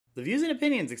The views and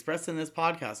opinions expressed in this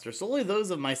podcast are solely those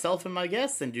of myself and my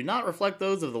guests and do not reflect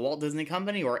those of the Walt Disney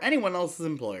Company or anyone else's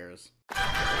employers.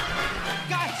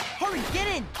 Guys, hurry, get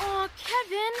in! Aw,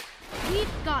 Kevin,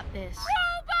 we've got this.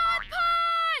 Robot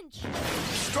punch!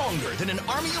 Stronger than an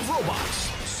army of robots,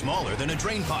 smaller than a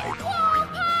drain pipe, Wall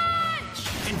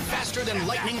punch! and faster than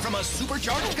lightning from a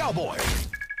supercharged cowboy.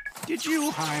 Did you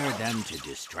hire them to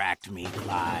distract me,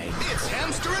 Clyde? It's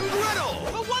Hamster and Gretel!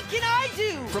 But what can I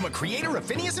do? From a creator of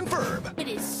Phineas and Ferb It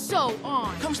is so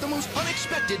on. comes the most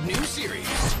unexpected new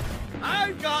series.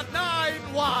 I've got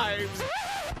 9 wives!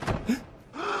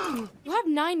 You have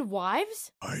 9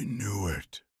 wives? I knew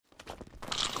it.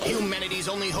 Humanity's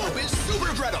only hope is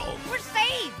Super Gretel. We're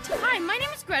saved! Hi, my name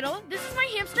is Gretel. This is my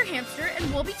hamster,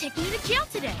 and we'll be taking you to jail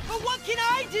today. But what can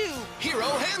I do? Hero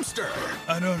Hamster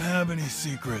I don't have any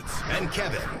secrets. and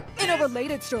Kevin. In a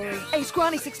related story, a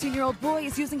scrawny 16-year-old boy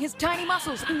is using his tiny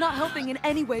muscles and not helping in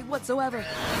any way whatsoever.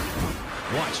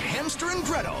 Watch Hamster and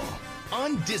Gretel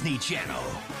on Disney Channel.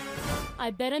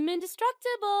 I bet I'm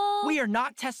indestructible. We are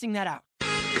not testing that out.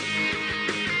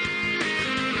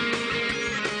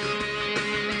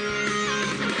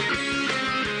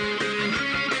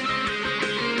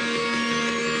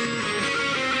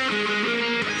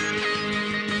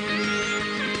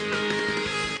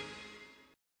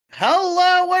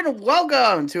 Hello and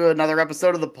welcome to another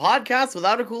episode of the podcast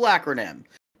without a cool acronym.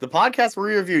 The podcast where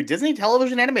we review Disney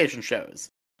television animation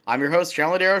shows. I'm your host,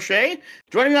 Chandler.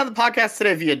 Joining me on the podcast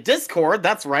today via Discord.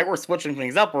 That's right, we're switching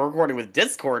things up. We're recording with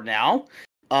Discord now.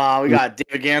 We got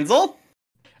David Ganssle,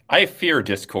 I fear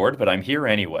Discord, but I'm here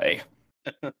anyway.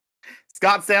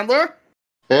 Scott Sandler,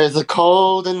 There's a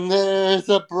cold and there's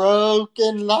a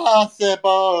broken lost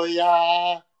boy,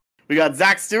 yeah. we got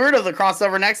Zack Stewart of the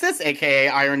Crossover Nexus, aka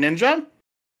Iron Ninja,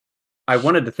 I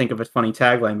wanted to think of a funny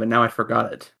tagline, but now I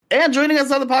forgot it. and joining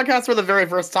us on the podcast for the very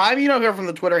first time, you know her from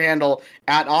the Twitter handle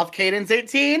at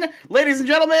offcadence18. Ladies and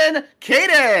gentlemen,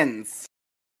 Cadence!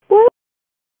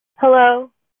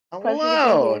 Hello. Hello! Pleasure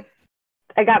to be here.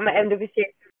 I got my MWCA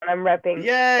and I'm repping.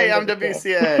 Yay, I'm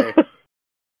WCA.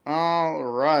 All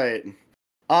right.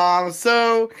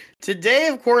 So today,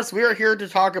 of course, we are here to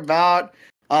talk about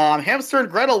Hamster and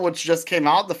Gretel, which just came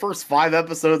out. The first 5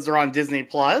 episodes are on Disney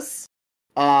Plus.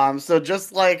 So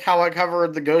just like how I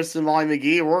covered the Ghost and Molly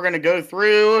McGee, we're gonna go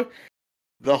through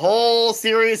the whole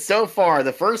series so far,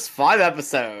 the first 5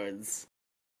 episodes.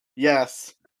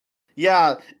 Yes.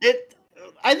 Yeah,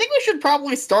 I think we should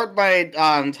probably start by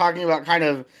talking about kind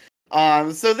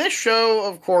of so this show,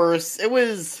 of course, it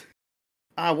was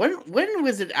when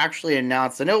was it actually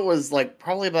announced? I know it was like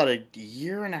probably about a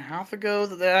year and a half ago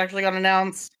that actually got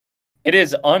announced. It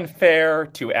is unfair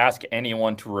to ask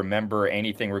anyone to remember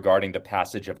anything regarding the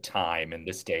passage of time in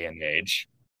this day and age.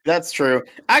 That's true.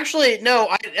 Actually, no,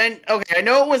 I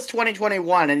know it was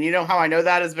 2021, and you know how I know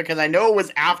that is because I know it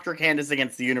was after Candace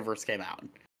Against the Universe came out.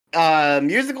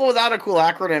 Musical Without a Cool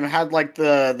Acronym had like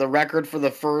the record for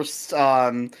the first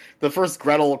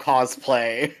Gretel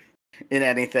cosplay in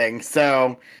anything.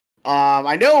 So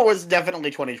I know it was definitely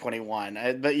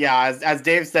 2021. But yeah, as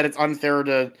Dave said, it's unfair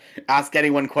to ask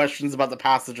anyone questions about the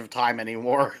passage of time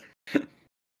anymore.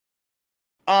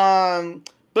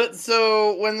 But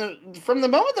so from the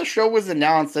moment the show was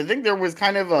announced, I think there was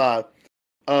kind of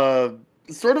a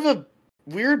sort of a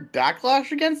weird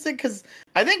backlash against it because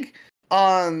I think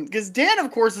because Dan,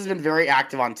 of course, has been very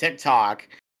active on TikTok,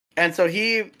 and so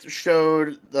he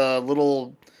showed the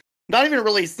little, not even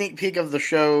really sneak peek of the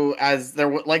show as there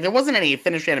wasn't any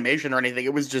finished animation or anything.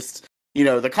 It was just,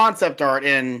 the concept art,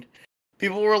 and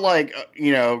people were like,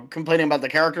 complaining about the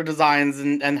character designs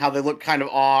and how they look kind of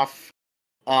off.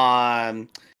 And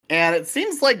it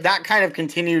seems like that kind of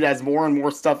continued as more and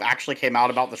more stuff actually came out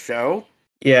about the show.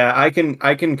 Yeah, I can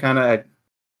kind of.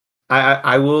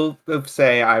 I will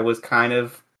say I was kind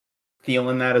of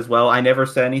feeling that as well. I never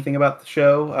said anything about the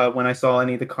show when I saw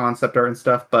any of the concept art and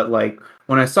stuff, but like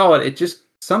when I saw it,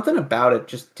 something about it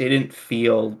just didn't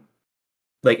feel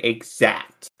like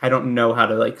exact. I don't know how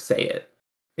to like say it.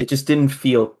 It just didn't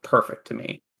feel perfect to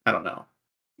me. I don't know.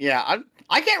 Yeah,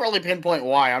 I can't really pinpoint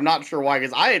why. I'm not sure why,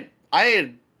 because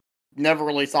I never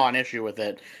really saw an issue with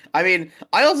it. I mean,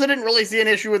 I also didn't really see an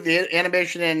issue with the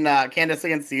animation in Candace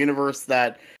Against the Universe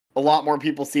that a lot more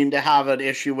people seem to have an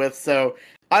issue with. So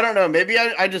I don't know. Maybe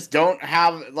I just don't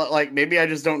have maybe I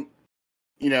just don't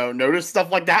notice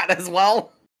stuff like that as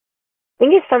well. I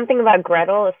think it's something about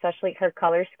Gretel, especially her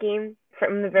color scheme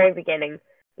from the very beginning,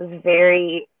 was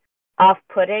very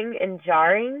off-putting and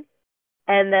jarring.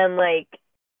 And then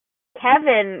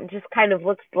Kevin just kind of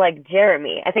looks like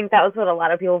Jeremy. I think that was what a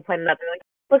lot of people pointed out. They're like,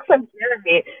 looks like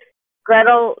Jeremy.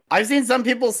 Gretel. I've seen some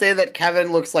people say that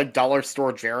Kevin looks like Dollar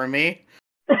Store Jeremy.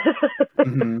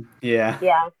 Yeah.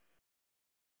 Yeah.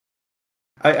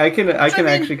 I can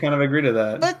actually kind of agree to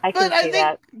that. But I think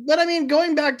that. But I mean,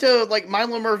 going back to like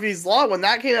Milo Murphy's Law, when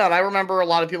that came out, I remember a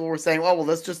lot of people were saying, "Oh, well,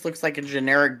 this just looks like a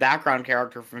generic background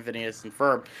character from Phineas and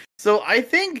Ferb." So I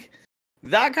think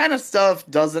that kind of stuff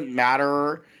doesn't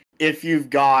matter if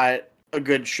you've got a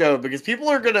good show, because people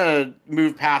are gonna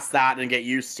move past that and get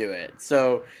used to it.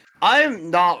 So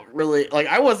I'm not really like,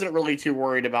 I wasn't really too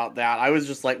worried about that. I was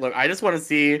just like, look, I just want to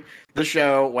see the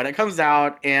show when it comes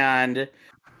out and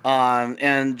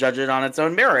judge it on its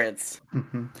own merits.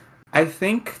 I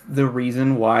think the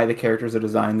reason why the characters are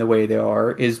designed the way they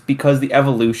are is because the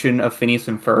evolution of Phineas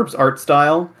and Ferb's art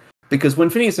style. Because when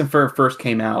Phineas and Ferb first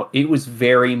came out, it was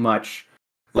very much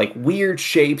like weird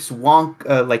shapes,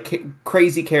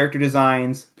 crazy character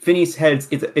designs. Phineas' head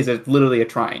is literally a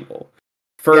triangle.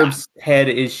 Ferb's head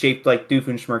is shaped like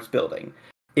Doofenshmirtz building.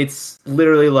 It's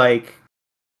literally like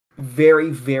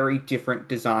very, very different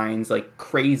designs, like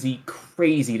crazy,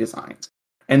 crazy designs.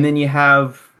 And then you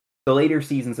have the later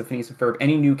seasons of Phineas and Ferb.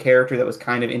 Any new character that was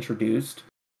kind of introduced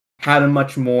had a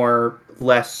much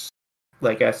less,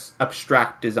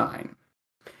 abstract design.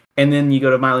 And then you go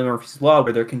to Milo Murphy's Law,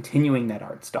 where they're continuing that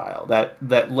art style,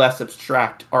 that less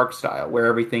abstract art style, where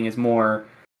everything is more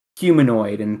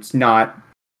humanoid and it's not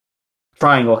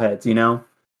triangle heads, you know?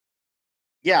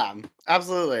 Yeah,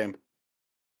 absolutely.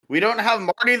 We don't have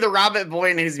Marty the Rabbit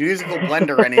Boy in his musical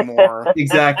blender anymore.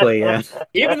 Exactly, yeah.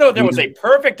 Even though there was a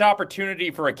perfect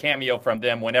opportunity for a cameo from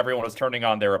them when everyone was turning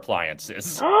on their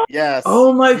appliances. Yes.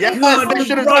 Oh my god, they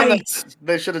should have done that.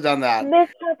 They should have done that.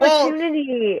 Missed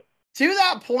opportunity. To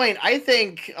that point, I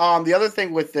think the other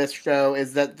thing with this show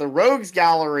is that the Rogues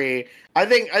Gallery, I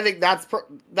think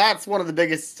that's one of the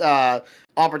biggest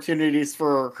opportunities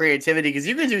for creativity, because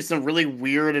you can do some really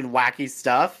weird and wacky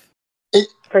stuff.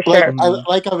 For sure.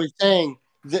 Like I was saying,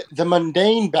 the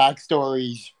mundane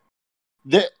backstories,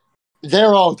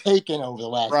 they're all taken over the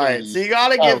last Right, 80s. so you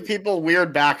gotta give people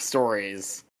weird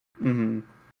backstories. Mm-hmm.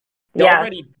 They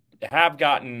already have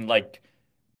gotten,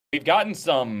 we've gotten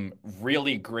some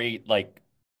really great,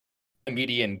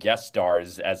 comedian guest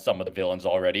stars as some of the villains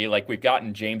already. Like, we've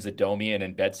gotten James Adomian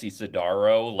and Betsy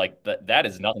Sidaro. That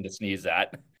is nothing to sneeze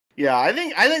at. Yeah, I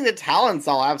think the talent's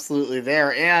all absolutely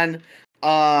there. And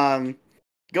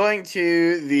going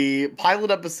to the pilot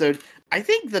episode, I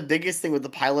think the biggest thing with the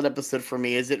pilot episode for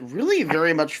me is it really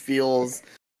very much feels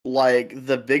like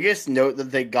the biggest note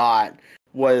that they got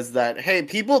was that, hey,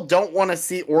 people don't want to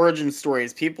see origin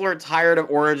stories. People are tired of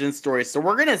origin stories. So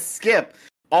we're going to skip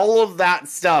all of that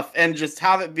stuff and just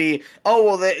have it be, oh,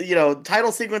 well,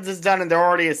 title sequence is done and they're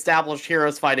already established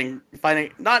heroes fighting,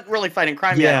 not really fighting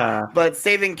crime yet, but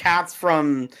saving cats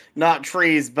from not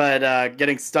trees, but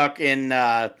getting stuck in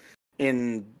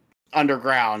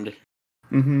underground.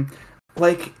 Mm-hmm.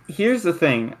 Here's the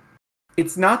thing.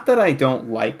 It's not that I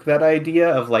don't like that idea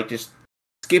of, just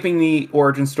skipping the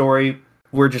origin story,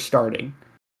 we're just starting.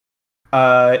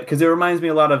 Because it reminds me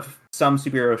a lot of some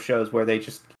superhero shows where they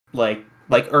just, like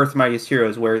Earth's Mightiest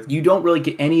Heroes, where you don't really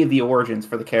get any of the origins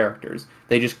for the characters.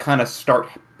 They just kind of start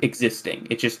existing.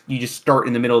 You just start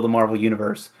in the middle of the Marvel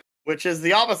Universe. Which is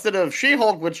the opposite of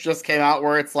She-Hulk, which just came out,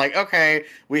 where it's like, okay,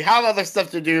 we have other stuff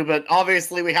to do, but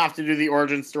obviously we have to do the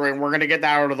origin story, and we're going to get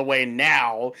that out of the way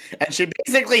now. And she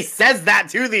basically says that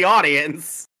to the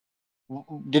audience.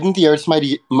 Didn't the Earth's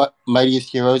Mightiest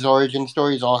Heroes origin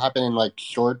stories all happen in,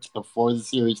 shorts before the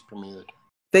series premiered?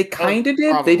 They kind of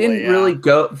did. Probably, they didn't really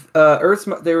go...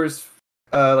 there was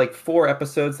 4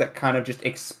 episodes that kind of just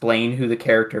explain who the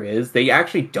character is. They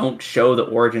actually don't show the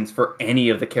origins for any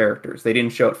of the characters. They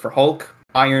didn't show it for Hulk,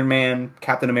 Iron Man,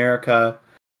 Captain America,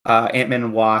 Ant-Man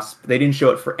and Wasp. They didn't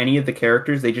show it for any of the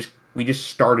characters. We just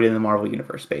started in the Marvel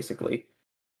Universe, basically.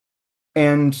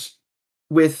 And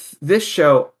with this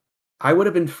show, I would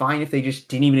have been fine if they just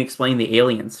didn't even explain the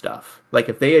alien stuff.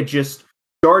 If they had just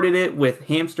started it with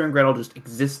Hamster and Gretel just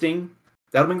existing,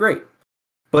 that would have been great.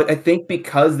 But I think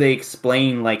because they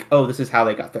explain, oh, this is how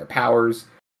they got their powers,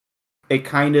 it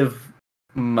kind of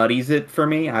muddies it for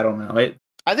me. I don't know.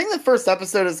 I think the first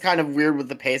episode is kind of weird with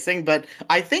the pacing, but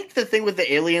I think the thing with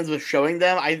the aliens was showing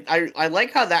them, I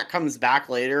like how that comes back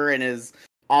later and is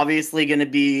obviously going to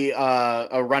be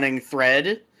a running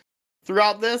thread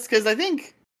throughout this, because I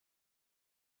think,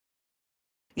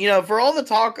 for all the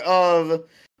talk of,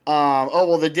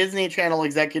 the Disney Channel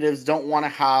executives don't want to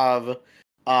have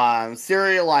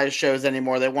serialized shows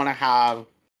anymore. They want to have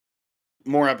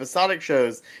more episodic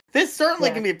shows. This certainly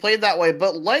can be played that way,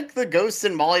 but like the Ghosts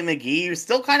and Molly McGee, you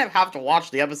still kind of have to watch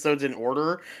the episodes in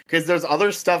order, because there's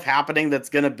other stuff happening that's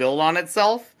going to build on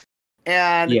itself.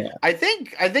 And Yeah. I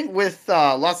think with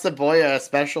La Cebolla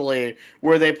especially,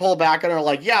 where they pull back and are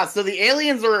like, yeah, so the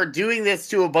aliens are doing this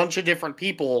to a bunch of different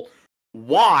people.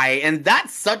 Why? And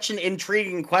that's such an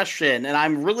intriguing question, and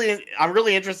I'm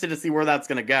really interested to see where that's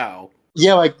going to go.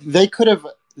 Yeah, like they could have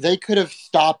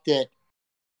stopped it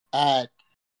at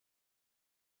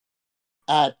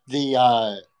at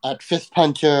Fist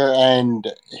Puncher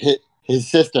and his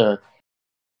sister.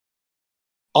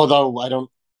 Although I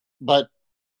don't, but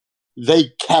they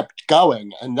kept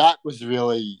going, and that was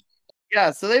really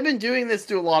Yeah. So they've been doing this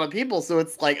to a lot of people, so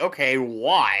it's like, okay,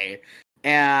 why?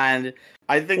 And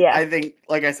I think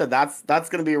like I said, that's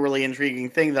going to be a really intriguing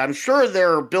thing that I'm sure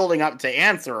they're building up to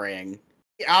answering.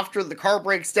 After the car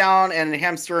breaks down and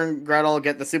Hamster and Gretel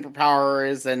get the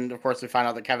superpowers, and of course we find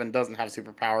out that Kevin doesn't have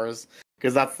superpowers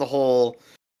because that's the whole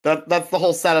that's the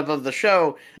whole setup of the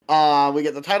show. We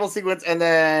get the title sequence, and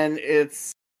then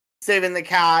it's saving the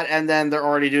cat, and then they're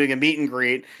already doing a meet and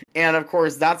greet, and of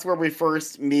course that's where we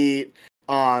first meet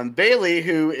Bailey,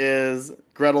 who is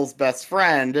Gretel's best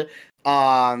friend.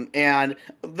 And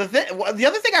the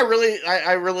other thing I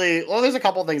really well, there's a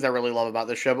couple things I really love about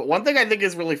this show, but one thing I think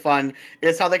is really fun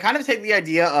is how they kind of take the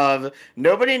idea of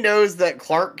nobody knows that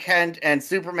Clark Kent and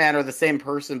Superman are the same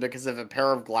person because of a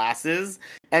pair of glasses,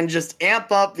 and just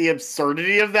amp up the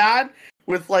absurdity of that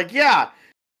with like, yeah,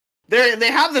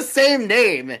 they have the same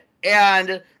name,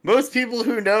 and most people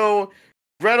who know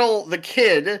Gretel the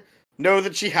kid know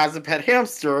that she has a pet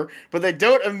hamster, but they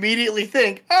don't immediately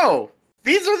think, oh,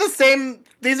 these are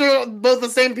both the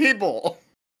same people.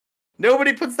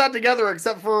 Nobody puts that together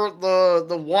except for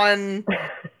the one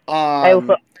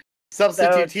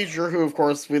substitute teacher who, of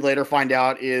course, we later find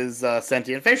out is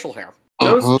sentient facial hair.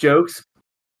 Those jokes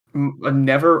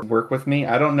never work with me.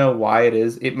 I don't know why it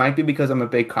is. It might be because I'm a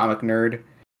big comic nerd,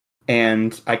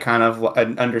 and I kind of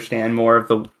understand more of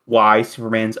the why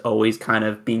Superman's always kind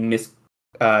of being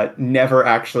never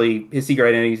actually, his secret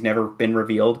identity's never been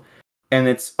revealed. And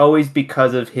it's always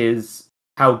because of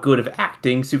how good of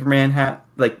acting Superman had,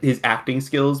 like his acting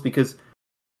skills. Because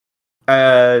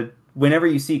whenever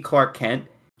you see Clark Kent,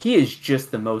 he is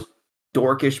just the most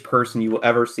dorkish person you will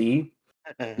ever see.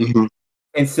 Mm-hmm.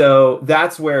 And so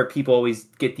that's where people always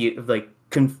get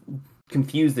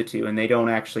confuse the two, and they don't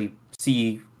actually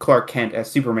see Clark Kent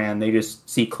as Superman. They just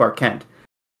see Clark Kent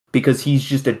because he's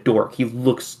just a dork. He's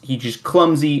just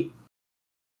clumsy.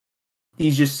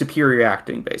 He's just superior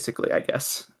acting, basically, I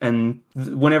guess. And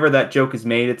whenever that joke is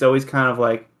made, it's always kind of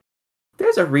like,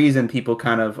 there's a reason people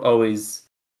kind of always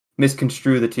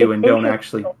misconstrue the two and don't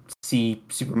actually see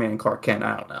Superman and Clark Kent.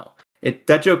 I don't know.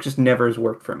 That joke just never has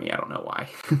worked for me. I don't know why.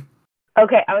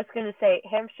 Okay, I was going to say,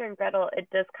 Hamster and Gretel, it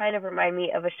does kind of remind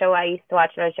me of a show I used to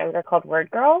watch when I was younger called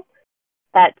Word Girl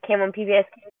that came on PBS.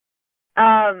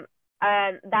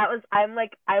 And that was,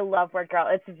 I love Word Girl.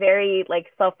 It's very,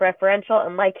 self-referential,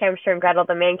 and like Hamster and Gretel,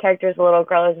 the main character is a little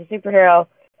girl who's a superhero,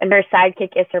 and her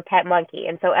sidekick is her pet monkey.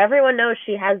 And so everyone knows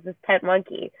she has this pet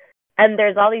monkey. And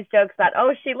there's all these jokes that,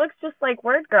 oh, she looks just like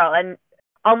Word Girl, and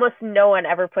almost no one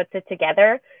ever puts it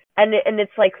together. And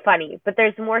it's, funny. But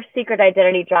there's more secret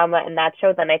identity drama in that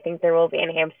show than I think there will be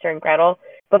in Hamster and Gretel.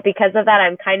 But because of that,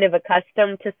 I'm kind of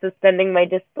accustomed to suspending my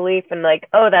disbelief and,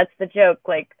 oh, that's the joke.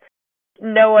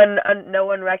 No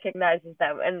one recognizes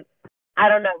them, and I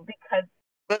don't know, because...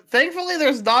 But thankfully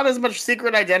there's not as much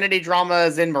secret identity drama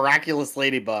as in Miraculous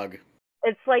Ladybug.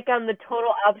 It's on the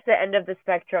total opposite end of the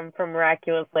spectrum from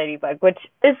Miraculous Ladybug, which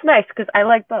is nice, because I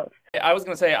like both. I was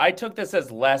going to say, I took this as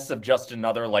less of just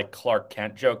another, Clark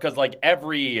Kent joke, because,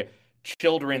 every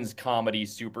children's comedy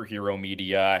superhero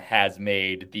media has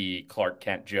made the Clark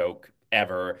Kent joke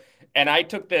ever, and I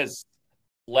took this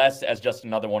less as just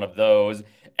another one of those,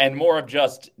 and more of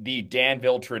just the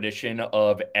Danville tradition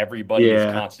of everybody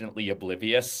is constantly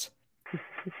oblivious.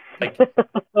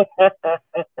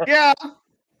 Yeah. I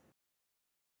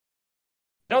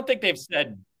don't think they've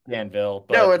said Danville.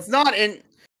 But... No, it's not in...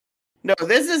 No,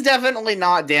 this is definitely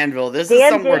not Danville. This is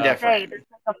somewhere different. There's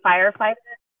a firefighter.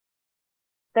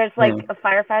 There's a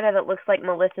firefighter that looks like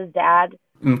Melissa's dad,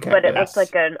 but it looks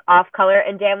like an off color.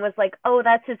 And Dan was like, "Oh,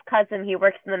 that's his cousin. He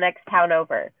works in the next town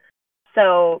over."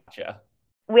 So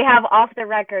we have off the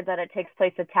record that it takes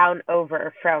place a town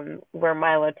over from where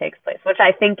Milo takes place, which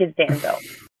I think is Danville.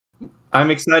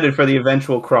 I'm excited for the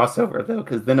eventual crossover, though,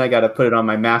 because then I got to put it on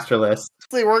my master list.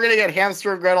 We're going to get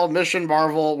Hamster and Gretel, Mission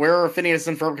Marvel, where Phineas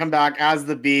and Ferb come back as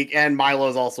the Beak, and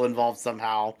Milo's also involved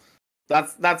somehow.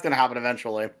 That's going to happen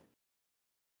eventually.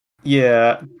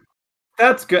 Yeah,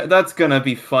 that's good. That's going to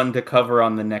be fun to cover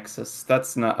on the Nexus.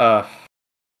 That's not. I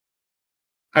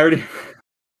already.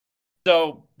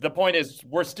 So the point is,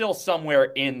 we're still somewhere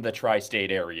in the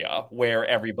tri-state area where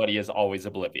everybody is always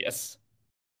oblivious.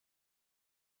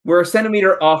 We're a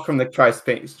centimeter off from the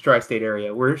tri-state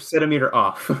area. We're a centimeter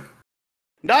off.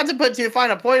 Not to put too fine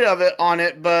a point on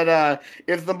it, but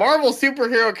if the Marvel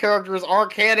superhero characters are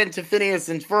canon to Phineas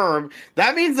and Ferb,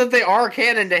 that means that they are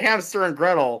canon to Hamster and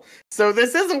Gretel. So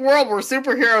this is a world where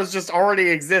superheroes just already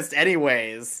exist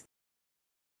anyways.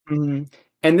 Mm-hmm.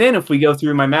 And then if we go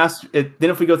through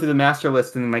the master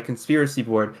list and my conspiracy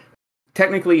board,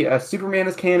 technically Superman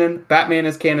is canon, Batman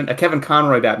is canon, a Kevin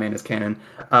Conroy Batman is canon,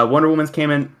 Wonder Woman's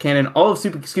canon, all of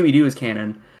Scooby-Doo is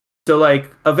canon. So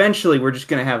like eventually we're just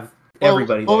gonna have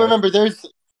everybody. Well, remember, there's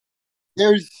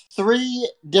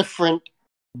 3 different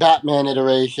Batman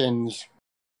iterations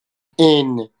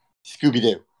in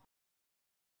Scooby-Doo.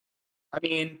 I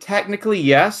mean, technically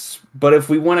yes, but if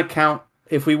we want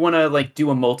to like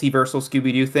do a multiversal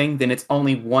Scooby-Doo thing, then it's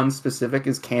only one specific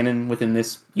is canon within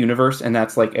this universe, and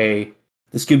that's like the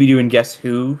Scooby-Doo and Guess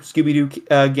Who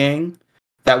Scooby-Doo gang.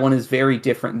 That one is very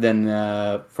different than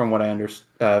from what I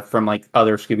understand from like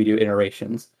other Scooby-Doo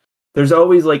iterations. There's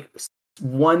always like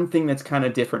one thing that's kind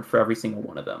of different for every single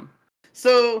one of them.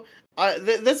 So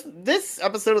this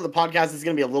episode of the podcast is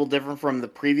going to be a little different from the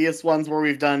previous ones where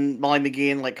we've done Molly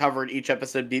McGee and like covered each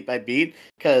episode beat by beat,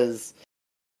 because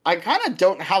I kind of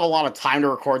don't have a lot of time to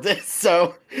record this.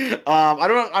 So I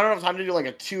don't have time to do like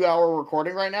a 2-hour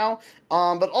recording right now.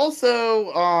 But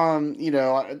also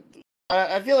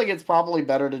I feel like it's probably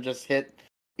better to just hit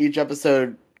each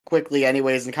episode quickly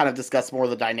anyways and kind of discuss more of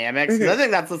the dynamics, because I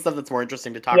think that's the stuff that's more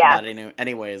interesting to talk about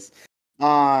anyways.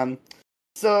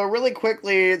 So really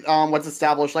quickly, what's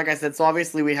established, like I said, so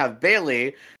obviously we have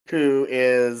Bailey, who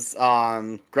is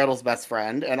Gretel's best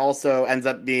friend, and also ends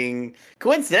up being,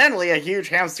 coincidentally, a huge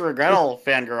Hamster and Gretel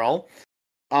fangirl.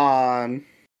 Along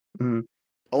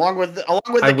with the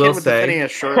kid with the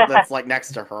Phineas shirt that's like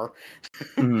next to her.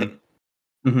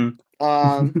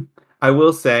 I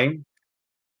will say,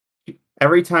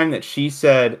 every time that she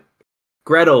said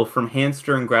Gretel from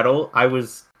Hamster and Gretel,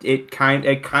 it kind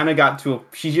of got to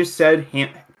she just said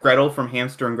Gretel from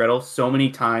Hamster and Gretel so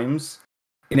many times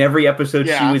in every episode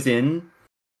she was in.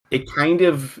 It kind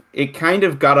of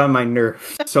got on my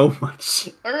nerves so much.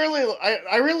 I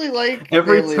really like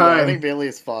every Bailey, time. I think Bailey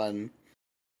is fun.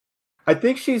 I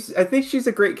think she's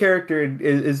a great character and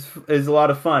is a lot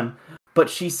of fun.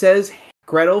 But she says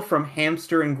Gretel from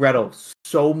Hamster and Gretel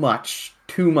so much.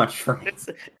 Too much for me.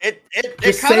 It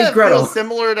kind of feels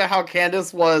similar to how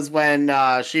Candace was when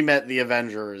she met the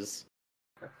Avengers.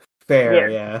 Fair,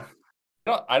 yeah.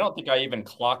 I don't think I even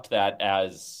clocked that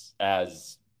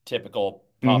as typical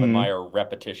Povenmire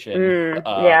repetition.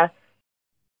 Yeah.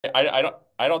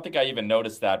 I don't think I even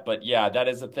noticed that, but yeah, that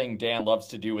is a thing Dan loves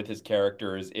to do with his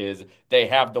characters, is they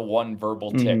have the one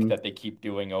verbal tick that they keep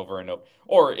doing over and over.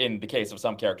 Or in the case of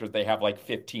some characters, they have like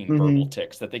 15 verbal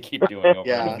ticks that they keep doing over and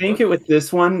over. I think it with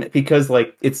this one, because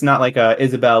like it's not like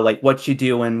Isabel, like what you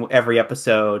do in every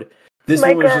episode. This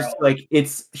one was just like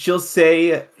she'll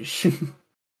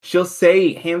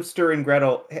say Hamster and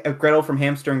Gretel, Gretel from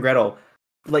Hamster and Gretel,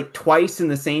 like twice in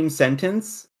the same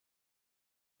sentence.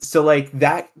 So like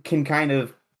that can kind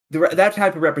of that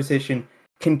type of repetition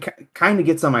can kind of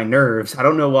gets on my nerves. I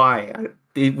don't know why.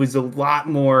 It was a lot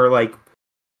more like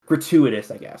gratuitous,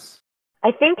 I guess.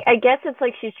 I guess it's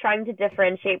like she's trying to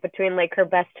differentiate between like her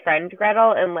best friend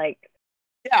Gretel and like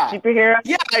superhero.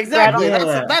 Yeah, exactly.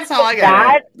 Gretel. That's how I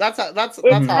get it. That's how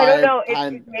I don't know.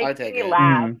 It makes me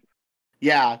laugh.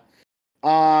 Yeah.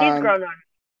 She's grown on.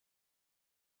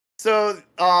 So,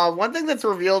 one thing that's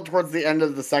revealed towards the end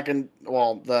of the second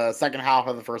half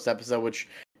of the first episode, which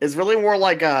is really more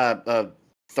like a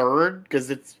third, because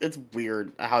it's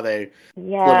weird how they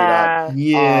split it up.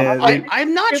 Yeah.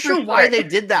 I'm not sure why they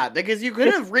did that, because you could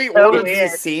have reordered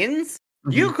these scenes.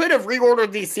 You could have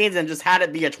reordered these scenes and just had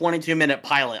it be a 22-minute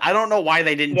pilot. I don't know why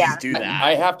they didn't just do that.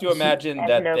 I have to imagine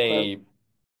that they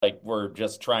were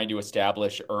just trying to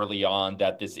establish early on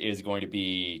that this is going to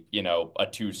be, a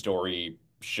 2-story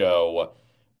show,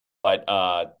 but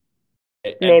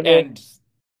maybe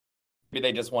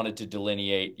they just wanted to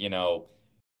delineate,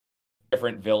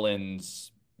 different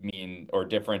villains or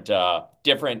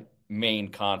different main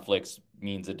conflicts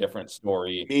means a different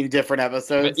story, mean different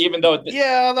episodes. But even though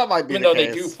that might be even though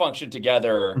they do function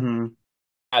together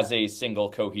as a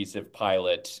single cohesive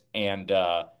pilot, and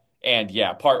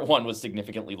part 1 was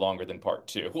significantly longer than part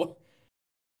 2.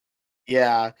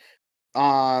 Yeah.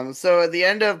 So at the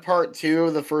end of part 2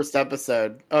 of the first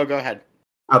episode... Oh, go ahead.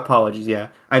 Apologies, yeah.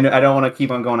 I know I don't want to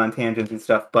keep on going on tangents and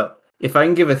stuff, but if I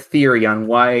can give a theory on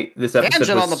why this episode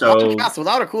Tangent was on the podcast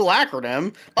without a cool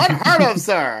acronym? Unheard of,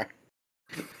 sir!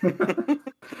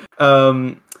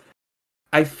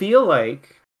 I feel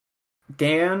like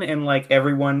Dan and like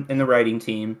everyone in the writing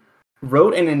team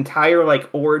wrote an entire like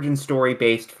origin story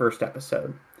based first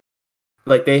episode.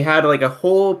 Like they had like a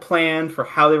whole plan for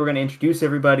how they were going to introduce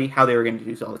everybody, how they were going to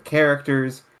introduce all the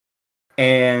characters,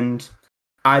 and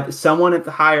someone at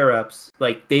the higher ups,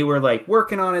 like they were like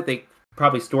working on it. They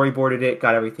probably storyboarded it,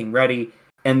 got everything ready,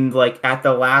 and like at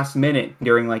the last minute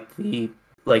during like the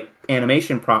like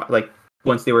animation like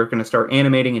once they were going to start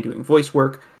animating and doing voice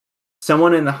work,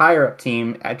 someone in the higher up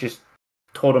team just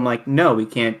told them like, no, we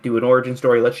can't do an origin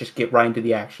story. Let's just get right into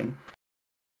the action.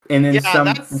 And then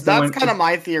that's kind of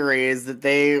my theory, is that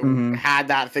they had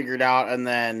that figured out, and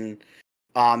then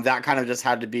that kind of just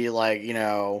had to be like,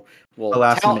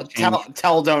 well,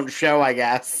 tell, don't show, I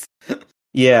guess.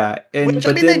 Yeah, which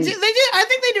I mean, they did. I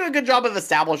think they do a good job of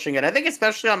establishing it. I think,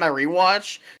 especially on my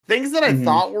rewatch, things that I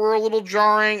thought were a little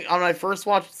jarring on my first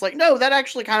watch, it's like, no, that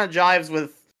actually kind of jives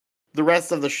with the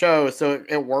rest of the show, so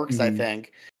it works. I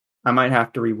think I might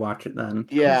have to rewatch it then.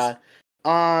 Yeah.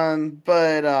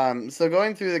 So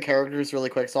going through the characters really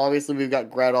quick. So obviously we've got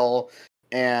Gretel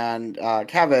and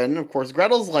Kevin. Of course,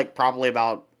 Gretel's like probably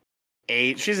about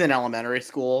 8. She's in elementary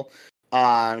school.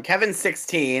 Kevin's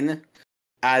 16,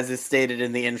 as is stated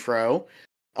in the intro.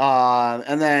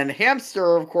 And then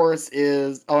Hamster, of course,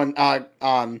 is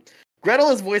Gretel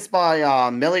is voiced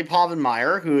by Millie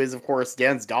Povenmire, who is of course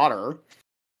Dan's daughter.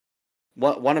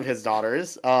 One of his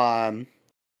daughters.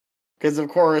 Because of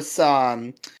course,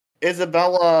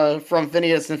 Isabella from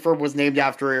Phineas and Ferb was named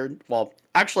after. Well,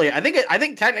 actually, I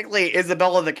think technically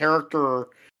Isabella the character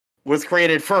was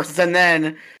created first, and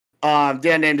then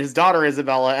Dan named his daughter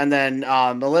Isabella, and then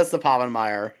Melissa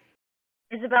Povenmire.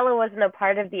 Isabella wasn't a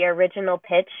part of the original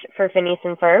pitch for Phineas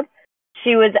and Ferb.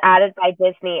 She was added by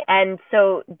Disney, and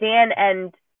so Dan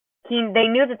and they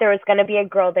knew that there was going to be a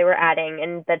girl they were adding,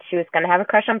 and that she was going to have a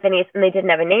crush on Phineas, and they didn't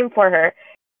have a name for her.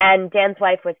 And Dan's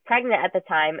wife was pregnant at the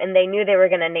time, and they knew they were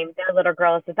going to name their little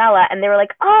girl Isabella, and they were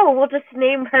like, "Oh, we'll just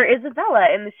name her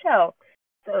Isabella in the show."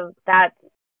 So that.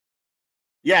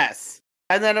 Yes,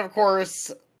 and then of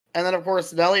course,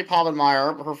 Millie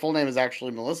Povenmire. Her full name is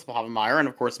actually Melissa Povenmire, and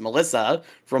of course, Melissa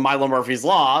from Milo Murphy's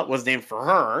Law was named for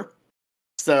her.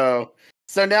 So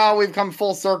now we've come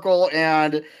full circle,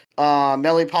 and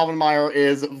Millie Povenmire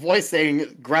is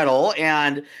voicing Gretel,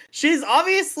 and she's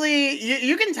obviously,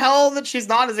 you can tell that she's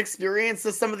not as experienced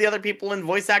as some of the other people in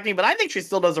voice acting, but I think she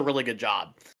still does a really good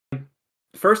job.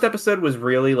 First episode was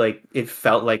really like, it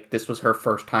felt like this was her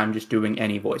first time just doing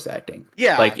any voice acting.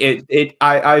 Yeah. Like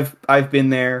I've been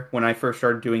there when I first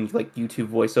started doing like YouTube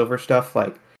voiceover stuff.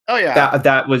 Like, oh yeah,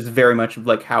 that was very much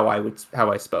like how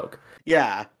I spoke.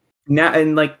 Yeah. Now,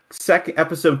 in like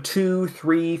episode 2,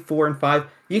 3, 4, and 5,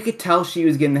 you could tell she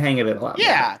was getting the hang of it a lot.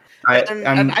 Yeah,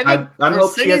 I'm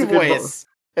hoping she has a good voice,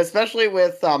 especially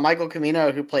with Michael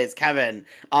Cimino, who plays Kevin.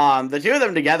 The two of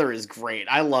them together is great.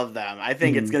 I love them. I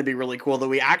think it's going to be really cool that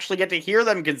we actually get to hear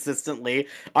them consistently,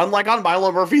 unlike on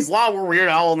Milo Murphy's Law, where Weird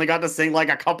Al only got to sing like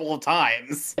a couple of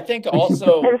times. I think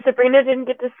also, and Sabrina didn't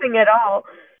get to sing at all.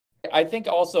 I think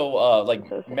also, like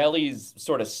Mellie's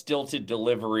sort of stilted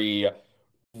delivery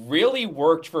really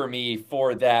worked for me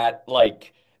for that,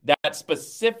 like, that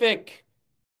specific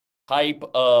type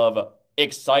of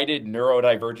excited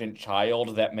neurodivergent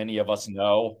child that many of us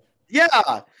know.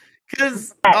 Yeah,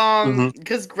 because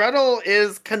Gretel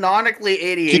is canonically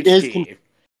ADHD.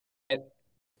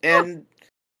 And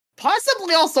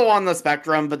possibly also on the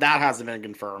spectrum, but that hasn't been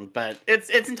confirmed. But it's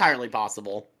entirely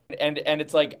possible. And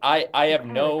it's like I have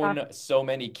known so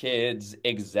many kids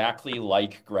exactly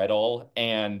like Gretel,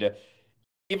 and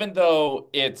even though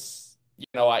it's,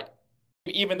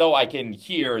 even though I can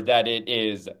hear that it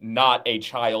is not a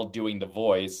child doing the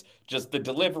voice, just the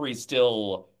delivery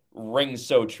still rings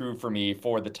so true for me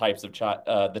for the types of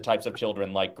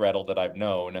children like Gretel that I've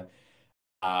known,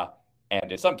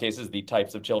 and in some cases the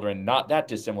types of children not that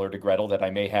dissimilar to Gretel that I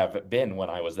may have been when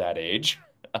I was that age.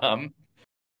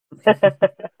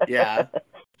 Yeah,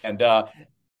 and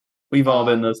we've all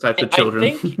been those types of children.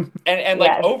 I think, and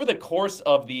like over the course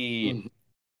of the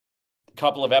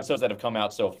couple of episodes that have come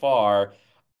out so far,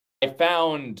 I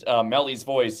found Mellie's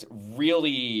voice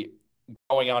really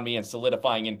growing on me and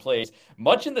solidifying in place,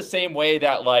 much in the same way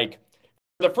that, like,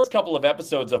 the first couple of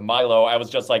episodes of Milo, I was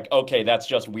just like, okay, that's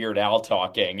just Weird Al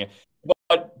talking.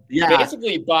 But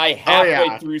basically by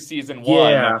halfway through season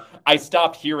 1, I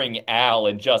stopped hearing Al,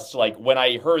 and just like when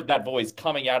I heard that voice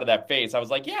coming out of that face, I was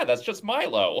like, yeah, that's just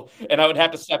Milo. And I would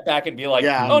have to step back and be like,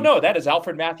 oh no, that is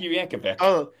Alfred Matthew Yankovic.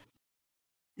 Oh,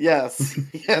 yes.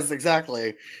 Yes,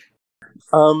 exactly.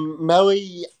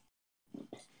 Melly,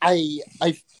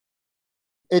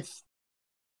 it's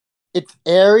it's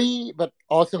airy, but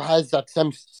also has that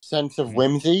some sense of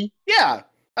whimsy. Yeah,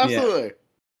 absolutely.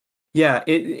 Yeah,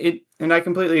 it and I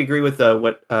completely agree with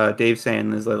what Dave's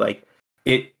saying is that, like,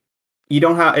 it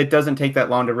doesn't take that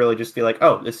long to really just be like,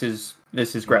 oh, this is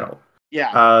Gretel.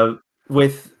 Yeah.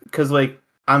 Because like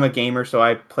I'm a gamer, so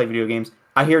I play video games.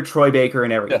 I hear Troy Baker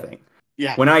and everything.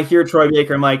 Yeah. When I hear Troy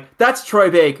Baker, I'm like, that's Troy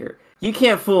Baker. You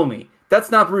can't fool me. That's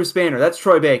not Bruce Banner. That's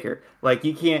Troy Baker. Like,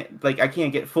 you can't, like, I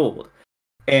can't get fooled.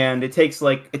 And it takes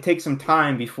some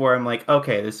time before I'm like,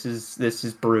 okay, this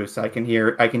is Bruce. I can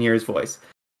hear his voice.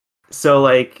 So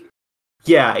like,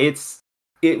 yeah, it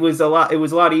was a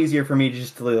lot easier for me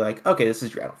just to be like, okay, this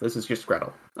is Gretel. This is just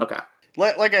Gretel. Okay.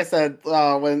 Like I said,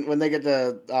 when they get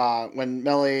to when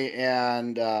Melly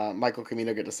and Michael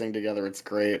Camino get to sing together, it's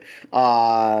great.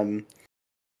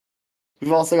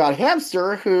 We've also got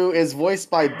Hamster, who is voiced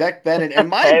by Beck Bennett. And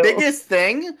my biggest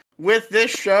thing with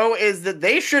this show is that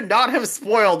they should not have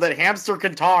spoiled that Hamster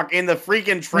can talk in the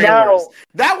freaking trailers. No,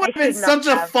 that would have been such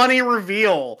a funny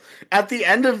reveal at the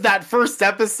end of that first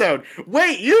episode.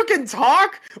 Wait, you can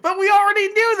talk? But we already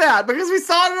knew that because we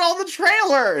saw it in all the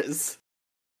trailers.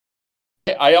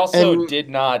 I also did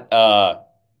not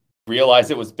realize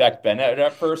it was Beck Bennett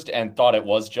at first and thought it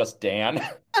was just Dan.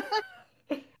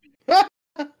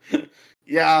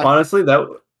 Yeah. Honestly, that's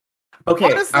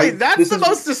the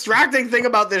most distracting thing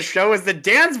about this show is that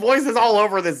Dan's voice is all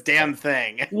over this damn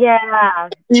thing. Yeah.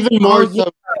 Even more so.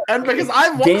 And because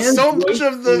I've watched Dan's so much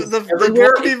of the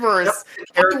Dwarfyverse,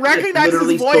 I recognize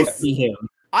his voice.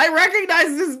 I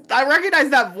recognize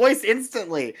that voice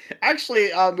instantly.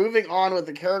 Actually, moving on with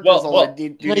the characters, I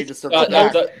need to circle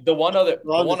back. The one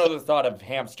other thought of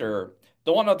Hamster,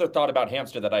 the one other thought about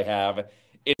Hamster that I have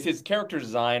is his character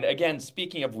design. Again,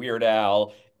 speaking of Weird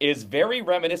Al, is very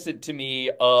reminiscent to me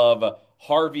of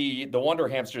Harvey the Wonder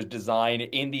Hamster's design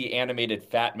in the animated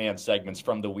Fat Man segments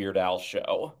from the Weird Al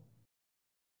show.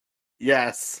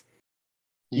 Yes.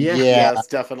 Yeah. Yes,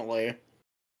 definitely.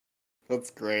 That's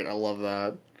great. I love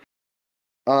that.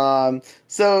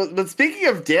 But speaking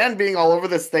of Dan being all over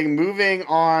this thing, moving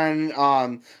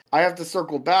on, I have to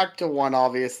circle back to one,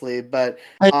 obviously, but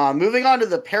moving on to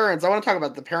the parents, I want to talk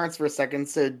about the parents for a second.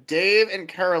 So Dave and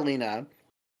Carolina.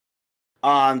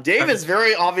 Dave is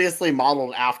very obviously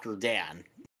modeled after Dan.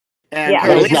 And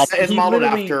Carolina is modeled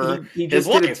after he his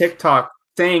just did a wife. TikTok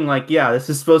saying, like, yeah, this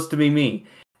is supposed to be me.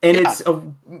 And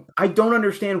I don't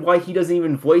understand why he doesn't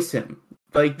even voice him.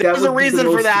 Like, there's a reason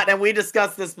for that, and we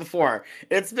discussed this before.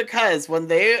 It's because when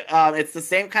they, it's the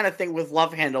same kind of thing with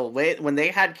Love Handle. When they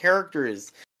had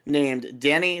characters named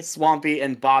Danny, Swampy,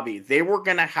 and Bobby, they were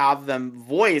going to have them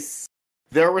voice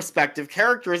their respective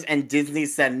characters, and Disney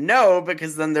said no,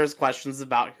 because then there's questions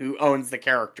about who owns the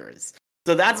characters.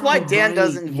 So that's why Dan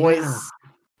doesn't voice...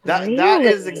 That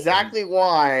is exactly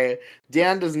why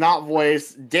Dan does not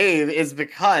voice Dave, is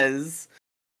because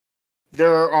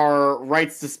there are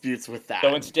rights disputes with that.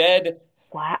 So instead...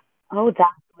 Wow. Oh, that's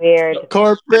weird.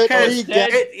 Corporate.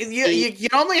 You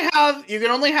can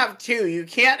only have two. You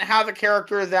can't have a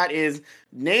character that is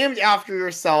named after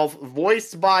yourself,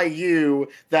 voiced by you,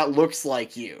 that looks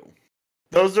like you.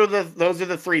 Those are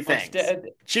the three things. Instead,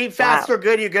 cheap, fast, or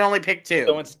good. You can only pick two.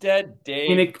 So instead,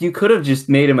 Dave. I mean, you could have just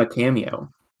made him a cameo.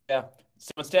 Yeah.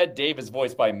 So instead, Dave is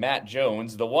voiced by Matt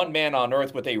Jones, the one man on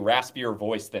Earth with a raspier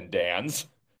voice than Dan's.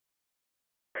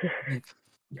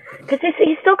 Because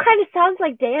he still kind of sounds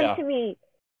like Dan to me.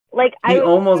 Like he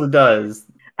almost does.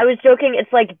 I was joking.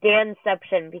 It's like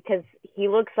Danception because he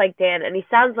looks like Dan and he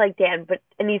sounds like Dan,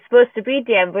 and he's supposed to be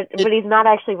Dan, but he's not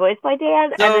actually voiced by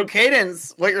Dan. So,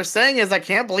 Cadence, what you're saying is, I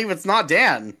can't believe it's not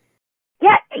Dan.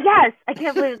 Yeah. Yes, I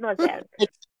can't believe it's not Dan.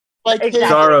 It's like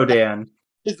Zorro Dan.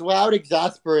 His loud,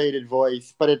 exasperated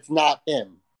voice, but it's not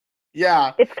him.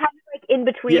 Yeah. It's kind of like in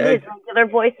between his regular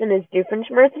voice and his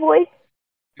Doofenshmirtz voice.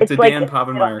 It's a like Dan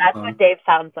Povenmire that's clone. what Dave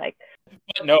sounds like.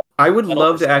 But no, I would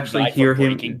love to actually hear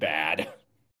him. Breaking Bad.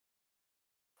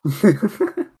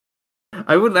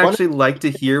 I would actually like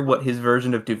to hear what his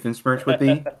version of Doofenshmirtz would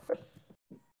be.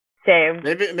 Same.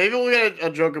 Maybe we'll get a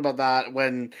joke about that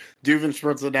when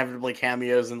Doofenshmirtz inevitably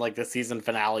cameos in like the season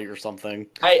finale or something.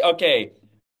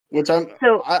 Which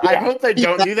I hope they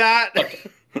don't do that.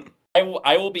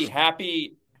 I will be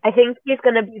happy. I think he's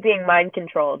going to be being mind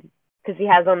controlled because he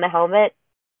has on the helmet,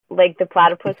 like the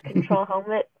platypus control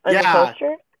helmet on the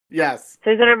poster. Yes.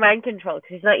 So he's under mind control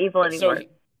because he's not evil anymore.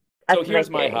 So here's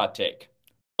my hot take.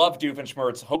 Love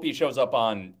Doofenshmirtz. Hope he shows up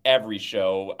on every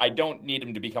show. I don't need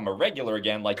him to become a regular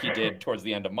again like he did towards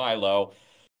the end of Milo.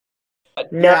 But,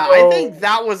 yeah, I think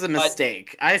that was a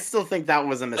mistake. I still think that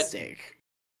was a mistake.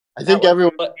 I think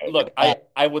everyone... Look,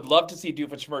 I would love to see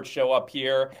Doofenshmirtz show up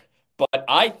here, But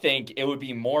I think it would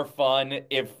be more fun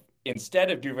if instead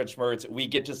of Doofenshmirtz, we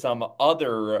get to some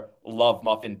other Love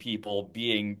Muffin people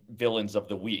being villains of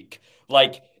the week.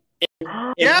 Like if we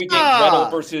get Gretel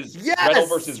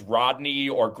versus Rodney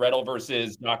or Gretel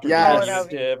versus Dr.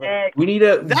 Detective. We need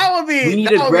a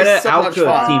Greta so much Alka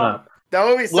fun. team up. That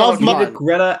would be so much fun. We need a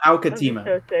Greta Alka team up.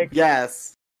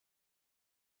 Yes.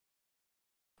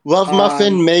 Love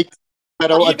Muffin makes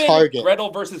Gretel a target. Gretel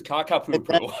versus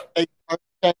Kakapoopoo.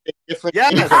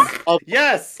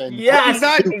 Yes.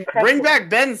 Bring back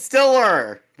Ben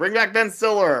Stiller. Bring back Ben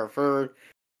Stiller for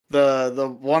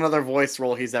the one other voice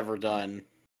role he's ever done.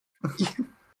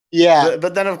 Yeah.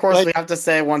 But then, of course, we have to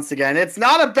say once again, it's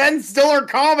not a Ben Stiller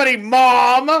comedy,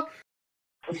 Mom!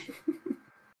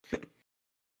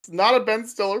 It's not a Ben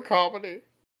Stiller comedy.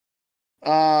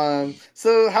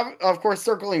 Of course,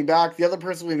 circling back, the other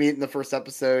person we meet in the first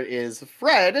episode is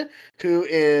Fred, who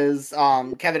is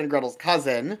Kevin and Gretel's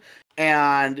cousin,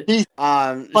 and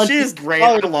she's great.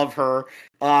 I love her.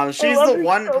 She's the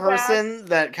one person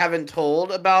that Kevin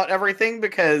told about everything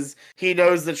because he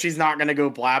knows that she's not going to go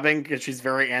blabbing because she's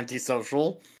very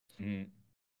antisocial. Mm.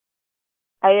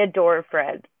 I adore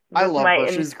Fred. I love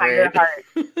her. She's great.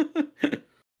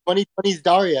 2020's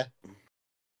Daria.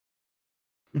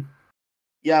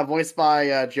 Yeah, voiced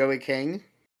by Joey King.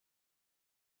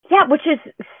 Yeah, which is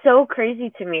so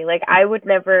crazy to me. Like, I would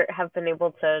never have been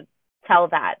able to tell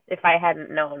that if I hadn't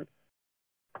known.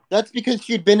 That's because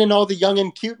she'd been in all the young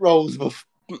and cute roles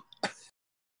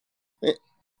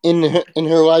in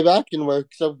her live action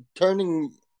work. So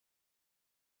turning,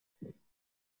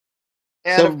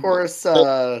 and of course,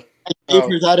 I gave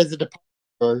her that as a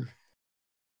departure.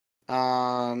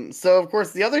 So of course,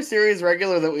 the other series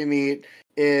regular that we meet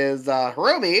is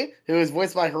Hiromi, who is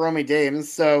voiced by Hiromi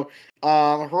Dames. So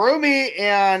Hiromi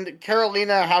and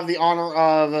Carolina have the honor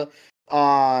of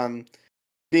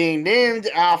being named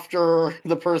after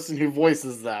the person who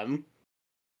voices them.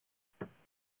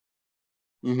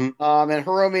 Mm-hmm. And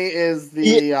Hiromi is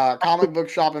the comic book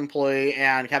shop employee,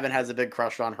 and Kevin has a big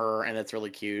crush on her, and it's really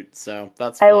cute. So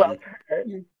that's fun. I love her.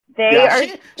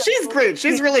 She's great.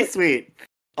 She's really sweet.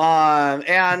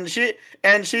 And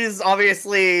she's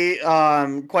obviously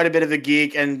quite a bit of a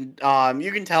geek, and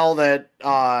you can tell that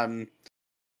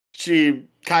she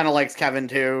kind of likes Kevin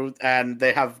too, and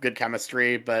they have good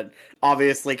chemistry, but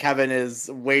obviously Kevin is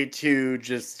way too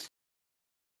just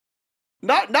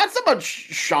not so much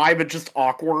shy, but just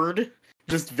awkward.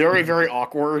 Just very, very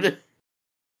awkward.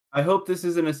 I hope this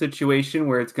isn't a situation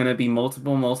where it's going to be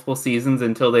multiple seasons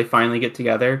until they finally get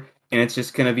together, and it's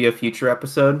just going to be a future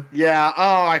episode. Yeah,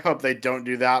 I hope they don't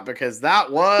do that, because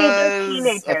that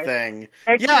was a thing.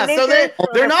 So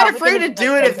they're not afraid to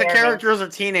do it if the characters are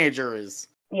teenagers.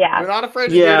 Yeah. They're not afraid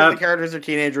to do it if the characters are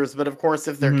teenagers, but of course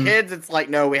if they're kids, it's like,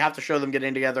 no, we have to show them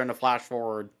getting together in a flash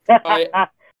forward.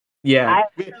 Yeah.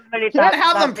 We can't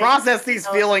have them process these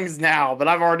feelings now, but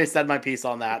I've already said my piece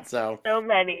on that, so. So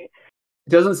many. It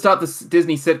doesn't stop the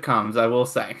Disney sitcoms, I will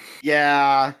say.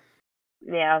 Yeah.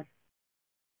 Yeah.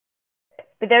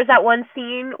 But there's that one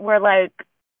scene where, like,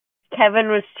 Kevin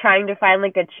was trying to find,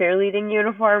 like, a cheerleading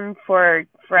uniform for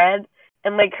Fred,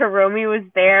 and, like, Hiromi was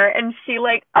there, and she,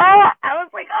 like, I was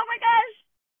like, oh my gosh!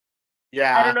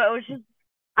 Yeah. I don't know, it was just,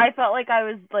 I felt like I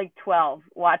was, like, 12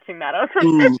 watching that. I was like,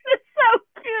 this is so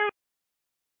cute!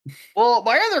 Well,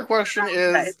 my other question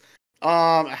is,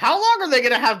 how long are they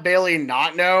gonna have Bailey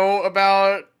not know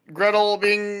about Gretel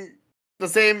being the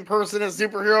same person as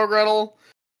superhero Gretel?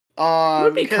 It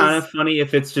would be kind of funny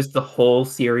if it's just the whole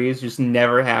series just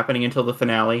never happening until the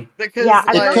finale. Because,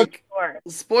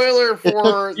 spoiler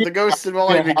for The Ghost and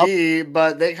Molly McGee,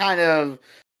 but they kind of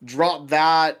dropped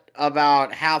that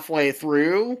about halfway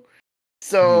through.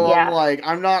 So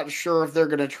I'm not sure if they're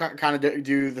going to kind of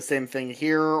do the same thing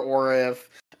here, or if...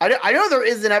 I know there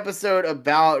is an episode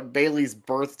about Bailey's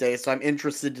birthday, so I'm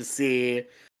interested to see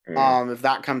if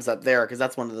that comes up there, because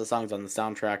that's one of the songs on the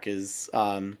soundtrack is...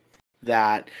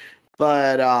 that.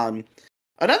 But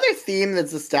another theme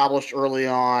that's established early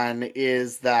on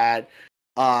is that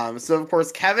so of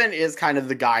course Kevin is kind of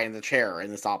the guy in the chair in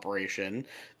this operation,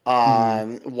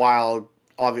 while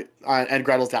and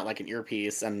Gretel's got like an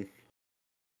earpiece and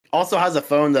also has a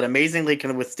phone that amazingly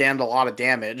can withstand a lot of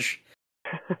damage.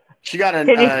 She got a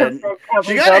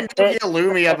Nokia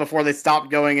Lumia before they stopped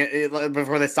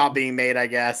being made, I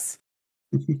guess.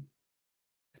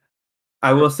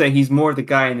 I will say he's more the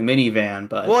guy in the minivan,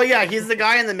 but... Well, yeah, he's the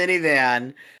guy in the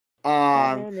minivan.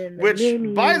 Which,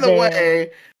 by the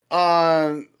way,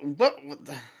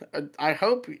 I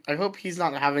hope he's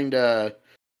not having to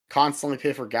constantly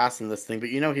pay for gas in this thing, but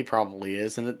you know he probably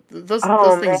is, and those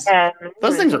things man.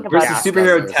 those things are Versus gas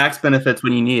superhero guzzlers. tax benefits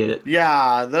when you need it.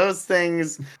 Yeah, those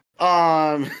things.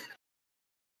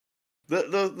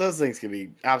 Those things can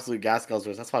be absolute gas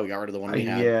guzzlers. That's why we got rid of the one we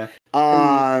had. Yeah.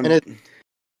 But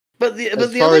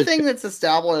the other thing that's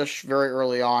established very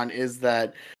early on is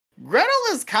that Gretel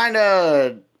is kind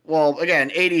of, well, again,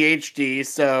 ADHD.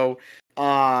 So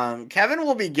Kevin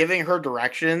will be giving her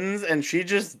directions, and she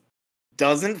just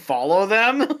doesn't follow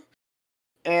them.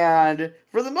 And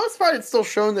for the most part, it's still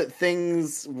shown that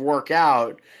things work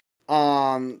out.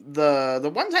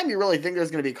 The one time you really think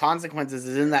there's going to be consequences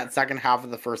is in that second half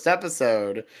of the first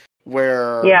episode,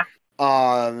 where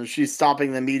she's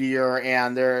stopping the meteor,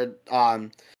 and they're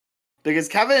because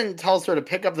Kevin tells her to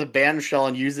pick up the band shell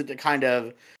and use it to kind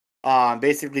of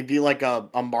basically be like a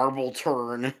marble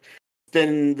turn,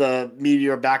 spin the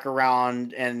meteor back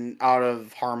around and out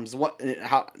of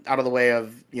the way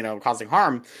of, causing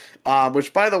harm.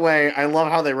 Which, by the way, I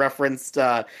love how they referenced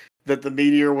that the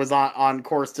meteor was on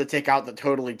course to take out the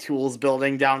Totally Tools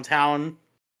building downtown.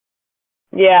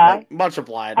 Yeah. Like, much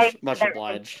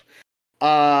obliged.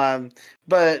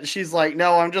 But she's like,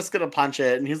 no, I'm just gonna punch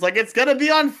it. And he's like, it's gonna be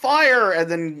on fire.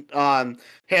 And then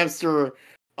Hamster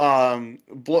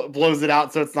blows it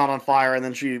out so it's not on fire. And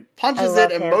then she punches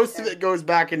it, and most of it goes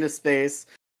back into space.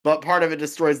 But part of it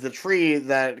destroys the tree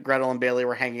that Gretel and Bailey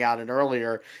were hanging out in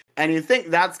earlier. And you think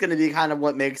that's going to be kind of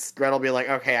what makes Gretel be like,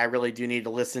 okay, I really do need to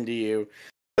listen to you.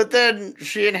 But then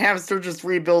she and Hamster just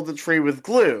rebuild the tree with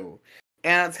glue.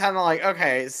 And it's kind of like,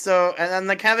 okay, so... And then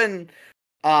the Kevin,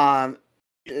 at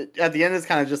the end is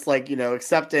kind of just like,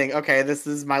 accepting, okay, this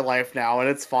is my life now, and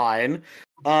it's fine.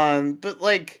 But,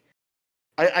 like,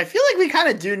 I feel like we kind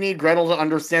of do need Gretel to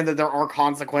understand that there are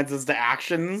consequences to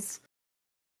actions.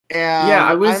 And yeah,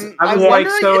 I was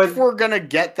wondering if we're gonna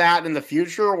get that in the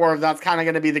future, or if that's kind of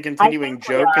gonna be the continuing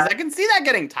joke, because I can see that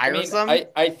getting tiresome.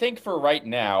 I think for right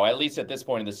now, at least at this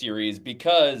point in the series,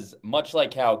 because much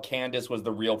like how Candace was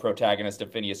the real protagonist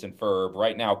of Phineas and Ferb,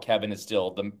 right now Kevin is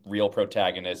still the real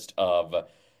protagonist of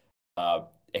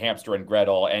Hamster and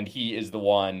Gretel, and he is the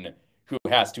one who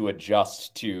has to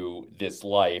adjust to this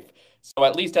life. So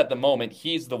at least at the moment,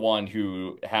 he's the one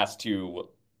who has to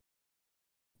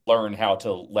learn how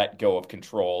to let go of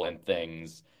control and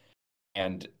things,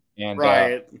 and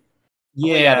right.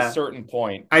 At a certain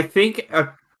point, I think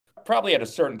probably at a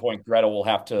certain point, Gretel will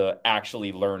have to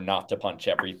actually learn not to punch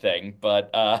everything.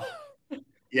 But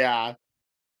yeah,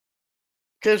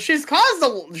 because she's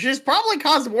probably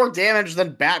caused more damage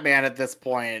than Batman at this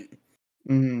point.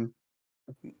 Mm-hmm.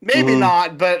 Maybe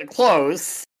not, but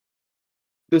close.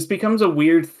 This becomes a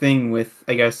weird thing with,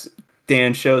 I guess,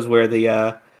 Dan shows where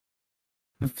the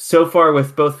so far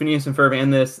with both Phineas and Ferb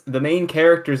and this, the main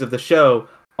characters of the show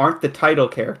aren't the title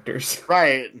characters.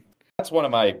 Right. That's one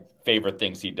of my favorite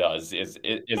things he does is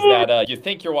that you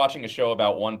think you're watching a show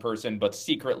about one person, but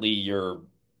secretly you're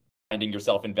finding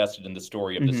yourself invested in the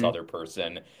story of this other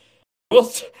person.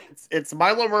 It's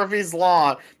Milo Murphy's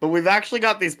Law, but we've actually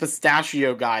got these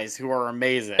pistachio guys who are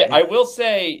amazing. I will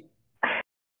say,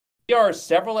 we are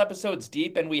several episodes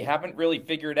deep, and we haven't really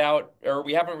figured out, or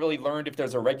we haven't really learned if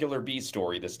there's a regular B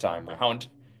story this time around.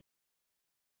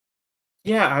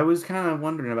 Yeah, I was kind of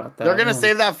wondering about that. They're going to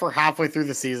save that for halfway through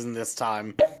the season this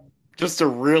time, just to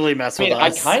really mess with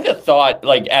us. I kind of thought,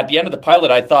 like, at the end of the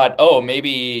pilot, I thought, oh,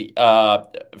 maybe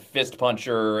Fist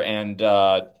Puncher and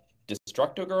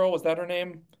Destructo Girl, was that her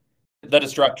name? The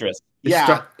Destructress.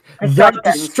 Yeah. The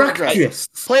Destructress.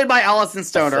 Played by Allison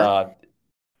Stoner.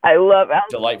 I love it.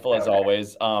 Delightful as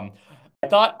always. I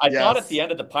thought at the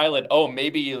end of the pilot, oh,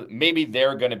 maybe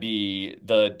they're going to be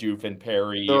the Doof and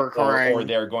Perry, or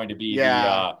they're going to be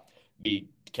the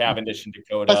Cavendish and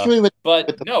Dakota.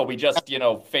 But no, we just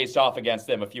faced off against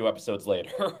them a few episodes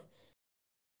later.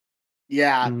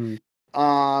 Yeah.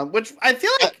 Which I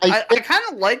feel like I kind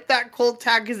of like that cold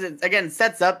tag because it again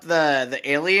sets up the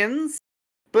aliens.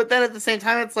 But then at the same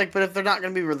time, it's like, but if they're not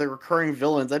going to be the recurring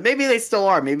villains, and maybe they still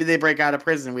are. Maybe they break out of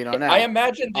prison. We don't know. I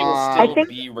imagine they will still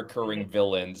be recurring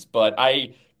villains, but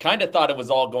I kind of thought it was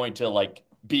all going to like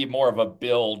be more of a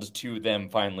build to them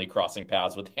finally crossing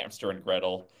paths with Hamster and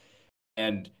Gretel.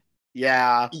 And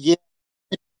yeah,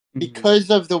 because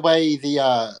of the way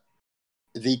the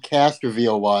cast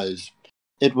reveal was,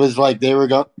 it was like they were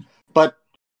going. But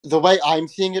the way I'm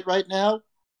seeing it right now,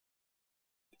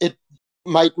 it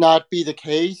might not be the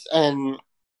case, and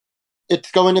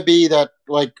it's going to be that,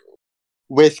 like,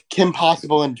 with Kim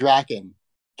Possible and Draken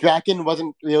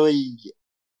wasn't really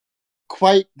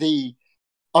quite the,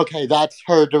 okay, that's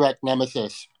her direct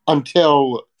nemesis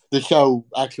until the show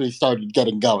actually started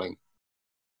getting going.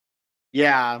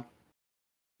 Yeah.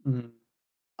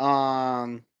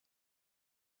 Mhm.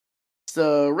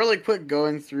 So really quick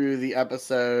going through the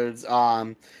episodes.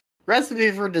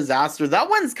 Recipe for Disaster. That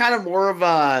one's kind of more of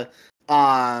a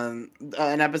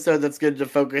an episode that's good to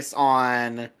focus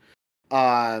on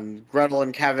Gretel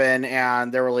and Kevin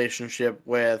and their relationship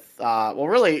with well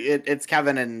really it's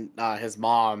Kevin and his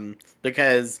mom,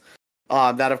 because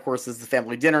that of course is the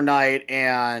family dinner night,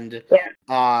 and their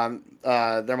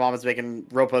mom is making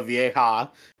ropa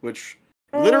vieja, which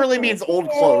literally means old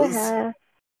clothes.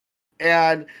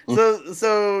 And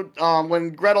so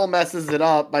when Gretel messes it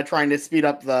up by trying to speed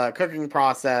up the cooking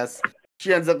process,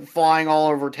 she ends up flying all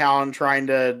over town trying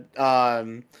to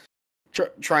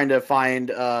find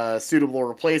a suitable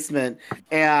replacement.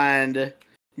 And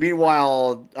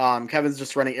meanwhile, Kevin's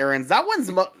just running errands. That one's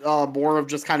more of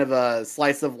just kind of a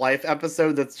slice of life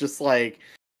episode that's just like,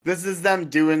 this is them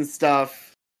doing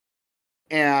stuff,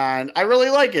 and I really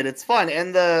like it. It's fun,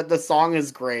 and the song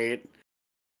is great.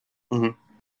 Mm-hmm.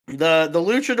 The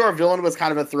luchador villain was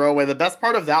kind of a throwaway. The best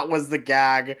part of that was the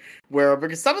gag where,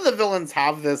 because some of the villains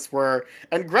have this where,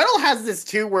 and Gretel has this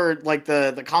too, where like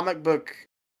the comic book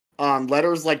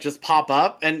letters like just pop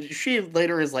up, and she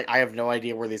later is like, I have no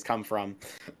idea where these come from,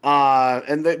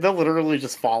 and they'll literally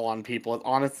just fall on people.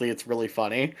 Honestly, it's really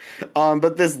funny.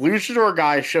 But this luchador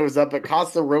guy shows up at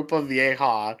Casa Ropa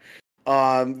Vieja,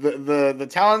 the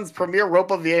town's premier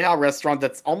Ropa Vieja restaurant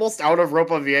that's almost out of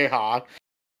Ropa Vieja.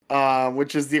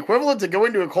 Which is the equivalent to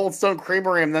going to a Cold Stone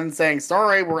Creamery and then saying,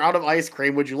 sorry, we're out of ice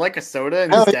cream. Would you like a soda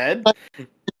instead? Like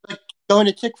going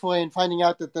to Chick-fil-A and finding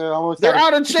out that they're almost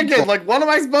out of chicken. Like, what am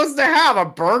I supposed to have? A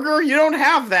burger? You don't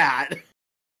have that.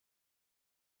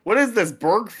 What is this,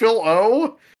 Berg Phil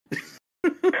O?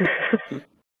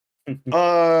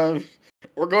 We're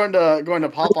going to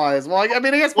Popeyes. Well, I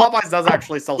mean, I guess Popeyes does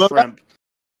actually sell shrimp.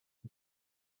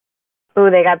 Ooh,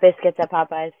 they got biscuits at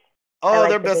Popeyes. Oh,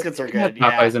 their biscuits are good.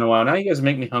 Popeyes in a while. Now you guys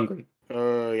make me hungry.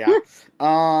 Oh, yeah.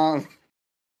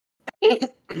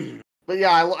 But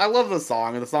yeah, I love the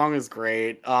song. The song is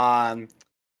great. And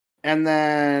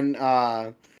then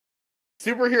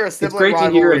superhero sibling rivalry. It's great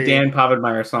to hear a Dan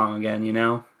Povenmire song again, you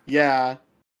know? Yeah.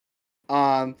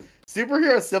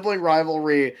 Superhero sibling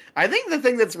rivalry. I think the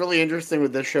thing that's really interesting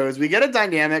with this show is we get a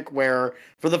dynamic where,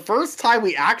 for the first time,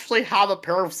 we actually have a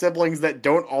pair of siblings that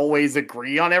don't always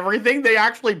agree on everything. They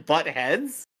actually butt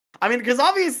heads. I mean, because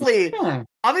obviously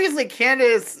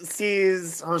Candace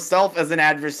sees herself as an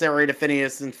adversary to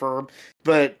Phineas and Ferb,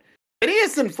 but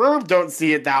Phineas and Ferb don't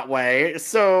see it that way.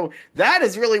 So that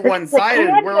is really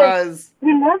one-sided, whereas...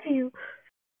 We love you.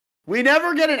 We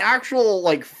never get an actual,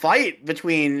 like, fight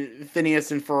between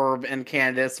Phineas and Ferb and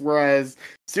Candace, whereas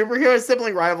superhero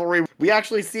sibling rivalry, we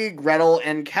actually see Gretel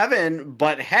and Kevin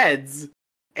butt heads,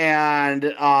 and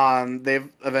they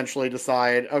eventually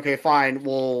decide, okay, fine,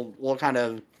 we'll kind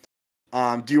of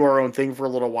do our own thing for a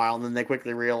little while, and then they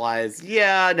quickly realize,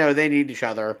 yeah, no, they need each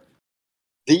other.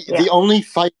 The only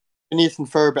fight Phineas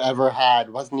and Ferb ever had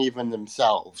wasn't even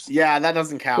themselves. Yeah, that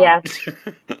doesn't count. Yeah.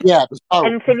 Yeah.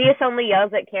 And Phineas only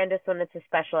yells at Candace when it's a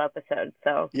special episode,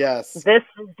 so... Yes. This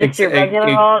is just your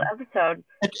regular old episode.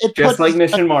 Just like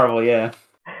Mission Marvel, yeah.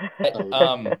 It's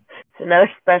another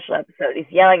special episode. He's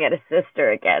yelling at his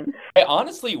sister again. I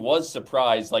honestly was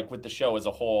surprised, like, with the show as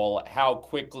a whole, how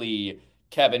quickly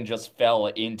Kevin just fell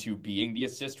into being the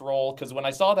assist role, because when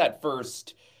I saw that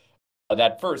first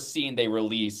scene they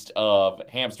released of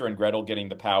Hamster and Gretel getting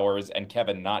the powers and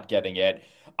Kevin not getting it,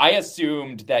 I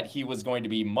assumed that he was going to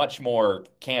be much more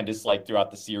Candace-like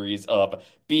throughout the series, of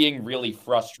being really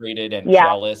frustrated and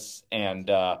jealous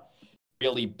and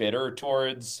really bitter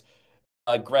towards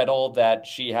Gretel that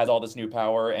she has all this new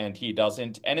power and he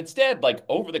doesn't. And instead, like,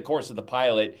 over the course of the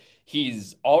pilot,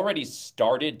 he's already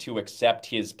started to accept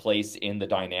his place in the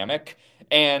dynamic.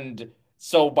 And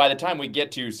so by the time we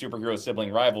get to superhero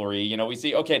sibling rivalry, you know, we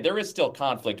see, okay, there is still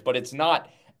conflict, but it's not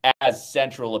as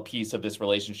central a piece of this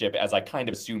relationship as I kind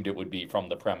of assumed it would be from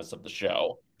the premise of the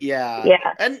show. Yeah.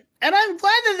 Yeah. And I'm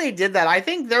glad that they did that. I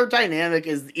think their dynamic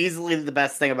is easily the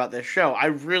best thing about this show. I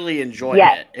really enjoy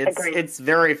it. It's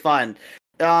very fun.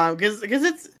 Because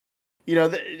it's, you know,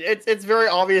 it's very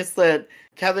obvious that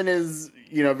Kevin is,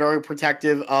 you know, very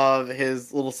protective of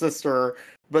his little sister,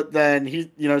 but then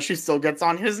he, you know, she still gets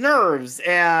on his nerves,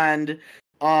 and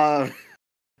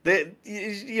they,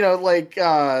 you know, like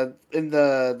in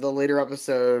the later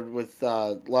episode with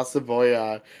La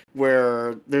Cebolla,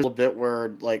 where there's a bit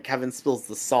where like Kevin spills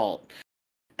the salt,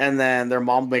 and then their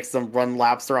mom makes them run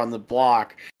laps around the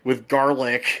block with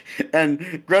garlic,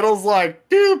 and Gretel's like,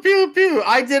 pew pew pew,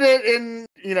 I did it in,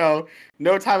 you know,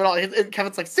 no time at all. And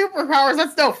Kevin's like, superpowers,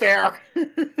 that's no fair.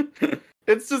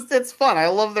 It's fun. I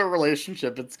love their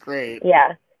relationship. It's great.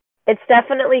 Yeah. it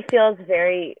definitely feels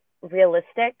very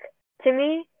realistic to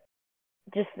me.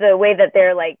 Just the way that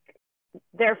they're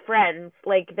friends.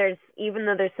 Like, even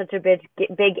though there's such a big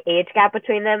age gap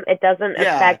between them, it doesn't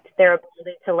affect their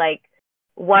ability to like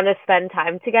want to spend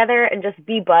time together and just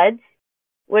be buds,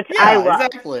 which I love.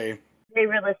 Exactly. Very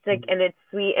realistic, and it's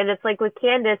sweet, and it's like with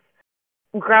Candace.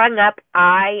 Growing up,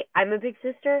 I'm a big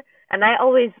sister, and I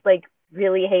always like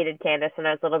really hated Candace when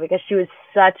I was little because she was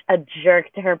such a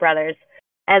jerk to her brothers,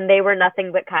 and they were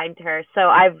nothing but kind to her. So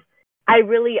I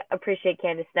really appreciate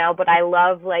Candace now, but I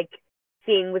love like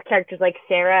seeing with characters like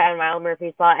Sarah and Ryle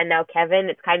Murphy's Law and now Kevin,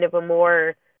 it's kind of a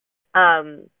more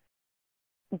balanced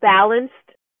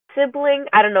sibling.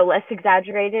 I don't know, less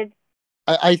exaggerated.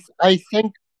 I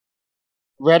think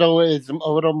Gretel is a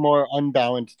little more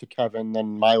unbalanced to Kevin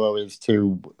than Milo is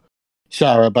to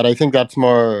Sarah, but I think that's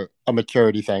more a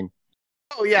maturity thing.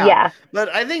 Oh yeah. But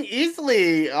I think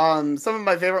easily some of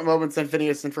my favorite moments in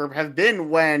Phineas and Ferb have been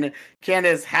when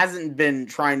Candace hasn't been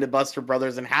trying to bust her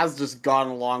brothers and has just gone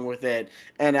along with it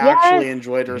and actually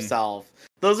enjoyed herself.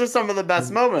 Those are some of the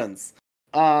best moments.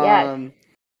 So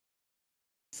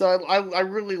I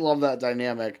really love that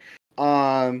dynamic.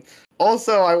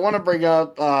 Also, I want to bring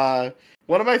up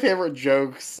one of my favorite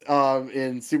jokes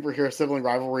in superhero sibling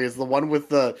rivalry is the one with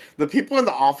the people in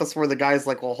the office where the guy's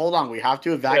like, well, hold on, we have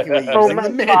to evacuate using the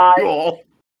manual.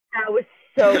 That was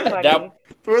so funny.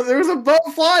 There was a boat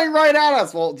flying right at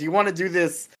us. Well, do you want to do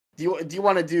this? Do you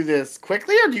want to do this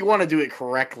quickly or do you want to do it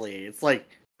correctly? It's like,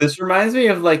 this reminds me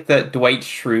of like that Dwight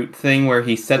Schrute thing where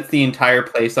he sets the entire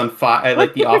place on fire,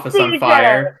 like the office on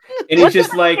fire, and he's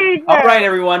just like, "All right,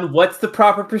 everyone, what's the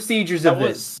proper procedures of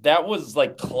this?" That was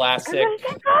like classic.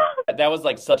 That was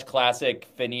like such classic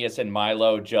Phineas and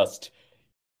Milo. Just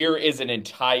here is an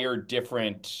entire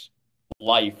different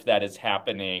life that is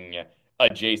happening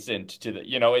adjacent to the.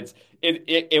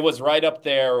 It was right up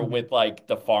there with like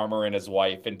the farmer and his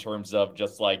wife in terms of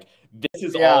just like this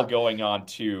is all going on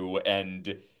too,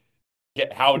 and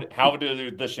how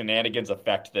do the shenanigans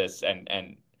affect this?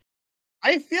 And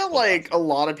I feel like a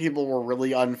lot of people were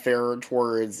really unfair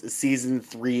towards season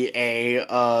 3A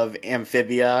of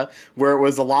Amphibia, where it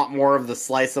was a lot more of the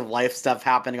slice of life stuff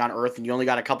happening on Earth, and you only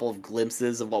got a couple of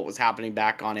glimpses of what was happening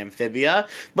back on Amphibia.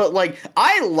 But like,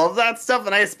 I love that stuff,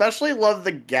 and I especially love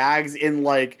the gags in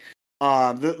like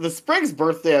the Sprig's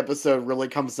birthday episode really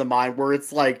comes to mind, where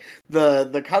it's like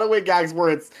the cutaway gags where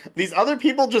it's these other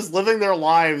people just living their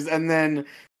lives and then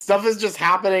stuff is just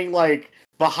happening like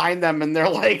behind them and they're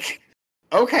like,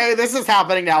 okay, this is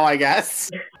happening now, I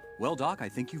guess. Well, Doc, I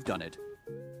think you've done it.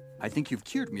 I think you've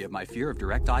cured me of my fear of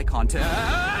direct eye contact.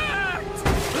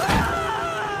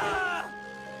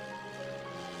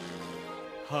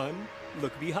 Hun,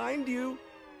 look behind you.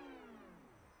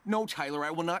 No, Tyler,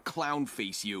 I will not clown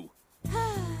face you.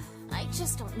 I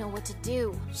just don't know what to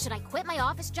do. Should I quit my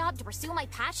office job to pursue my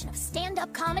passion of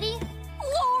stand-up comedy?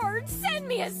 Lord, send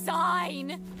me a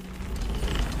sign!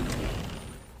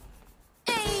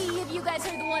 Hey, have you guys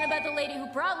heard the one about the lady who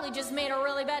probably just made a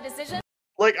really bad decision?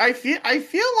 Like, I feel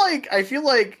like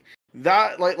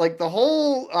that, like the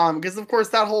whole, because of course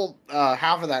that whole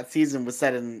half of that season was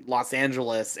set in Los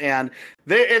Angeles, and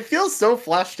it feels so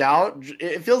fleshed out.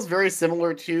 It feels very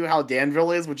similar to how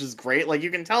Danville is, which is great. Like, you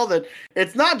can tell that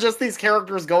it's not just these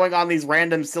characters going on these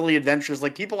random silly adventures.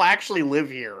 Like, people actually live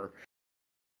here.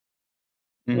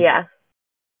 Yeah.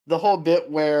 The whole bit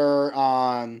where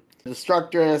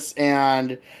Destructress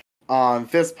and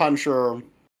Fist Puncher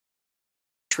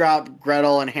trap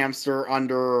Gretel and Hamster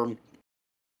under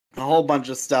a whole bunch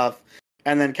of stuff,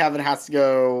 and then Kevin has to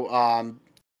go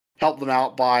help them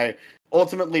out by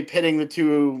ultimately pitting the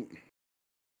two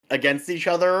against each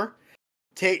other,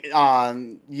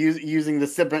 using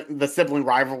the sibling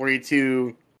rivalry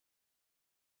to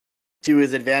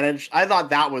his advantage. I thought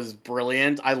that was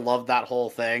brilliant. I loved that whole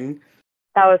thing.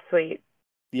 That was sweet.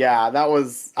 Yeah, that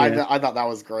was. Yeah. I thought that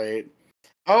was great.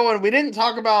 Oh, and we didn't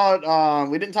talk about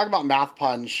Math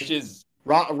Punch, which is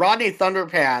Rodney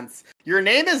Thunderpants. Your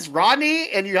name is Rodney,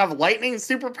 and you have lightning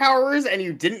superpowers, and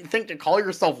you didn't think to call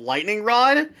yourself Lightning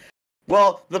Rod?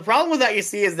 Well, the problem with that, you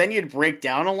see, is then you'd break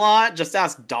down a lot. Just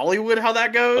ask Dollywood how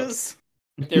that goes.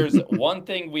 There's one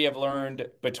thing we have learned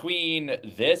between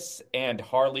this and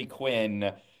Harley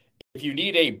Quinn. If you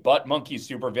need a butt monkey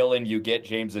supervillain, you get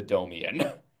James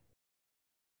Adomian.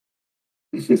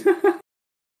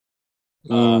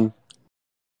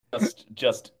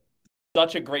 Just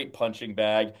such a great punching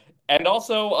bag. And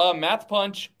also, Math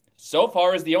Punch, so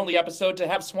far, is the only episode to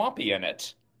have Swampy in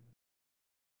it.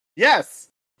 Yes.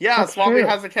 Yeah, That's Swampy true.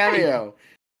 has a cameo.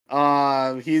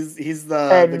 He's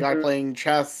the guy playing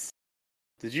chess.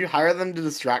 Did you hire them to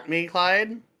distract me,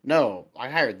 Clyde? No, I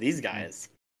hired these guys.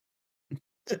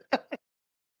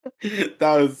 That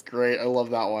was great. I love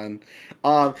that one.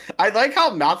 I like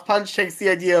how Mouth Punch takes the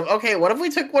idea of, okay, what if we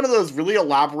took one of those really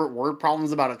elaborate word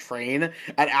problems about a train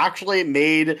and actually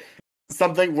made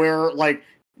something where, like,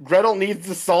 Gretel needs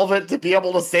to solve it to be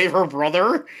able to save her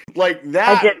brother? Like,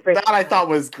 that I thought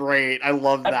was great. I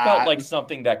love that. That felt like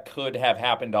something that could have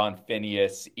happened on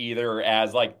Phineas, either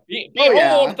as, like, Oh,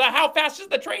 behold, how fast is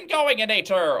the train going,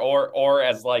 Inator? Or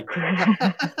as, like,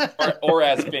 or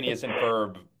as Phineas and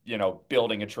Ferb, you know,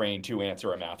 building a train to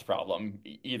answer a math problem.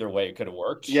 Either way, it could have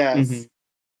worked. Yes.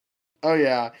 Oh,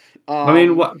 yeah. I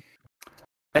mean, what?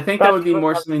 I think that would be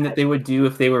more something that they would do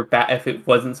if they were if it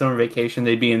wasn't summer vacation.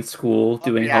 They'd be in school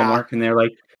doing homework, and they're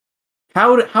like,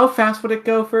 "How fast would it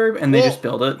go, Ferb?" And they just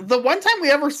build it. The one time we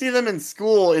ever see them in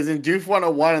school is in Doof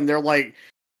 101, and they're like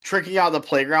tricking out the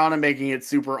playground and making it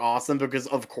super awesome because,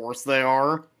 of course, they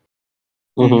are.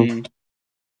 Mm-hmm.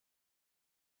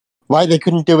 Why they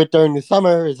couldn't do it during the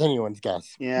summer is anyone's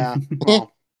guess. Yeah,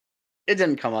 well, it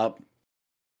didn't come up.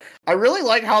 I really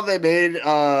like how they made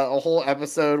a whole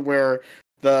episode where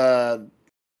the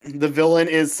villain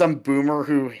is some boomer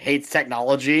who hates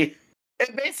technology.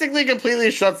 It basically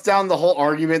completely shuts down the whole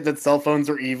argument that cell phones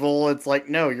are evil. It's like,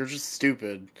 no, you're just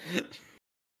stupid.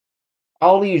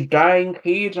 All these dying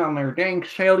kids on their dang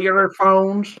cellular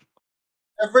phones.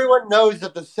 Everyone knows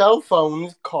that the cell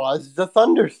phones caused the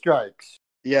thunderstrikes.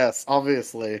 Yes,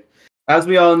 obviously. As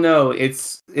we all know,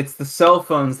 it's the cell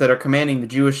phones that are commanding the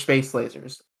Jewish space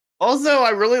lasers. Also, I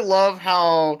really love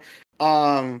how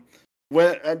when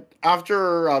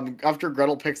after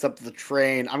Gretel picks up the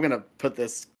train, I'm gonna put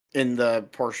this in the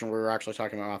portion where we were actually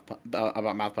talking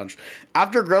about Mouth Punch.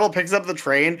 After Gretel picks up the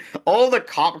train, all the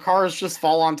cop cars just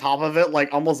fall on top of it,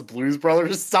 like almost Blues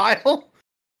Brothers style.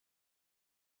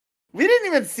 We didn't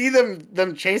even see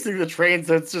them chasing the train,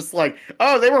 so it's just like,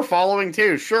 oh, they were following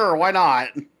too. Sure, why not?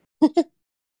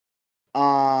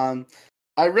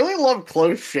 I really love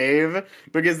Close Shave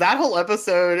because that whole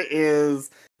episode is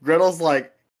Gretel's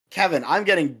like, Kevin, I'm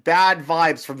getting bad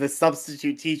vibes from this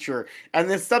substitute teacher, and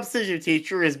this substitute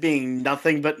teacher is being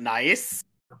nothing but nice.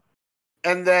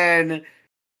 And then,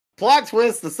 plot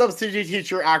twist, the substitute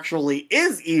teacher actually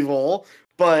is evil,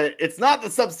 but it's not the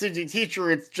substitute teacher,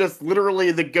 it's just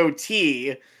literally the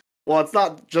goatee. Well, it's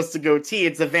not just a goatee,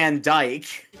 it's a Van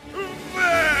Dyke.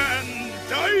 Van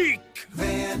Dyke!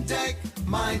 Van Dyke,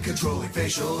 mind-controlling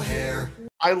facial hair.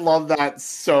 I love that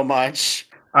so much.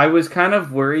 I was kind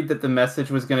of worried that the message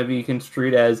was going to be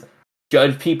construed as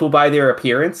judge people by their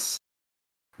appearance.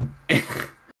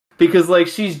 Because, like,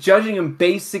 she's judging them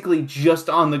basically just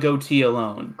on the goatee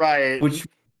alone. Right. Which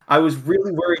I was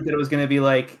really worried that it was going to be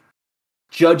like,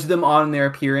 judge them on their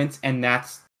appearance, and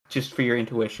that's just for your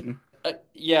intuition.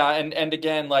 Yeah, and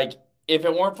again, like, if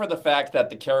it weren't for the fact that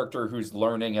the character who's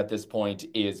learning at this point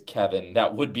is Kevin,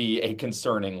 that would be a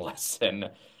concerning lesson.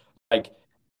 Like,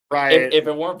 right. If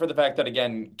it weren't for the fact that,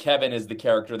 again, Kevin is the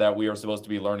character that we are supposed to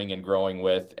be learning and growing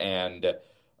with, and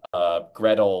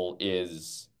Gretel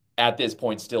is, at this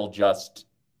point, still just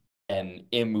an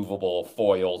immovable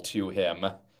foil to him.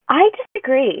 I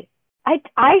disagree. I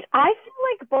feel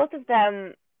like both of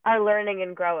them are learning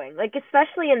and growing. Like,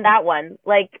 especially in that one.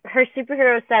 Like, her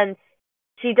superhero sense,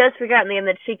 she does figure out in the end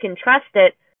that she can trust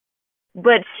it,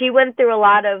 but she went through a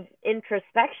lot of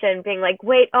introspection, being like,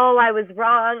 wait, oh, I was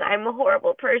wrong. I'm a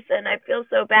horrible person. I feel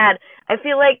so bad. I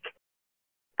feel like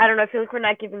we're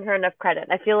not giving her enough credit.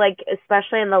 I feel like,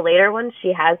 especially in the later ones,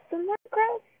 she has some more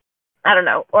growth. I don't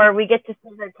know. Or we get to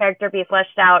see her character be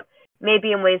fleshed out,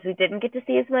 maybe in ways we didn't get to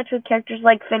see as much with characters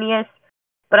like Phineas.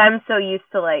 But I'm so used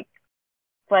to, like,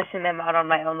 fleshing them out on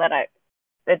my own that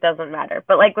it doesn't matter.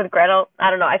 But, like, with Gretel, I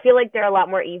don't know. I feel like they're a lot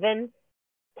more even,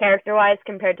 character-wise,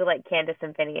 compared to, like, Candace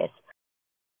and Phineas.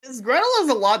 Gretel is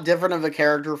a lot different of a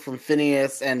character from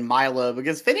Phineas and Milo,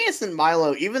 because Phineas and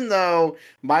Milo, even though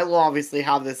Milo obviously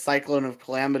have this cyclone of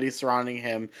calamity surrounding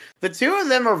him, the two of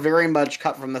them are very much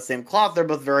cut from the same cloth. They're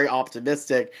both very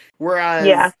optimistic,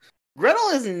 whereas Gretel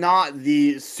is not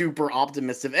the super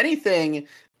optimist. If anything,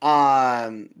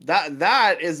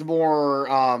 that is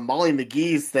more Molly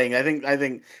McGee's thing. I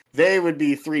think they would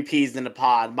be three peas in a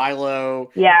pod. Milo,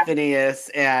 Phineas,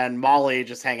 and Molly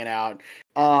just hanging out.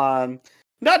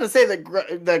 Not to say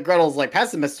that that Gretel's like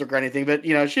pessimistic or anything, but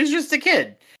you know, she's just a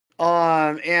kid.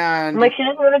 And like, she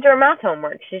doesn't want to do her math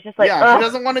homework. She's just like, she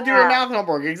doesn't want to do her math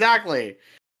homework. Exactly.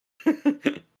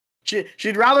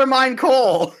 She'd rather mine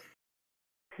coal.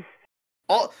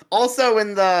 Also,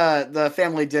 in the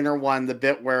family dinner one, the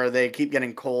bit where they keep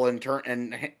getting coal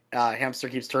and Hamster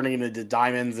keeps turning it into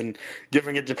diamonds and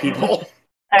giving it to people.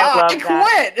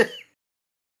 I quit.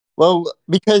 Well,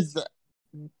 because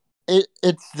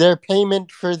it's their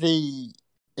payment for the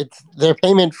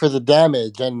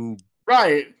damage, and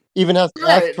Right. even has to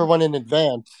Right. ask for one in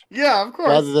advance. Yeah, of course.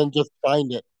 Rather than just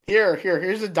find it.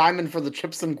 Here's a diamond for the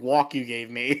chips and guac you gave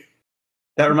me.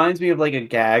 That reminds me of like a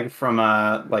gag from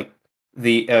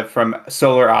from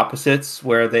Solar Opposites,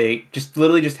 where they just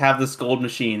literally just have this gold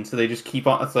machine, so they just keep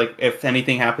on. It's like if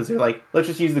anything happens, they're like, let's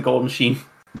just use the gold machine,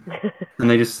 and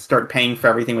they just start paying for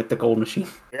everything with the gold machine.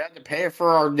 We have to pay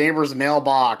for our neighbor's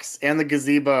mailbox and the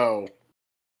gazebo,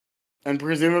 and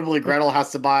presumably Gretel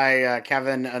has to buy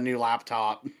Kevin a new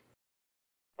laptop.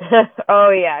 Oh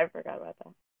yeah, I forgot about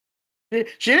that.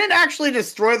 She didn't actually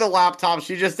destroy the laptop.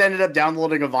 She just ended up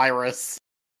downloading a virus.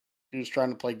 She was trying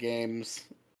to play games.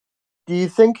 Do you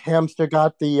think Hamster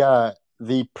got the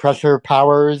pressure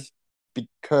powers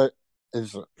because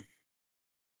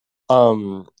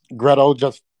Gretel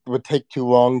just would take too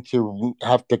long to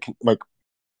have to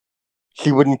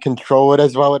she wouldn't control it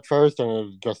as well at first, and it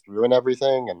would just ruin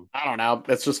everything? And I don't know.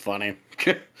 It's just funny.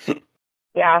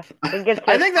 Yeah, I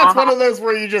think that's one of those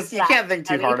where you can't think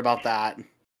too hard about that.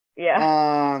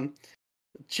 Yeah.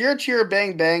 Cheer Cheer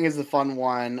Bang Bang is a fun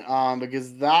one,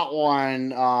 because that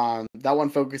one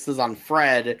focuses on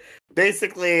Fred.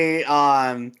 Basically,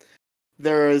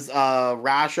 there's a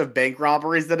rash of bank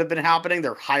robberies that have been happening.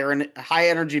 They're high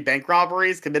energy bank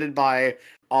robberies committed by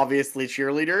obviously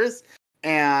cheerleaders,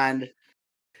 and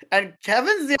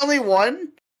Kevin's the only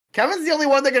one. Kevin's the only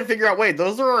one that can figure out, wait,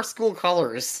 those are our school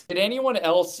colors. Did anyone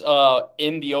else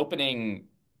in the opening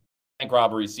bank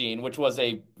robbery scene, which was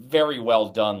a very well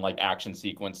done action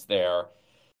sequence there,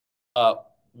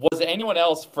 was anyone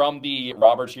else from the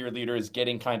robber cheerleaders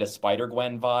getting kind of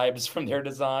Spider-Gwen vibes from their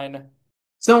design?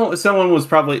 Someone was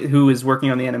probably, who is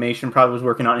working on the animation, probably was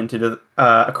working on Into the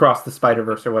Across the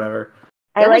Spider-Verse or whatever.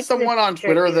 There was someone on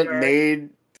Twitter that made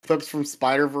clips from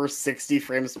Spider-Verse 60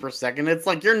 frames per second. It's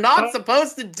like, you're not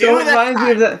supposed to do that. Reminds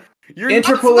me of that. You're not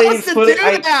supposed to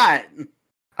do that.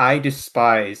 I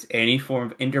despise any form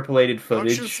of interpolated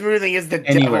footage. Motion smoothing is the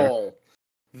anywhere. devil.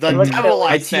 The devil, My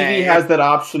I say. TV has that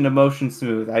option to motion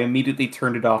smooth. I immediately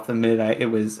turned it off the minute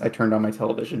I turned on my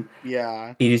television.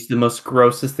 Yeah. It is the most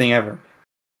grossest thing ever.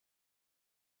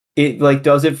 It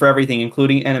does it for everything,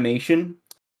 including animation.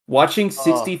 Watching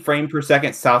 60 frame per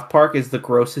second South Park is the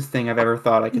grossest thing I've ever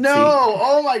thought I could see. No!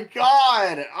 Oh my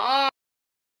god!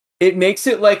 It makes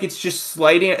it like it's just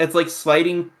sliding. It's like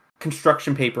sliding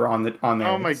construction paper on there.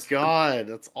 Oh my god,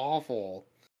 that's awful.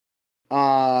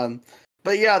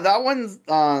 But yeah, that one's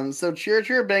so Cheer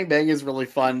Cheer Bang Bang is really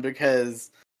fun because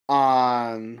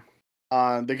Fred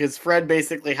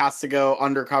basically has to go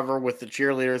undercover with the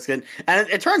cheerleaders, and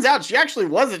it turns out she actually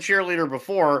was a cheerleader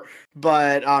before,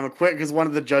 but quit because one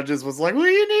of the judges was like, "Well,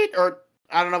 you need," or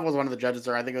I don't know if it was one of the judges,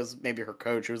 or I think it was maybe her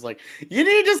coach, who was like, "You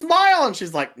need to smile," and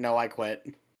she's like, "No, I quit."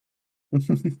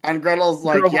 And Gretel's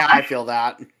like, "Yeah, I feel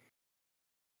that."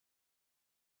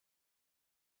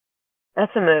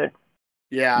 That's a mood.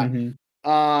 Yeah. Mm-hmm.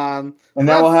 And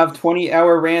now we'll have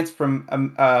 20-hour rants from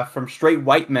straight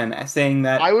white men saying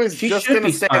that I was she just should gonna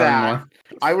be say smiling that. more.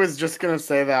 I was just gonna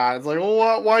say that. It's like,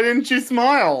 well, why didn't you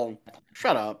smile?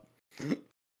 Shut up.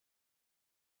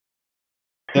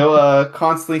 They'll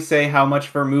constantly say how much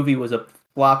of her movie was a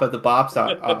flop at the box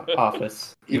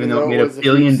office, even though it made $1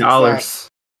 billion.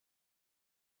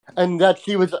 And that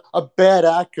she was a bad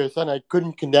actress, and I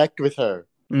couldn't connect with her.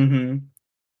 Mm-hmm.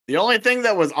 The only thing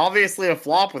that was obviously a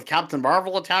flop with Captain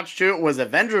Marvel attached to it was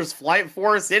Avengers Flight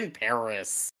Force in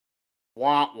Paris.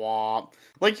 Womp womp.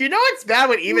 It's bad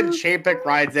when even Chapek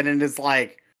rides in and is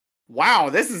like, wow,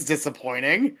 this is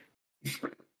disappointing.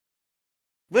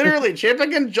 Literally,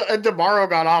 Chapek and Damaro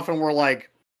got off and were like,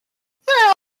 the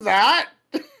hell is that?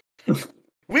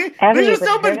 we just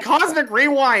opened Cosmic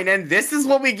Rewind and this is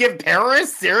what we give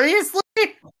Paris? Seriously?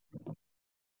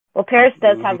 Well, Paris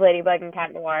does have Ladybug and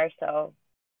Cat Noir, so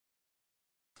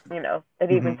it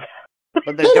even.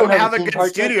 But they don't have a good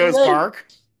studios park.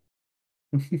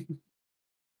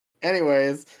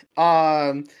 Anyways,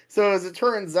 so as it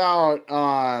turns out,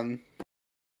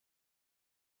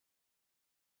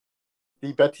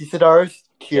 the Betsy Sidar's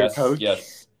cheer coach.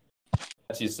 Yes.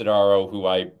 Betsy Sidaro, who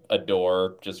I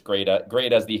adore, just great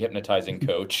as the hypnotizing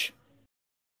coach.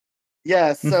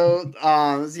 Yeah, so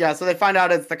so they find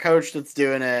out it's the coach that's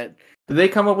doing it. Did they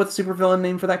come up with a supervillain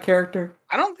name for that character?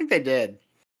 I don't think they did.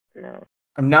 No.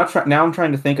 I'm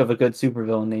trying to think of a good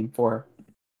supervillain name for her.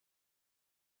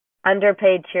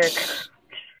 Underpaid cheer coach.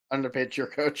 Underpaid cheer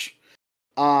coach.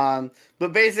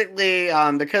 But basically,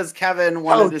 because Kevin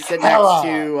wanted to sit next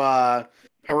to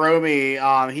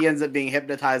Hiromi, he ends up being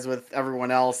hypnotized with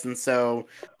everyone else, and so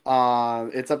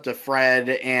it's up to Fred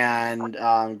and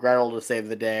Gretel to save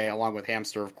the day, along with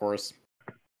Hamster, of course.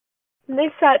 And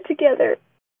they sat together.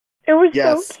 It was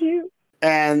so cute.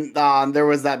 And there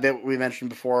was that bit we mentioned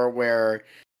before where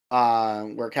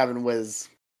Kevin was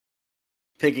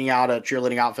picking out a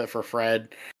cheerleading outfit for Fred.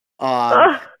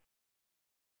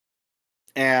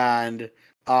 And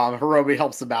Hiromi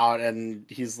helps him out, and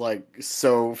he's like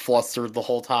so flustered the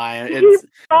whole time.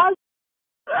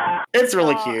 It's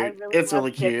really cute. It's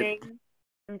really cute.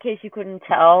 In case you couldn't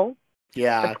tell.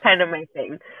 Yeah. That's kind of my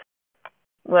thing.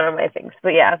 One of my things.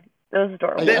 But yeah, it was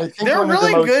adorable. They're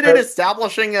really good at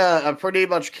establishing a pretty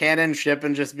much canon ship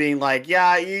and just being like,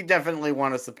 yeah, you definitely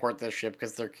want to support this ship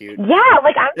because they're cute. Yeah,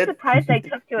 like I'm surprised I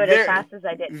took to it as fast as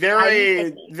I did.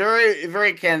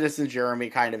 Very Candace and Jeremy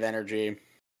kind of energy.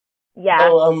 Yeah.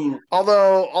 So,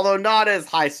 although not as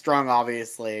high strung,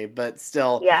 obviously, but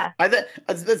still. Yeah.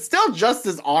 It's still just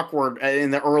as awkward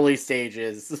in the early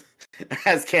stages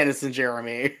as Candace and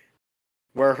Jeremy,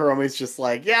 where Hiromi's just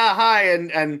like, yeah, hi,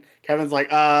 and Kevin's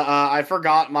like, I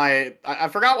forgot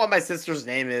what my sister's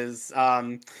name is,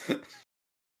 and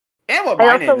what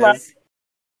my name is.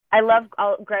 I love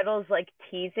Gretel's like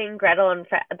teasing Gretel and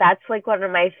that's like one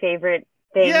of my favorite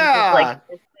things. Yeah. Is, like,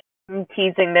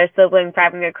 teasing their sibling for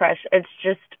having a crush. It's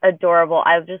just adorable.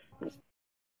 I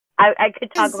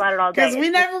could talk about it all day. Because we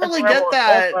never really get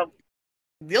that.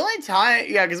 The only time,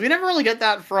 because we never really get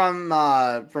that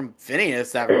from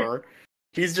Phineas ever.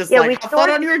 He's just like, have fun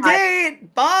on your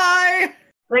date. Bye.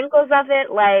 Wrinkles of it,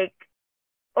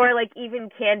 or even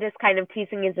Candace kind of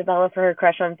teasing Isabella for her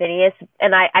crush on Phineas,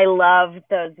 and I love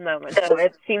those moments. So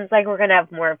it seems like we're gonna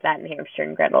have more of that in Hamster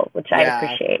and Gretel, which I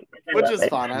appreciate. Which is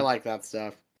fun. I like that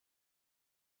stuff.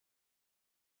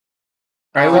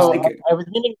 I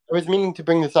was meaning to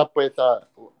bring this up with the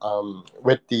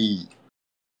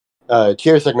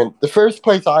cheer segment. The first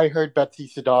place I heard Betsy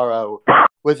Sidaro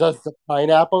was as the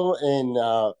pineapple in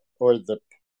or the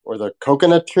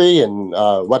coconut tree in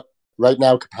what right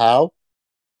now Kapow.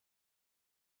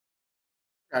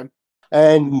 Okay.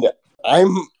 And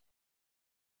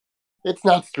it's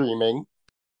not streaming.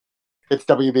 It's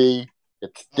WB.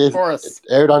 It's Disney. It's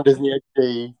aired on Disney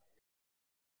XD.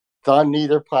 It's on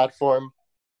neither platform.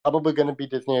 Probably going to be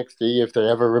Disney XD if they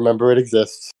ever remember it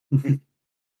exists.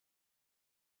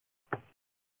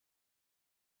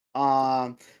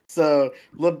 So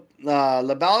La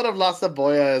Ballad of La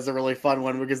Cebolla is a really fun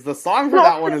one because the song for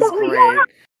that one is great.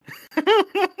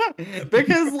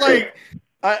 Because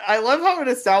I love how it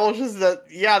establishes that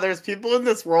there's people in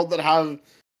this world that have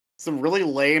some really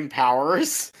lame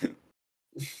powers.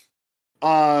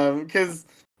 Because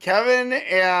Kevin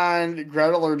and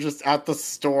Gretel are just at the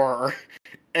store,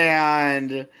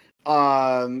 and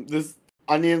this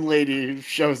onion lady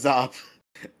shows up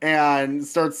and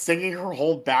starts singing her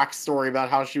whole backstory about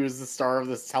how she was the star of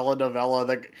this telenovela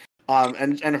that,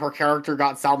 and her character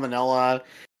got salmonella.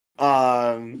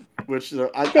 Which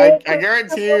I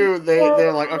guarantee you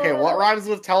they're like, okay, what rhymes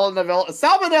with telenovela?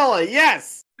 Salmonella,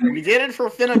 yes! We did it for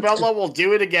Finabella, we'll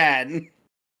do it again.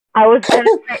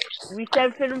 We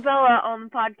said Finabella on the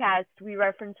podcast. We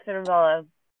referenced Finabella.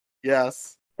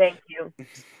 Yes. Thank you.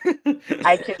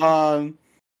 I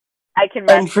can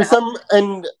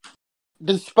and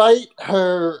despite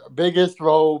her biggest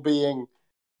role being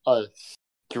a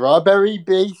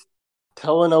strawberry-based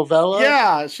telenovela,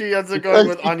 yeah, she ends up going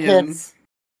with onions.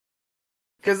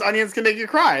 Because onions can make you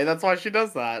cry. That's why she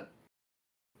does that.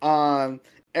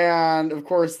 And of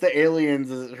course, the aliens,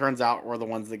 as it turns out, were the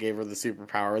ones that gave her the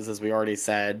superpowers, as we already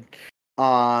said.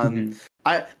 I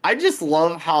just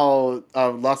love how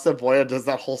La Cebolla does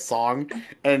that whole song,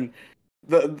 and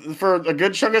for a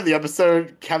good chunk of the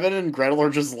episode, Kevin and Gretel are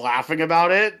just laughing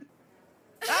about it.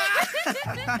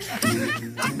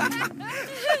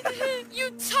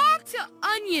 You talk to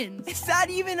onions! Is that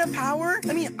even a power?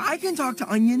 I mean, I can talk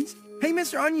to onions. Hey,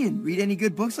 Mr. Onion, read any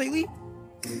good books lately?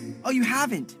 Oh, you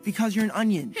haven't, because you're an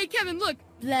onion. Hey, Kevin, look.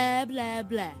 Blah, blah,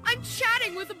 blah. I'm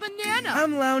chatting with a banana.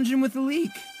 I'm lounging with a leek.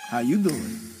 How you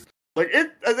doing?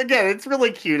 It's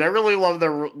really cute. I really love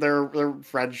their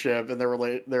friendship and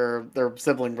their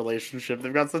sibling relationship.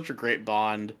 They've got such a great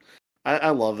bond. I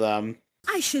love them.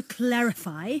 I should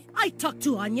clarify. I talk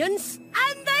to onions,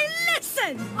 and they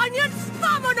listen! Onions,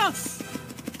 vámonos!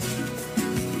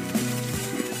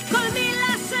 Call me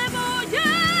La Cebolla!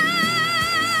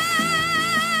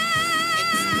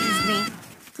 Excuse me.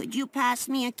 Could you pass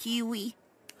me a kiwi?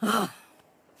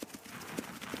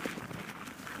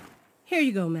 Here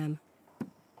you go, ma'am.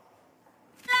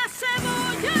 La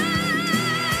Cebolla!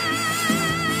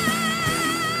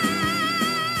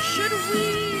 Should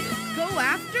we go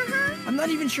after her? I'm not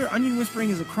even sure onion whispering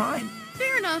is a crime.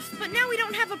 Fair enough. enough, but now we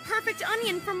don't have a perfect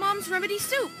onion for Mom's remedy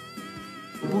soup.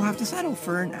 We'll have to settle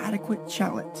for an adequate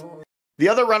shallot. The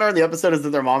other runner in the episode is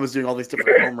that their mom is doing all these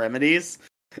different home remedies.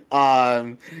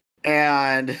 And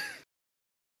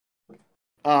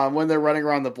when they're running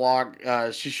around the block,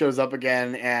 she shows up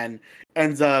again and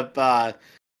ends up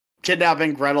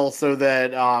kidnapping Gretel so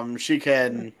that she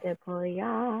can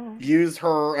use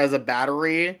her as a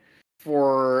battery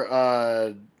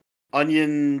for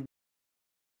onion.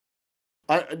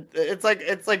 It's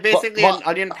like basically an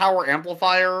onion power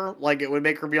amplifier. Like, it would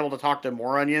make her be able to talk to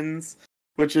more onions,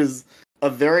 which is a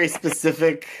very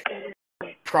specific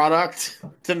product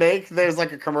to make. There's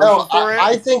like a commercial for it.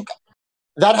 I think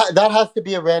that has to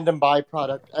be a random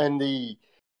byproduct, and the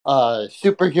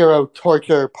superhero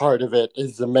torture part of it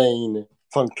is the main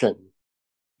function.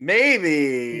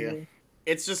 Maybe.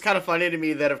 It's just kind of funny to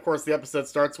me that, of course, the episode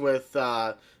starts with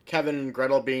Kevin and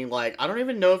Gretel being like, I don't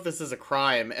even know if this is a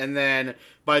crime. And then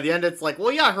by the end, it's like,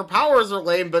 well, yeah, her powers are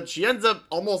lame, but she ends up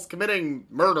almost committing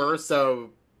murder. So,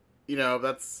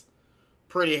 that's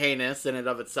pretty heinous in and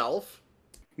of itself.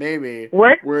 Maybe.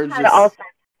 We're just all sorts of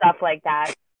stuff like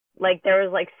that. Like, there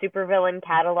was like supervillain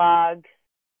catalogs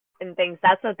and things.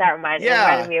 That's what that reminded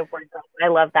me of. I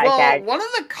love that gag. One of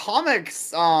the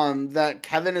comics that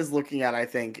Kevin is looking at, I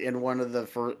think, in one of the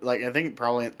first, I think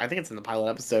it's in the pilot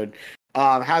episode,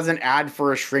 has an ad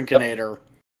for a Shrinkinator.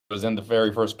 It was in the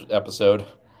very first episode.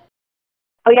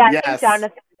 Oh yeah, I think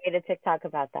Jonathan made a TikTok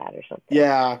about that or something.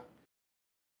 Yeah.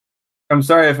 I'm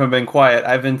sorry if I've been quiet.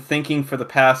 I've been thinking for the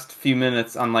past few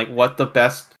minutes on what the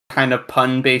best kind of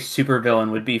pun-based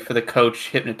supervillain would be for the coach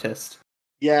hypnotist.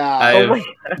 Yeah.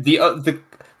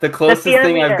 The closest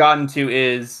thing leader I've gotten to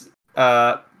is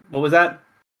what was that?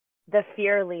 The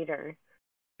fear leader.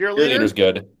 Fear leader's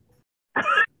good.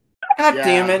 God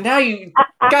damn it!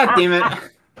 God damn it!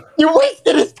 You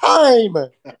wasted his time.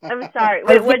 I'm sorry.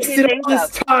 Wait, what do you think this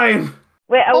time?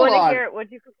 Wait, I want to hear it. What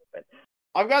do you think of it?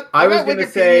 I was going to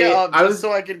say,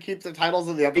 so I can keep the titles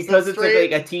of the episodes because it's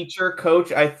straight. like a teacher,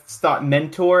 coach. I thought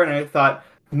mentor, and I thought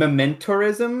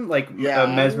mementorism,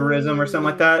 mesmerism or something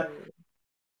like that.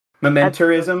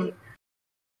 Mementorism.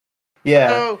 Yeah.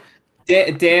 So,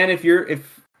 Dan, if you're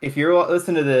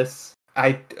listening to this,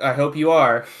 I hope you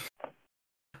are.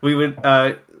 We would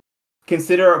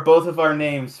consider both of our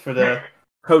names for the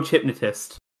coach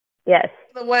hypnotist. Yes.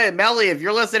 By the way, Melly, if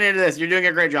you're listening to this, you're doing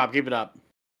a great job. Keep it up.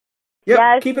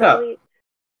 Yep, keep it up.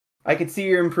 I can see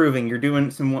you're improving. You're doing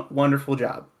some wonderful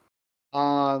job.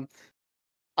 I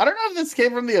don't know if this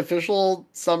came from the official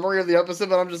summary of the episode,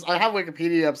 but I have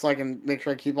Wikipedia up so I can make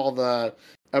sure I keep all the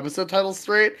episode titles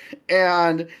straight.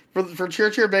 And for Cheer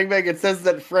Cheer Bang Bang, it says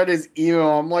that Fred is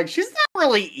emo. I'm like, she's not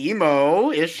really emo,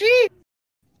 is she?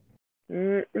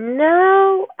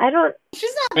 No, I don't.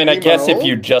 She's not. I mean, I guess if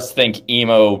you just think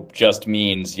emo just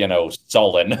means,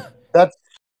 sullen.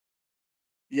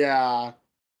 Yeah.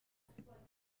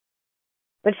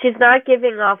 But she's not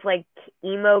giving off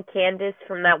emo Candace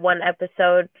from that one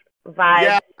episode vibe.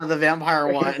 Yeah, the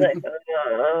vampire one.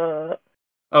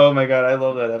 Oh my god, I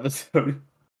love that episode.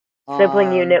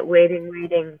 Sibling unit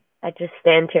waiting. I just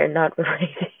stand here not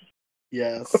relating.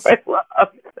 Yes. I love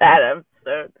that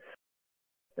episode.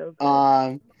 So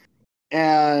good.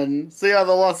 And so yeah,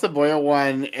 the La Cebolla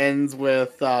one ends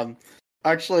with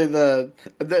actually I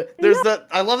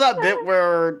love that bit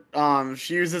where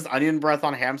she uses onion breath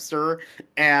on Hamster,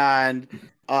 and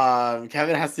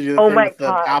Kevin has to do the thing with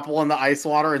the apple in the ice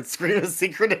water and scream a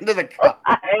secret into the cup.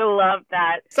 I love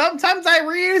that. Sometimes I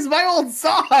reuse my old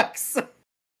socks.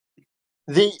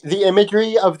 The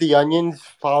imagery of the onions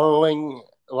following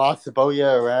La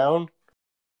Cebolla around,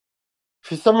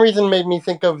 for some reason, made me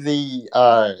think of the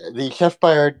Chef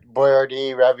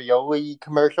Boyardee ravioli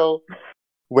commercial,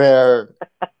 where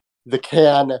the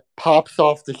can pops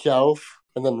off the shelf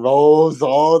and then rolls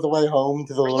all the way home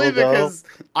to the little girl. Because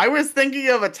I was thinking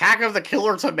of Attack of the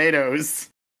Killer Tomatoes.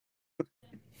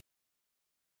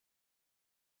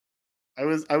 I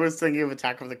was thinking of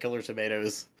Attack of the Killer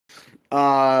Tomatoes.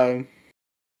 And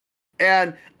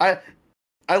I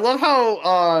love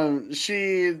how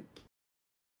she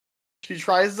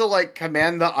tries to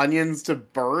command the onions to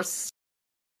burst,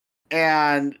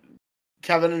 and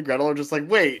Kevin and Gretel are just like,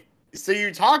 wait, so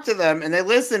you talk to them and they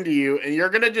listen to you and you're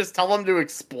gonna just tell them to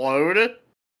explode?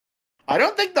 I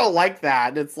don't think they'll like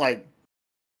that. It's like,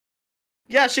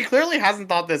 yeah, she clearly hasn't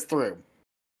thought this through.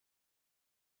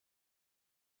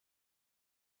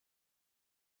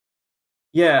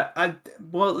 Yeah,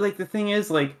 the thing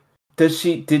is, did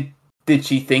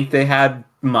she think they had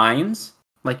minds?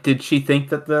 Did she think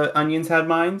that the onions had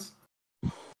minds?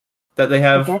 That they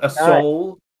have a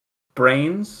soul,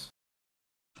 brains?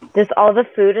 Does all the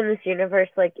food in this universe,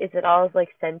 like, is it all, like,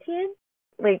 sentient?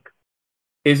 Like,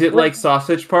 is it like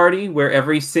Sausage Party, where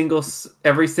every single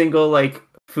like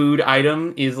food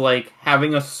item is like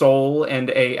having a soul and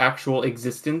a actual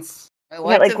existence? I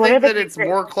like to think that it's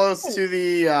more close to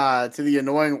the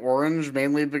annoying orange,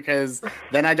 mainly because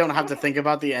then I don't have to think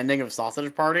about the ending of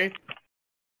Sausage Party.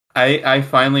 I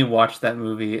finally watched that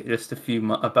movie just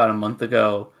about a month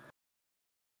ago.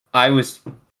 I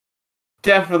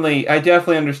definitely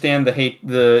understand the hate,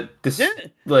 I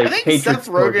think hatred Seth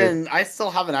Rogen. I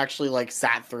still haven't actually like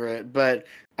sat through it, but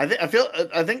I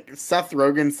think Seth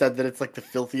Rogen said that it's like the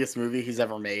filthiest movie he's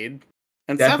ever made,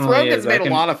 and Definitely Seth Rogen's is. made a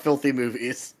lot of filthy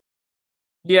movies.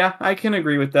 Yeah, I can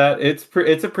agree with that. It's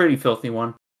a pretty filthy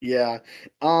one. Yeah.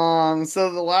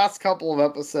 So the last couple of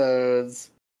episodes,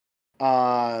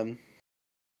 are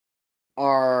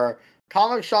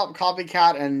Comic Shop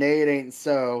Copycat and Nay It Ain't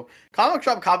So. Comic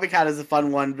Shop Copycat is a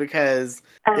fun one because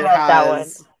it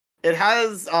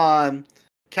has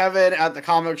Kevin at the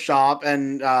comic shop,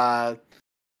 and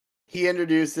he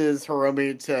introduces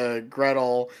Hiromi to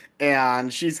Gretel,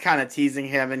 and she's kind of teasing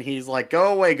him, and he's like,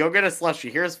 "Go away, go get a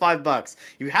slushie. Here's $5.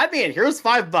 You had me, and here's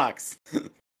 $5."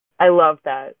 I love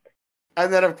that.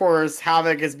 And then, of course,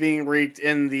 havoc is being wreaked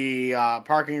in the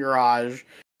parking garage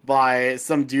by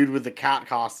some dude with a cat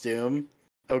costume.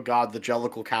 Oh god, the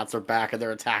Jellicle cats are back and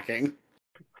they're attacking.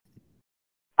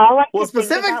 Well,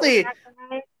 specifically,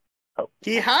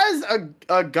 he has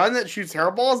a gun that shoots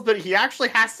hairballs, but he actually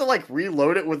has to like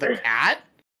reload it with a cat.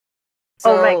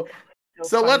 So,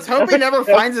 so let's hope he never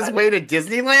finds his way to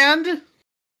Disneyland.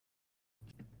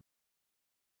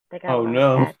 Oh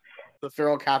no. The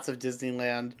feral cats of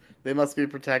Disneyland. They must be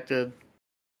protected.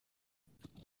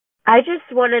 I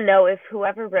just want to know if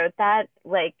whoever wrote that,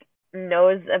 like,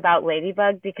 knows about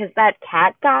Ladybug, because that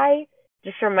cat guy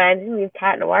just reminds me of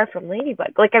Cat Noir from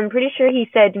Ladybug. Like, I'm pretty sure he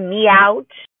said meow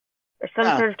or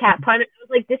some sort of cat pun. I was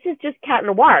like, this is just Cat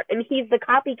Noir, and he's the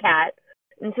copycat,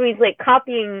 and so he's, like,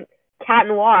 copying Cat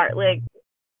Noir. Like,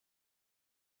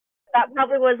 that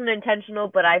probably wasn't intentional,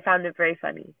 but I found it very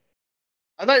funny.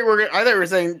 I thought you were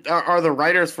saying, are the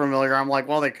writers familiar? I'm like,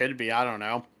 well, they could be. I don't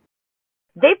know.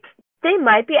 They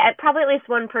might be. Probably at least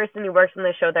one person who works on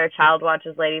the show, their child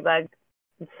watches Ladybug.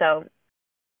 So,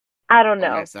 I don't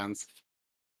know. That makes sense.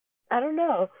 I don't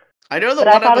know. I know the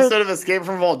one episode of Escape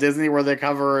from Walt Disney where they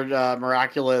covered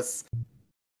Miraculous.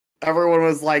 Everyone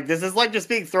was like, this is like just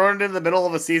being thrown into the middle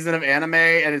of a season of anime,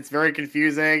 and it's very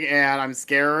confusing, and I'm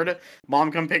scared.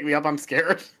 Mom, come pick me up, I'm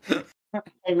scared. I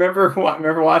remember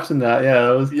watching that. Yeah,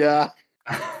 that was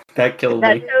that killed me.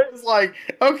 It was like,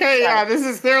 okay, yeah, this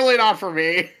is clearly not for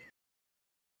me.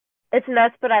 It's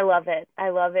nuts, but I love it.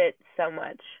 I love it so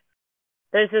much.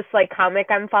 There's this like comic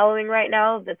I'm following right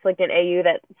now that's like an AU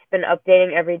that's been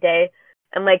updating every day.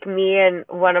 And like me and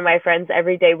one of my friends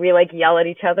every day, we like yell at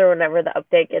each other whenever the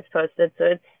update gets posted.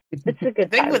 So it's a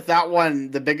good thing time. with that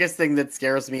one, the biggest thing that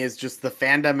scares me is just the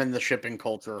fandom and the shipping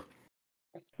culture.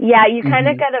 Yeah, you kind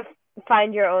of gotta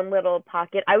find your own little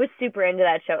pocket. I was super into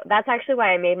that show. That's actually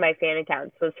why I made my fan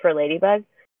accounts, was for Ladybug.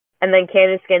 And then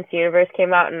Candace Against the Universe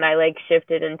came out, and I like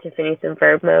shifted into Phineas and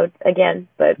Ferb mode again.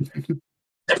 But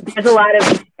there's a lot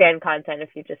of fan content if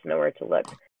you just know where to look.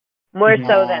 More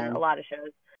so than a lot of shows.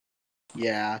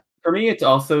 Yeah. For me, it's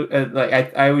also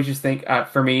like I always just think.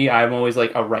 For me, I'm always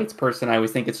like a rights person. I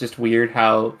always think it's just weird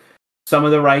how some of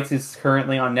the rights is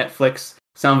currently on Netflix,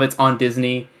 some of it's on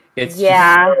Disney. It's just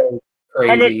so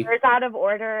crazy. And it goes out of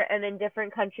order, and in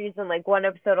different countries, and like one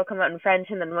episode will come out in French,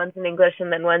 and then one's in English,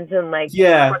 and then one's in like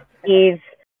Portuguese.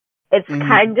 It's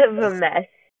kind of a mess.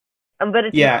 But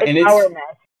it's our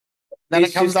mess. Then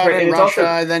it comes out in Russia,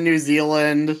 and then New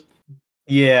Zealand.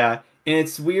 Yeah, and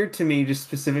it's weird to me just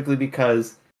specifically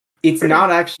because it's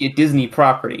not actually a Disney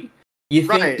property. You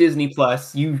think Disney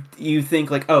Plus, you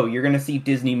think like, oh, you're gonna see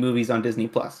Disney movies on Disney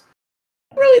Plus.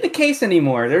 Not really the case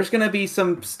anymore. There's gonna be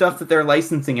some stuff that they're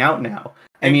licensing out now.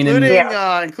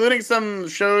 Including some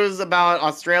shows about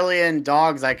Australian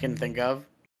dogs I can think of.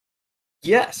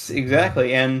 Yes,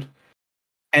 exactly, and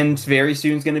very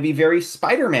soon is going to be very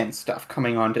Spider-Man stuff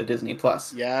coming onto Disney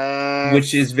Plus. Yeah,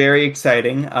 which is very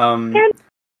exciting.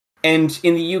 And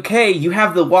in the UK, you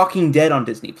have The Walking Dead on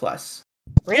Disney Plus.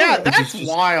 Yeah, that's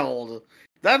wild.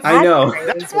 I know.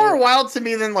 That's more wild to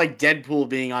me than like Deadpool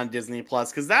being on Disney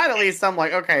Plus, because that at least I'm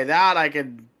like, okay, that I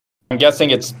could. I'm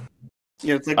guessing it's.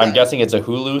 I'm guessing it's a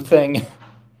Hulu thing.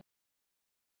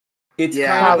 It's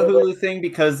kind of a Hulu thing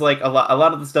because like a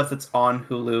lot of the stuff that's on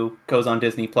Hulu goes on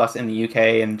Disney Plus in the UK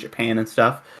and Japan and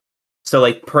stuff. So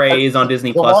like Prey is on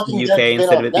Disney Plus in the UK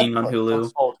instead of it being on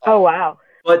Hulu. Oh wow!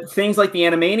 But things like the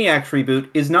Animaniacs reboot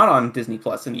is not on Disney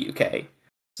Plus in the UK.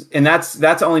 And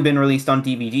that's only been released on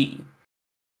DVD.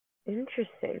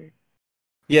 Interesting.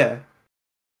 Yeah.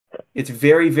 It's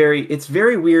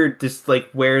very weird just like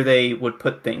where they would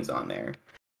put things on there.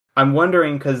 I'm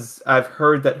wondering because I've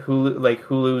heard that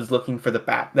Hulu's looking for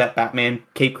that Batman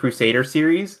Cape Crusader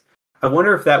series. I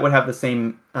wonder if that would have the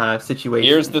same situation.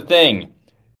 Here's the thing.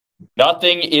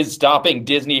 Nothing is stopping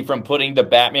Disney from putting the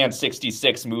Batman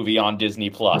 66 movie on Disney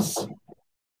Plus.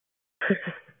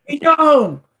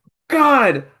 Oh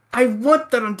God, I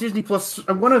want that on Disney Plus.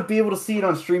 I want to be able to see it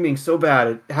on streaming so bad.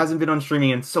 It hasn't been on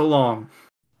streaming in so long.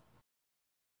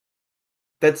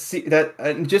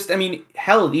 I mean,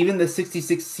 hell, even the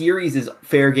 66 series is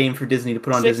fair game for Disney to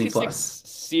put on Disney Plus.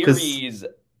 Series,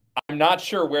 I'm not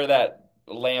sure where that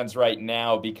lands right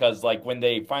now because, like, when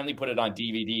they finally put it on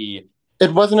DVD,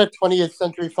 it wasn't a 20th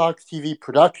Century Fox TV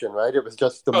production, right? It was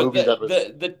just the movie that was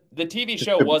the TV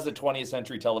show was a 20th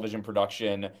Century Television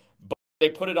production, but they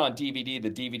put it on DVD.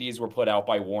 The DVDs were put out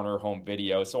by Warner Home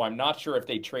Video, so I'm not sure if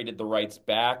they traded the rights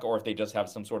back or if they just have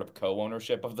some sort of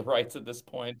co-ownership of the rights at this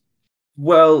point.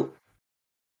 Well,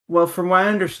 from my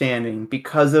understanding,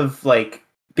 because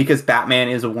Batman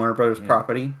is a Warner Brothers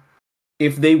property,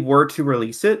 if they were to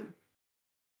release it,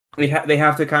 they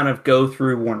have to kind of go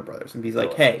through Warner Brothers and be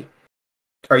like, hey,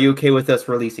 are you okay with us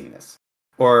releasing this?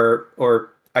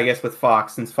 Or I guess with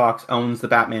Fox, since Fox owns the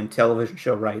Batman television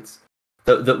show rights,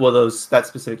 that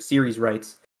specific series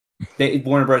rights,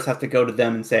 Warner Brothers have to go to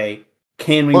them and say,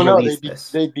 can we release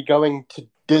this? They'd be going to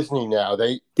Disney now.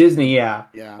 Disney, yeah,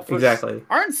 exactly.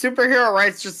 Aren't superhero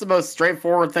rights just the most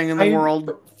straightforward thing in the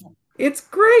world? It's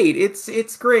great.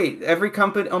 It's great.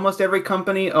 Almost every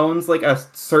company owns like a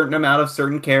certain amount of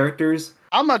certain characters.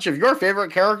 How much of your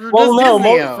favorite character does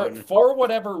Disney own? For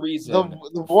whatever reason, the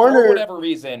Warner... for whatever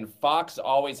reason, Fox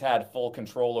always had full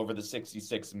control over the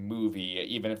 66 movie,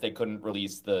 even if they couldn't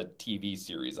release the TV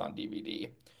series on DVD.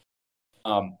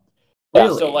 Yeah,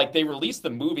 Really? so like they released the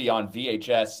movie on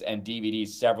VHS and DVD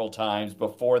several times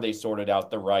before they sorted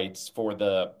out the rights for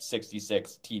the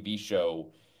 66 TV show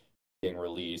being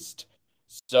released.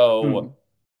 So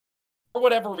for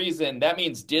whatever reason, that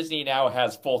means Disney now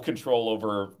has full control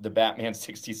over the Batman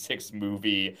 66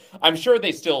 movie. I'm sure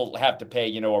they still have to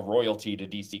pay, a royalty to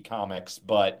DC Comics,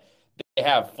 but they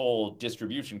have full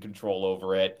distribution control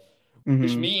over it,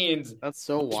 which means that's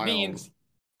so wild.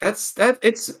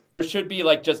 There should be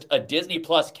like just a Disney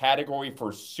Plus category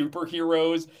for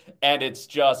superheroes, and it's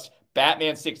just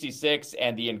Batman 66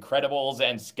 and The Incredibles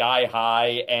and Sky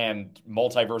High and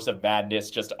Multiverse of Madness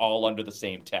just all under the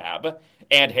same tab,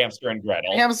 and Hamster and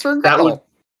Gretel. Hamster and Gretel.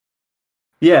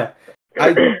 Yeah.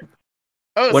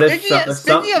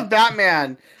 Speaking of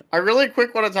Batman, I really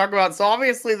quick want to talk about, so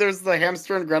obviously there's the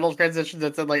Hamster and Gretel transition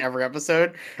that's in like every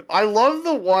episode. I love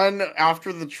the one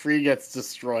after the tree gets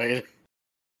destroyed,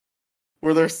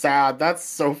 where they're sad. That's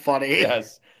so funny.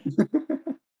 Yes.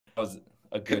 That was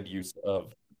a good use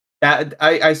of that.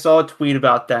 I saw a tweet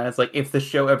about that. It's like, if the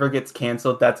show ever gets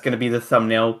canceled, that's going to be the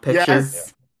thumbnail picture.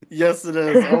 Yes, it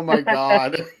is. Oh my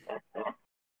god.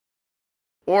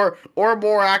 Or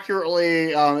more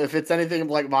accurately, if it's anything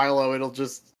like Milo, it'll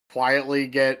just quietly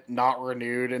get not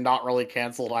renewed and not really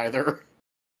canceled either.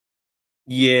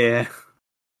 Yeah.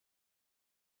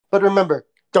 But remember,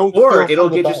 or it'll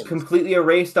get just completely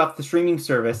erased off the streaming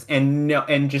service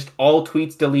and just all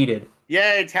tweets deleted.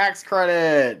 Yay, tax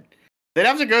credit! They'd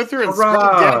have to go through and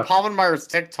scrub Dan Povenmire's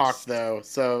TikTok though,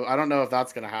 so I don't know if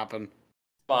that's gonna happen.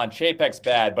 Come on, Chapek's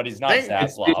bad, but he's not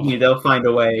Zaslav. They'll find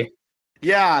a way.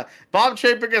 Yeah, Bob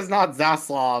Chapek is not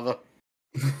Zaslav.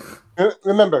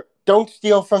 Remember, don't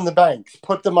steal from the banks.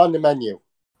 Put them on the menu.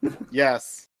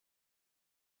 Yes.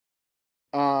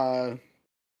 But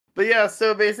yeah,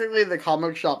 so basically the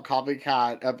comic shop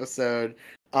copycat episode,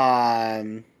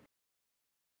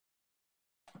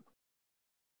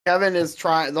 Kevin is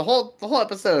trying the whole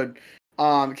episode.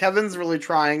 Kevin's really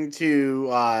trying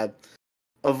to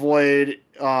avoid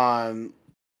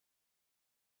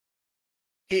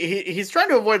he's trying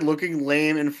to avoid looking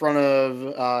lame in front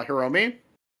of Hiromi.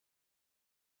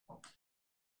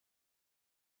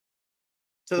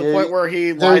 To the point where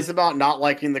he lies about not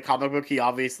liking the comic book he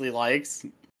obviously likes.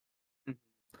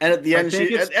 And at the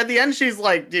end, she's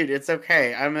like, "Dude, it's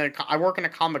okay. I work in a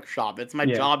comic shop. It's my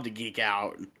job to geek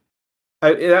out."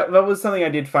 That was something I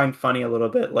did find funny a little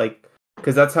bit, like,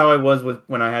 because that's how I was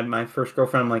when I had my first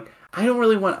girlfriend. I'm like,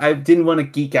 I didn't want to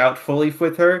geek out fully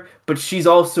with her, but she's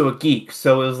also a geek,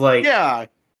 so it was like, yeah,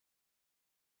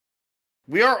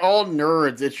 we are all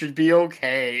nerds. It should be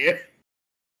okay.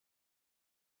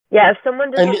 Yeah, if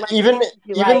someone doesn't even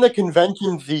the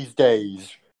conventions these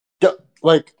days,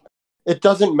 like, it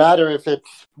doesn't matter if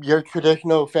it's your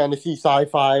traditional fantasy,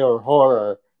 sci-fi, or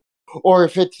horror, or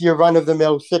if it's your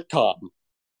run-of-the-mill sitcom.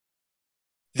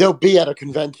 They'll be at a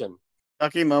convention.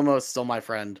 Ducky Momo's still my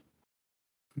friend.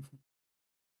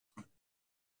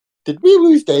 Did we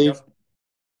lose Dave? Yep.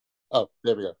 Oh,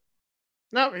 there we go.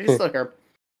 No, he's still here.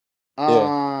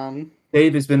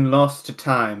 Dave has been lost to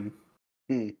time.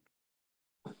 Dave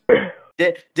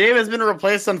has been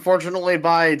replaced, unfortunately,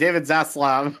 by David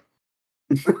Zaslav.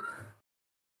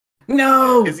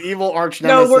 No! His evil arch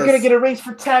nemesis. No, we're gonna get erased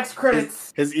for tax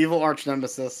credits. His evil arch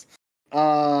nemesis.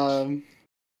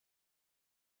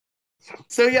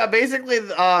 So yeah, basically,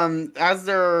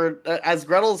 as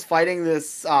Gretel's fighting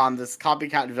this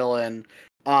copycat villain,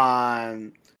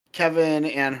 Kevin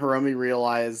and Hiromi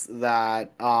realize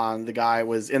that the guy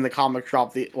was in the comic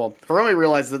shop. Hiromi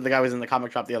realized that the guy was in the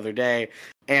comic shop the other day,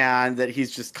 and that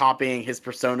he's just copying his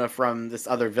persona from this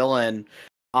other villain.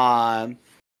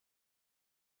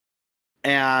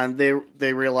 And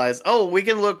they realize, oh, we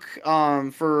can look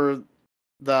for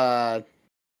the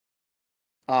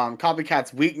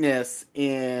copycat's weakness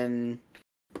in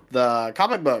the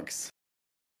comic books.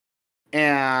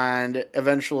 And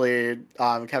eventually,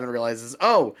 Kevin realizes,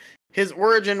 oh, his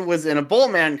origin was in a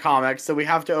Bullman comic, so we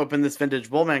have to open this vintage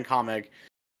Bullman comic.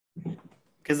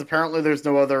 Because apparently there's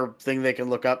no other thing they can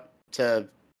look up to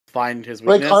find his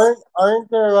weakness. Like, aren't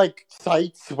there, like,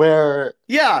 sites where...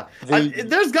 Yeah,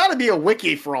 there's got to be a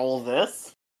wiki for all of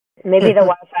this. Maybe the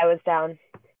Wi-Fi was down.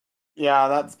 Yeah,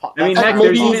 that's... I mean, heck,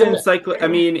 there's even I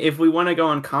mean, if we want to go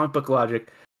on comic book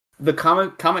logic... The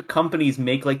comic companies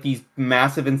make like these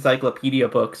massive encyclopedia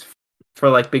books for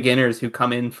like beginners who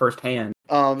come in firsthand.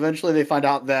 Eventually they find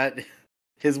out that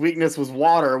his weakness was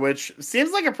water, which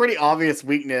seems like a pretty obvious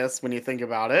weakness when you think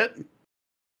about it.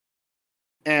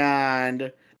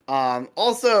 And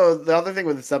also the other thing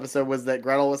with this episode was that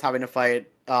Gretel was having to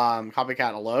fight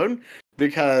Copycat alone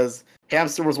because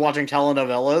Hamster was watching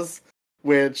telenovelas,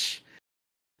 which...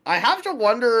 I have to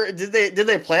wonder, did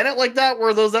they plan it like that,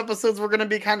 where those episodes were going to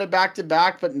be kind of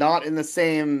back-to-back, but not in the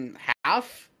same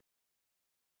half?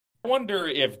 I wonder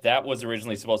if that was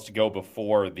originally supposed to go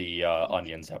before the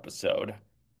Onions episode.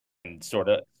 And sort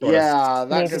of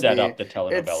that set up the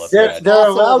telenovela. They're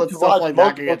allowed to stuff watch like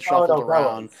that can get shuffled telenovelas.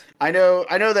 around. I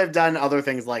know they've done other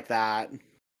things like that.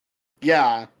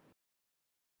 Yeah.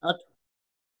 What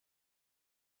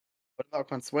about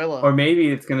Consuelo? Or maybe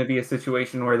it's going to be a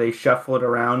situation where they shuffle it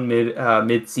around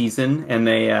mid-season and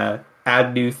they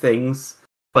add new things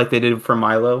like they did for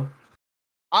Milo.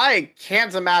 I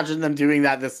can't imagine them doing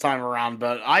that this time around,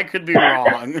 but I could be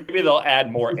wrong. Maybe they'll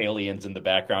add more aliens in the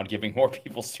background, giving more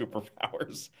people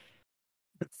superpowers.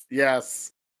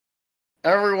 Yes.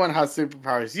 Everyone has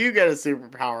superpowers. You get a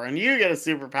superpower, and you get a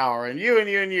superpower, and you, and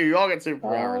you, and you. You all get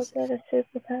superpowers. I get a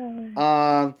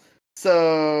superpower.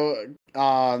 So,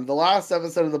 the last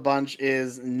episode of the bunch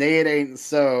is Nay It Ain't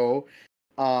So.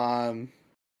 And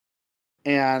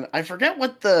I forget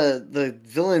what the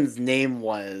villain's name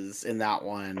was in that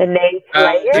one. The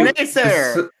Nayslayer? The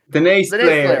Naysayer! The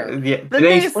Nayslayer. Yeah, the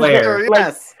Nayslayer.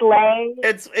 Yes. Slay.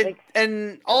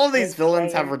 And all of these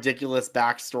villains have ridiculous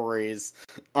backstories.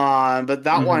 But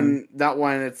that one,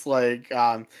 it's like,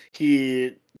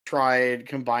 he tried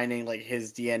combining like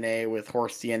his DNA with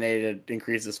horse DNA to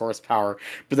increase his horsepower,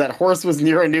 but that horse was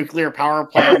near a nuclear power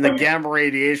plant and the gamma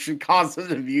radiation caused him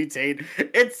to mutate.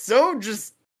 It's so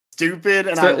just stupid,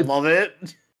 and I love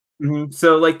it. Mm-hmm.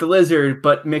 So like the lizard,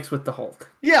 but mixed with the Hulk.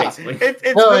 Yeah, it's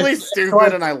really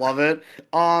stupid, and I love it.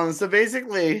 So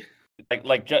basically,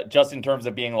 just in terms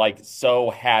of being like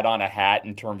so hat on a hat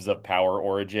in terms of power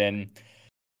origin,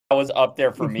 that was up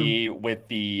there for me with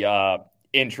the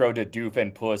intro to Doof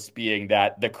and Puss being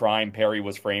that the crime Perry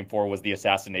was framed for was the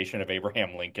assassination of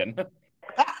Abraham Lincoln.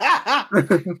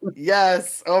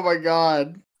 Yes. Oh my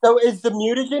god. So is the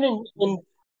mutagen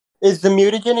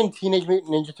in Teenage Mutant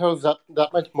Ninja Turtles that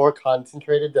much more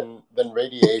concentrated than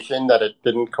radiation that it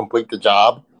didn't complete the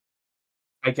job?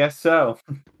 I guess so.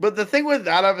 But the thing with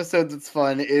that episode that's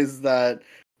fun is that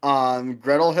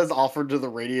Gretel has offered to the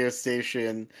radio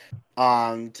station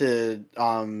to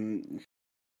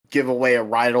give away a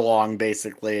ride along,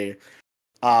 basically.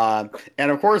 And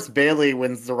of course Bailey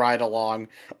wins the ride along.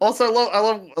 Also, I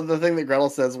love the thing that Gretel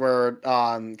says where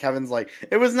Kevin's like,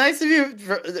 it was nice of you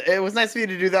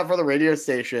to do that for the radio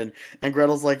station. And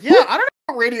Gretel's like, yeah, I don't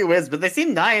know what radio is, but they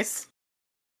seem nice.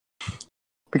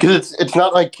 Because it's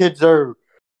not like kids are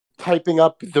typing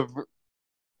up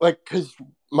because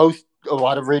a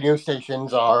lot of radio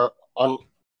stations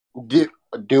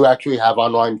do actually have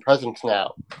online presence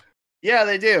now. Yeah,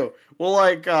 they do. Well,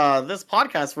 like this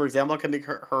podcast, for example, can be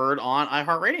heard on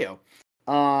iHeartRadio.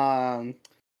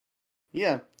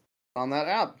 Yeah, on that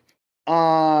app.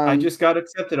 I just got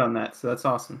accepted on that, so that's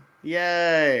awesome.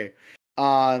 Yay!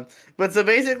 But so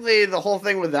basically, the whole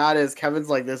thing with that is Kevin's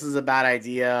like, this is a bad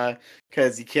idea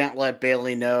because you can't let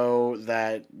Bailey know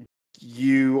that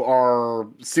you are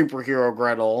superhero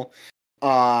Gretel.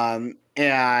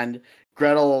 And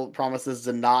Gretel promises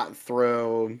to not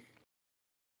throw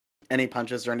any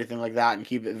punches or anything like that and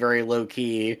keep it very low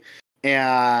key.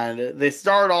 And they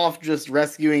start off just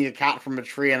rescuing a cat from a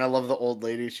tree, and I love the old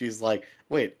lady. She's like,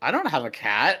 "Wait, I don't have a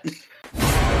cat."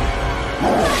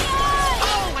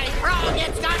 Oh, my frog,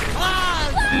 it's got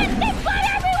claws! There's blood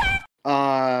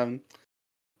everywhere!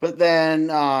 But then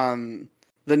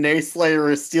the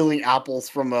Nayslayer is stealing apples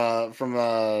from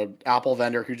a apple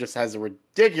vendor who just has a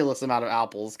ridiculous amount of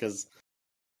apples because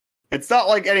it's not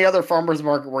like any other farmer's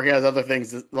market where he has other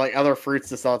things like other fruits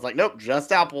to sell. It's like, nope,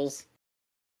 just apples.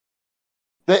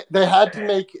 They had to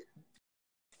make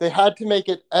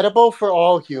it edible for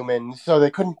all humans, so they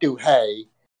couldn't do hay.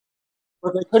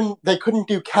 But they couldn't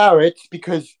do carrots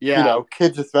because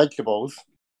kids with vegetables.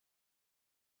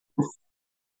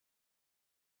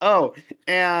 Oh,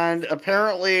 and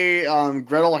apparently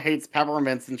Gretel hates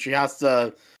peppermints, and she has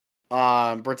to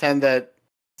pretend that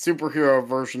superhero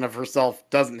version of herself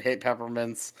doesn't hate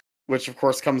peppermints, which of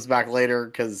course comes back later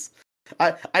because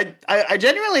I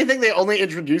genuinely think they only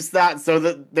introduced that so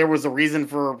that there was a reason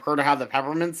for her to have the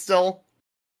peppermints still.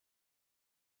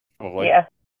 Yeah.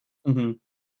 Mm-hmm.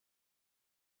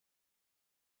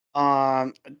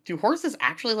 Do horses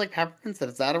actually like peppermints?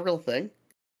 Is that a real thing?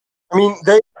 I mean,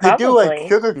 they do like Probably.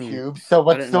 sugar cubes, so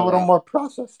what's didn't a know little that. more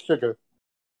processed sugar?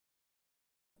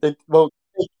 Take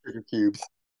sugar cubes.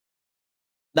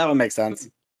 That would make sense.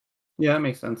 Yeah, that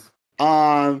makes sense.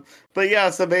 But yeah,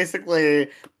 so basically,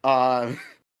 the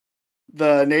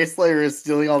Nayslayer is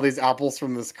stealing all these apples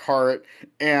from this cart,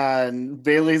 and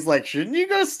Bailey's like, shouldn't you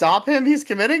go stop him? He's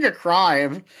committing a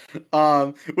crime.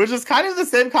 Which is kind of the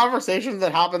same conversation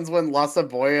that happens when Lessa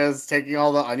Boya is taking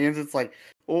all the onions. It's like,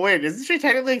 well, wait, isn't she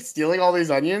technically stealing all these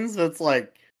onions? It's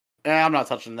like, I'm not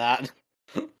touching that.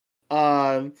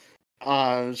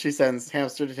 She sends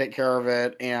Hamster to take care of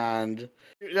it, and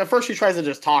at first she tries to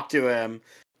just talk to him,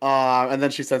 and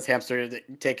then she sends Hamster to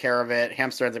take care of it.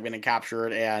 Hamster ends up getting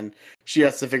captured, and she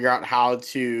has to figure out how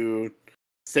to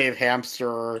save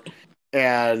Hamster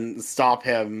and stop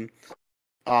him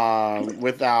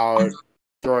without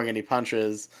throwing any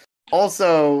punches.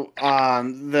 Also,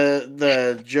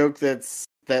 the joke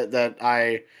that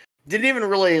I didn't even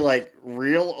really like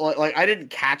I didn't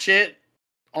catch it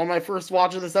on my first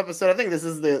watch of this episode. I think this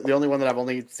is the only one that I've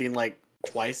only seen like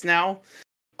twice now.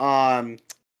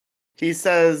 He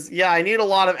says, "Yeah, I need a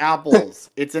lot of apples.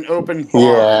 It's an open farm."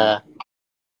 Yeah.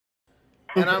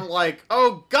 And I'm like,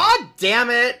 "Oh, god damn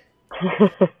it."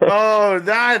 Oh,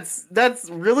 that's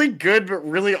really good but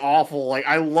really awful. Like,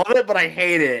 I love it but I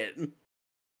hate it.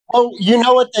 Oh, you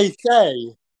know what they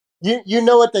say. You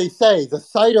know what they say. The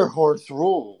cider horse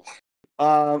rules.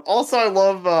 Also, I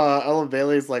love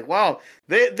Bailey's like, wow,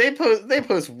 they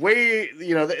post way,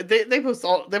 they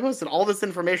posted all this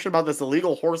information about this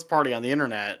illegal horse party on the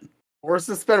internet.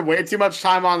 Horses spend way too much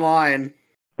time online.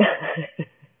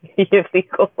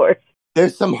 Illegal horse.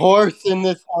 There's some horse in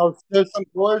this house. There's some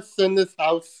horse in this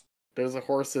house. There's a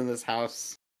horse in this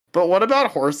house. But what about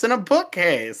horse in a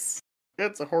bookcase?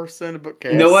 It's a horse in a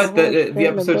bookcase. You know what? The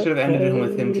episode should have ended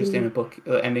with him just in a book,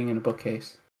 ending in a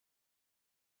bookcase.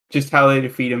 Just how they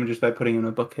defeat him just by putting him in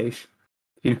a bookcase.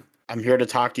 You know? I'm here to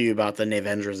talk to you about the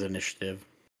Avengers Initiative.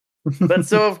 But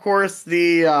so, of course,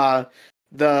 the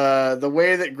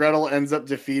way that Gretel ends up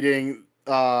defeating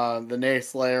the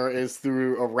Nayslayer is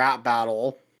through a rap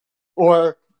battle.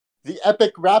 Or the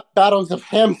epic rap battles of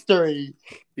Hamstery.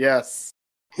 Yes.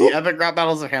 The epic rap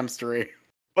battles of Hamstery.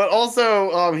 But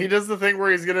also, he does the thing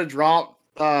where he's gonna drop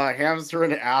Hamster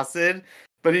into acid,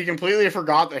 but he completely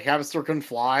forgot that Hamster can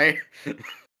fly.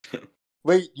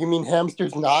 Wait, you mean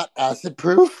Hamster's not acid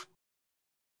proof?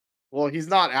 Well, he's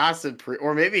not acid proof,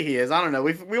 or maybe he is. I don't know.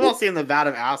 We've all seen the Vat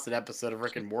of Acid episode of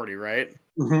Rick and Morty, right?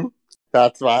 Mm-hmm.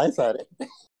 That's why I said it.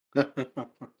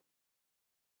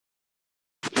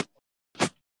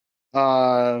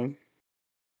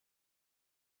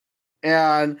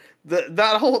 And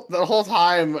the whole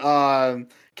time,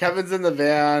 Kevin's in the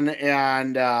van,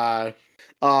 and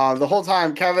the whole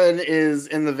time Kevin is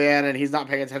in the van, and he's not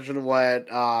paying attention to what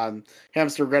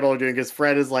Hamster and Gretel are doing. Because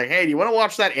Fred is like, "Hey, do you want to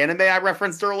watch that anime I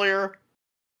referenced earlier?"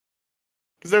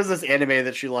 Because there's this anime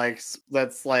that she likes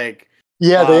that's like,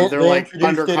 yeah, they're like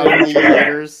undercover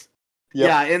cheerleaders. Yep.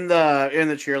 Yeah, in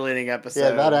the cheerleading episode.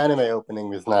 Yeah, that anime opening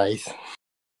was nice.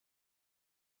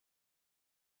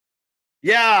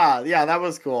 Yeah, that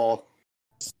was cool.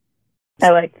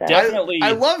 I like that. Definitely,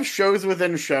 I love shows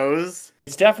within shows.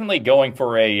 It's definitely going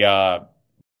for a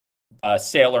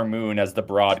Sailor Moon as the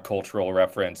broad cultural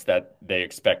reference that they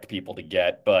expect people to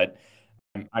get, but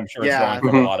I'm sure it's drawing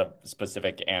from a lot of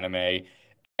specific anime,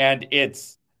 and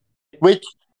it's which,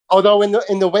 although in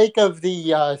the wake of the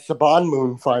Saban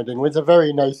moon finding, was a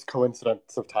very nice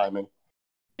coincidence of timing.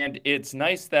 And it's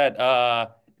nice that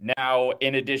now,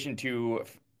 in addition to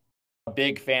a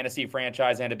big fantasy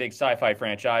franchise and a big sci-fi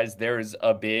franchise, there's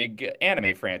a big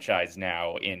anime franchise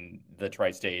now in the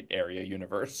tri-state area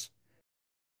universe.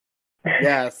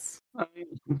 Yes.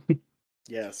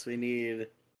 Yes, we need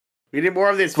more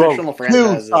of these fictional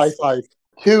franchises.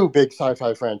 Two big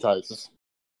sci-fi franchises.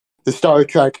 The Star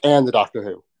Trek and the Doctor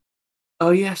Who.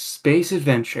 Oh yes, Space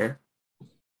Adventure.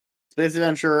 Space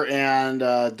Adventure and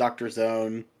Doctor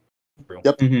Zone.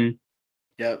 Yep. Mm-hmm.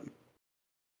 Yep.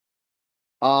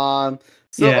 So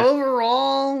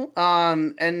overall,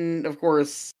 and of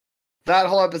course, that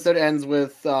whole episode ends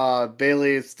with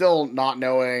Bailey still not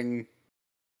knowing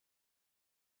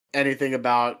anything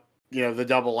about, the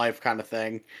double life kind of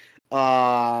thing.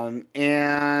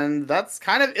 And that's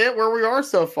kind of it where we are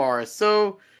so far.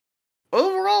 So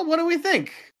overall, what do we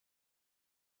think?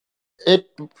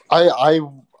 I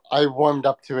warmed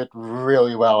up to it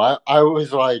really well. I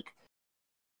was like,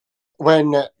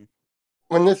 when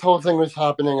this whole thing was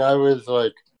happening, I was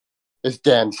like, is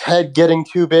Dan's head getting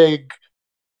too big?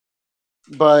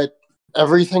 But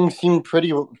everything seemed pretty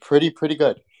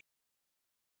good.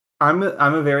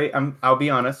 I'll be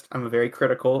honest, I'm a very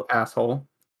critical asshole.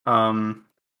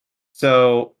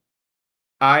 So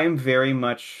I'm very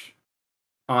much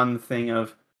on the thing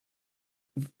of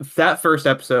that first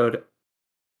episode.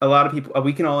 A lot of people,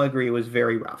 we can all agree, was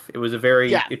very rough. It was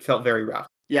it felt very rough.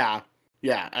 Yeah,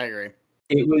 I agree.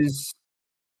 It was,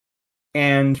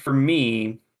 and for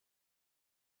me,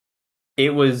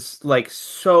 it was like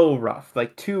so rough,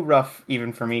 like too rough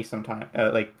even for me sometimes,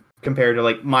 like compared to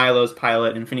like Milo's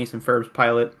pilot and Phineas and Ferb's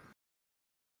pilot.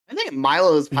 I think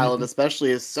Milo's pilot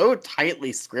especially is so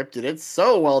tightly scripted. It's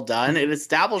so well done. It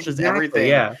establishes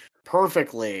everything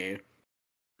perfectly.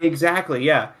 Exactly,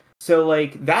 yeah. So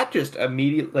like that just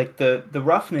immediately, like the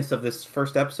roughness of this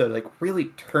first episode like really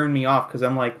turned me off, because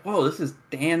I'm like, whoa, this is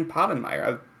Dan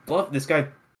Povenmire. I love this guy,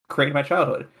 created my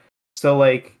childhood. So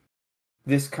like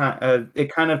this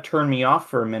it kind of turned me off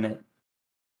for a minute.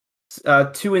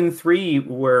 2 and 3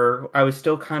 were I was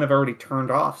still kind of already turned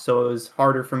off, so it was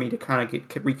harder for me to kind of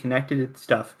get reconnected and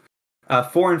stuff.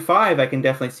 4 and 5 I can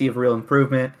definitely see a real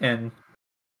improvement, and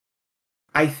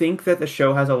I think that the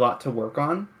show has a lot to work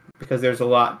on, because there's a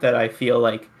lot that I feel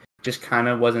like just kind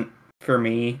of wasn't for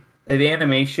me. The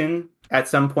animation at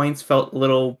some points felt a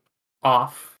little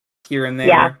off here and there.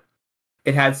 Yeah.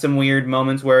 It had some weird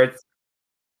moments where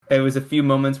there was a few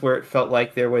moments where it felt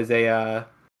like there was a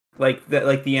like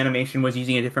the animation was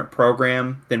using a different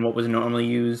program than what was normally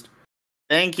used.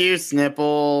 Thank you,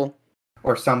 Snipple.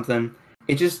 Or something.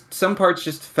 It just, some parts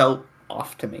just felt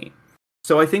off to me.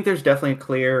 So I think there's definitely a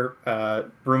clear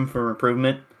room for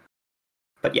improvement.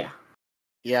 But yeah.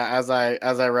 Yeah, as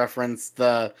I referenced,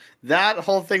 that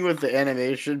whole thing with the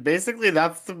animation, basically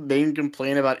that's the main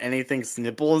complaint about anything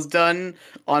Snipple has done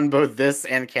on both this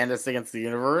and Candace Against the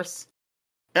Universe.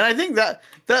 And I think that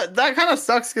kind of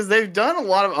sucks, because they've done a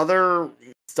lot of other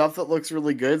stuff that looks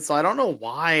really good, so I don't know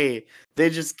why they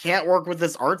just can't work with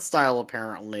this art style,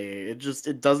 apparently.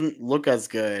 It doesn't look as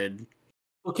good.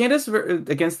 Well, Candace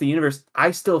Against the Universe,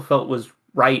 I still felt was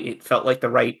right. It felt like the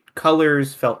right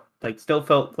colors, still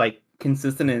felt like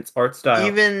consistent in its art style.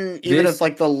 Even if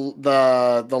like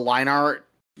the line art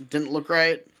didn't look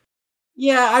right.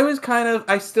 Yeah,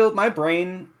 my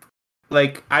brain,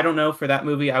 like, I don't know, for that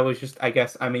movie, I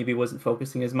guess I maybe wasn't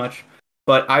focusing as much,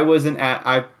 but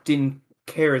I didn't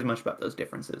care as much about those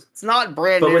differences. It's not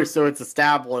brand new, so it's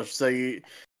established, so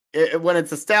when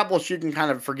it's established, you can kind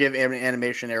of forgive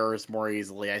animation errors more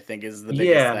easily, I think, is the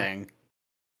biggest thing.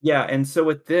 Yeah, and so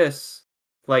with this,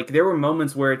 like, there were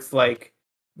moments where it's like,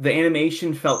 the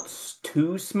animation felt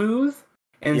too smooth,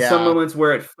 and some moments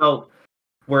where it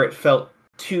felt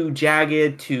too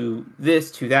jagged, to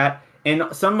this, to that. And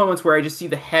some moments where I just see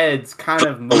the heads kind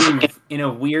of move in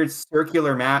a weird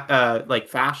circular like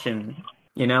fashion,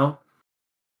 you know?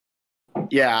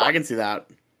 Yeah, I can see that.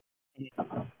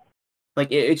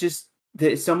 Like it just,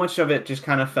 so much of it just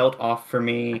kind of felt off for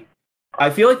me. I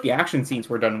feel like the action scenes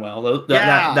were done well.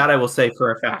 That I will say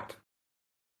for a fact.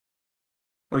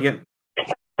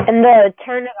 And the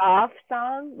Turn It Off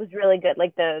song was really good.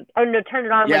 Like Turn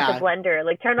It On, like the blender.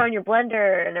 Like, turn on your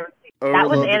blender and everything. That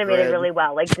was animated really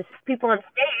well. Like, the people on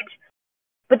stage,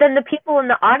 but then the people in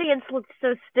the audience looked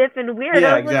so stiff and weird.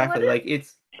 Yeah, exactly. Like,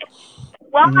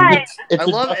 Why? It's I a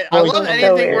love Duck I Boy love thing.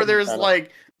 anything where there's Kinda.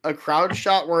 like a crowd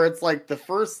shot where it's like the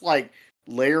first like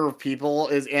layer of people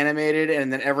is animated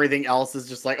and then everything else is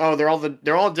just like, oh, they're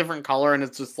all different color, and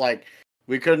it's just like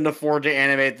we couldn't afford to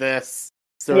animate this,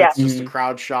 so Yeah. it's just a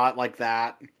crowd shot like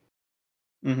that.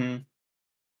 Mm-hmm.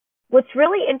 What's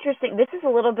really interesting, this is a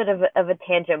little bit of a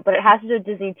tangent, but it has to do with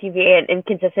Disney TV and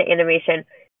inconsistent animation.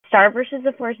 Star versus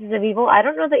the Forces of Evil. I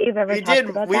don't know that you've ever talked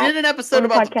about We that did an on episode the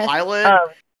about the podcast. pilot, Oh.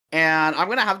 and I'm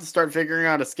gonna have to start figuring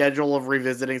out a schedule of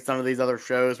revisiting some of these other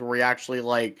shows where we actually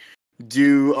like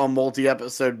do a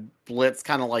multi-episode blitz,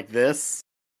 kind of like this.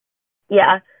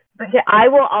 Yeah, but I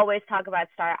will always talk about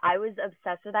Star. I was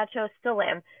obsessed with that show, still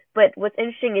am. But what's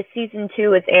interesting is season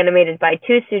 2 is animated by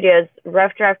 2 studios,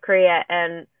 Rough Draft Korea,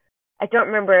 and I don't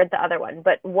remember the other one,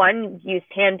 but one used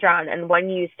hand-drawn and one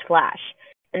used Flash.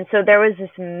 And so there was this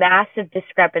massive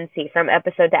discrepancy from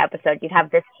episode to episode. You'd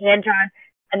have this hand-drawn,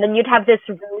 and then you'd have this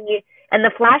really... And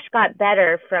the Flash got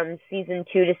better from season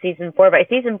 2 to season 4. By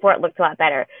season 4, it looked a lot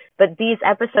better. But these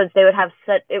episodes, they would have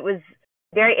such... It was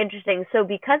very interesting. So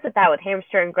because of that, with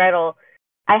Hamster and Gretel,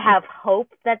 I have hope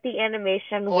that the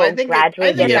animation will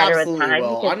gradually get better with time.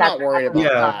 Will. because I'm that's not worried about Yeah.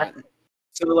 that.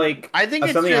 So, like, I think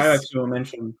it's something I just- actually will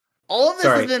mention. All of this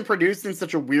Sorry. has been produced in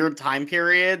such a weird time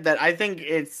period that I think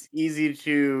it's easy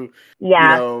to,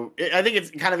 Yeah. you know, I think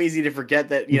it's kind of easy to forget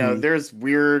that, you know, there's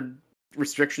weird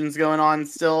restrictions going on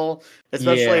still.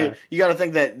 Especially, Yeah. you got to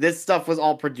think that this stuff was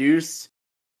all produced,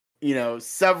 you know,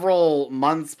 several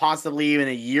months, possibly even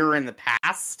a year in the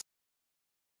past.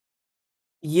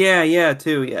 Yeah,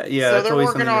 too. Yeah. So that's they're always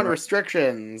working something on that-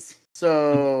 restrictions.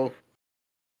 So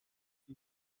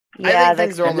I Yeah, think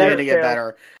things are only that's going to get true.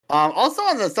 better. Also,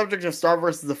 on the subject of Star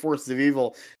vs. the Force of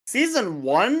Evil, season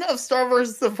 1 of Star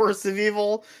vs. the Force of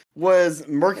Evil was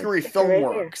Mercury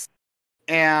Filmworks,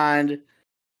 and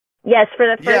Yes, for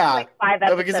the first like 5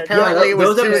 episodes. because apparently it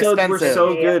was those too episodes expensive. were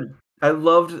so good. I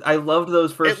loved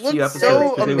those first It few looked episodes. so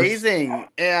 'cause it was- amazing,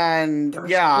 and were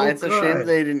yeah, so it's a shame good.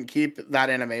 they didn't keep that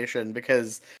animation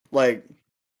because, like,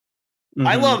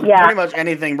 I Mhm. love Yeah. pretty much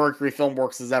anything Mercury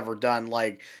Filmworks has ever done.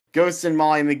 Like Ghost and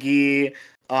Molly McGee.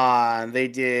 They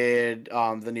did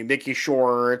the new Mickey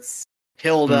shorts.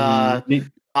 Hilda. Mhm. They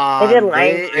did They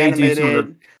Lion They do some of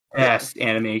animated. the best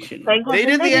animation. They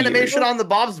did the Years. animation on the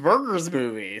Bob's Burgers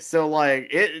movie. So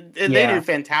like they Yeah. do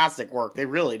fantastic work. They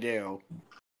really do.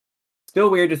 Still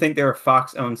weird to think they're a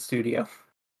Fox-owned studio.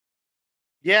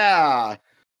 Yeah.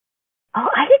 Oh,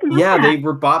 I didn't know Yeah, that. they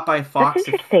were bought by Fox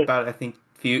interesting. about I think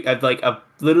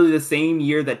literally the same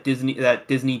year that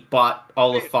Disney bought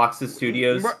all of Fox's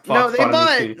studios. Fox No, they bought a new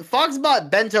bought studio. Fox bought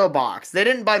Bento Box. They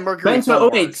didn't buy Mercury. Bento. Oh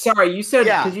Filmworks. wait, sorry, you said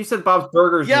Yeah. because you said Bob's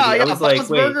Burgers. Yeah, movie. yeah. I was Bob's like,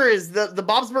 wait. Burgers, the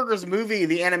Bob's Burgers movie,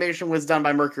 the animation was done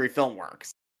by Mercury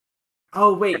Filmworks.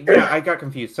 Oh wait, yeah, I got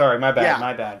confused. Sorry, my bad. Yeah.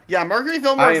 My bad. Yeah, Mercury I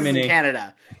Filmworks am is in in a-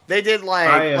 Canada. They did like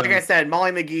I said,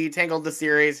 Molly McGee, Tangled the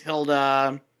series,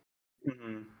 Hilda.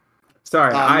 Mhm.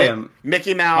 Sorry, I am.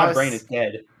 Mickey Mouse. My brain is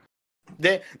dead.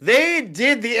 They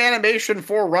did the animation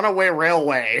for Runaway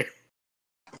Railway.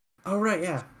 Oh right,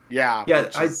 yeah. Yeah. Yeah,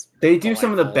 which is they do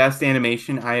some of the delightful. best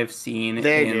animation I have seen.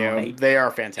 They in, do. Like, They are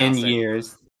in fantastic.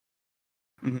 years.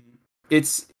 Mhm.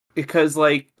 It's because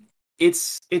like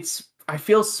it's I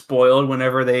feel spoiled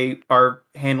whenever they are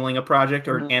handling a project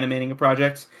or Mhm. animating a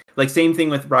project. Like same thing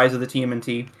with Rise of the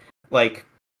TMNT. Like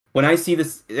when I see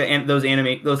this and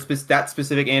that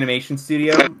specific animation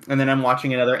studio, and then I'm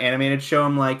watching another animated show,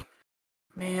 I'm like,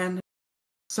 man,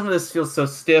 some of this feels so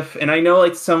stiff. And I know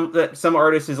like some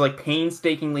artist is like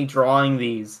painstakingly drawing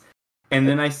these, and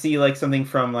then I see like something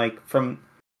for like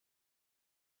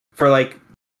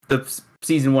the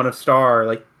season 1 of Star,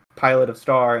 like pilot of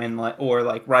Star, and like or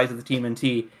like Rise of the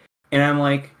TMNT, and I'm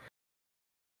like,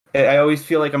 I always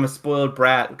feel like I'm a spoiled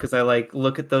brat because I like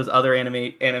look at those other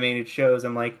animated shows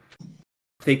and like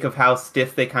think of how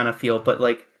stiff they kind of feel, but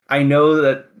like I know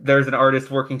that there's an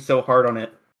artist working so hard on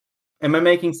it. Am I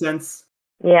making sense?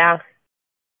 Yeah.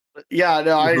 Yeah,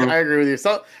 no, Mhm. I agree with you.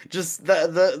 So just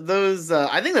those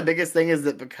I think the biggest thing is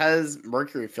that because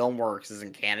Mercury Filmworks is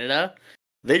in Canada,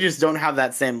 they just don't have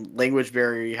that same language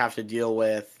barrier you have to deal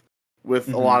with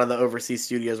a lot of the overseas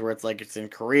studios where it's like it's in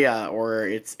Korea or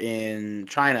it's in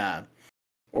China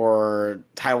or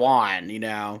Taiwan, you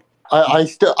know. I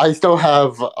still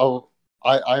have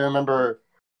I remember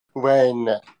when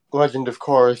Legend of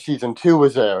Korra season 2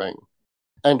 was airing,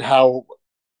 and how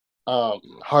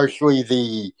harshly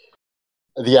the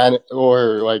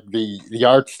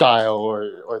art style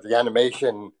or the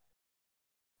animation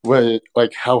was,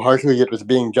 like, how harshly it was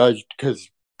being judged because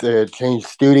they had changed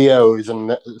studios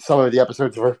and some of the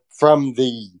episodes were from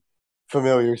the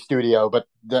familiar studio, but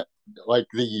like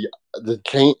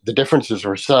the differences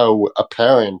were so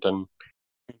apparent, and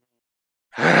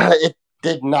it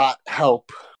did not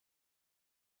help.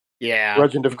 Yeah,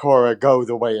 Legend of Korra go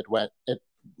the way it went. It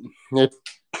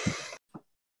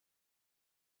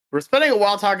We're spending a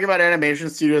while talking about animation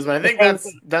studios, but I think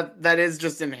that is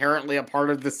just inherently a part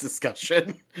of this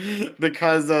discussion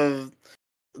because of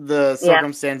the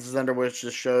circumstances under which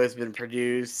the show has been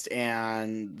produced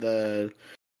and the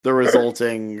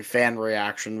resulting fan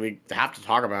reaction. We have to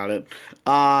talk about it.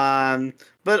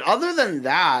 But other than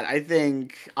that, I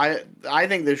think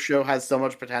this show has so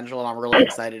much potential, and I'm really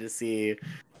excited to see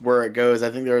where it goes.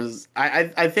 I think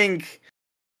I think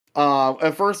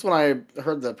at first when I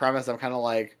heard the premise, I'm kind of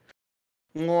like,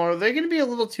 well, are they going to be a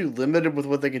little too limited with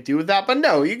what they can do with that? But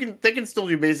no, they can still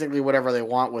do basically whatever they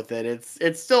want with it.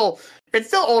 It's still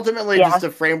ultimately just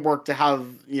a framework to have,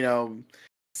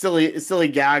 silly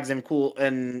gags and cool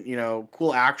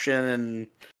action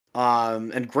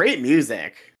and great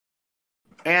music.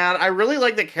 And I really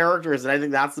like the characters, and I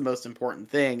think that's the most important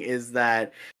thing, is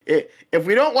that if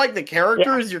we don't like the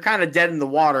characters, you're kind of dead in the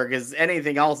water, because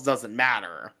anything else doesn't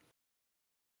matter.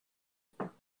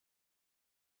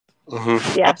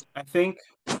 Mm-hmm. Yeah.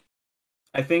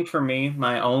 I think for me,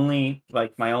 my only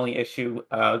issue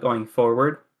going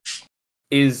forward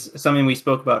is something we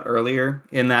spoke about earlier,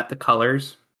 in that the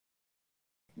colors.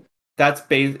 That's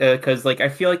because I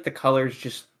feel like the colors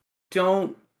just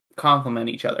don't complement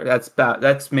each other.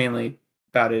 That's mainly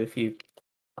about it.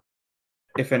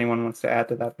 If anyone wants to add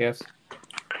to that, I guess.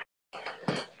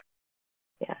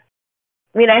 Yeah.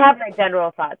 I mean, I have my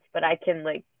general thoughts, but I can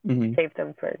save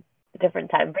them for a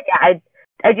different time. But yeah,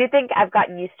 I do think I've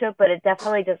gotten used to it, but it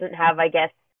definitely doesn't have, I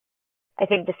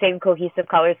think, the same cohesive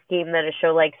color scheme that a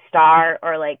show like Star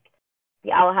or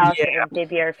The Owl House or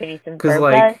maybe our Phineas and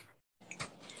Ferb does.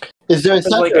 Is there a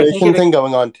saturation thing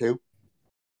going on too?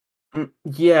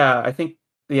 Yeah, I think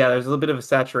there's a little bit of a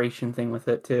saturation thing with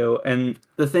it too. And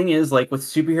the thing is, with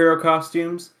superhero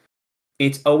costumes,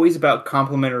 it's always about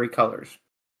complementary colors.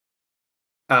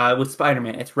 With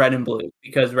Spider-Man, it's red and blue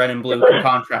because red and blue can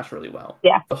contrast really well.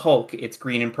 Yeah. The Hulk, it's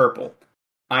green and purple.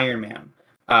 Iron Man,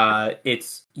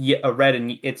 it's red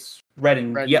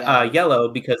and yellow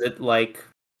because it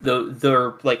they're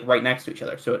right next to each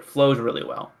other, so it flows really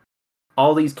well.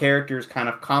 All these characters kind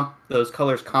of those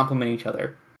colors complement each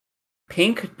other.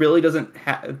 Pink really doesn't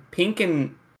pink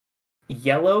and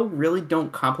yellow really don't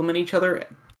complement each other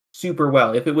super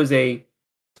well. If it was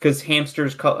because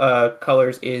Hamster's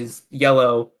colors is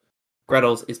yellow,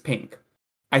 Gretel's is pink.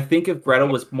 I think if Gretel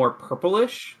was more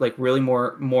purplish, really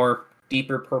more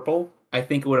deeper purple, I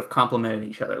think it would have complemented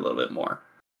each other a little bit more.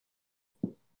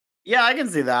 Yeah, I can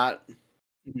see that.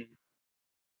 Mm-hmm.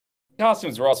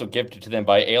 Costumes were also gifted to them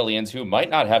by aliens who might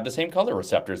not have the same color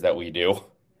receptors that we do.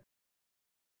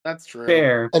 That's true.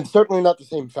 Fair. And certainly not the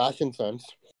same fashion sense.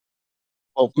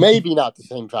 Well, maybe not the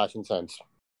same fashion sense.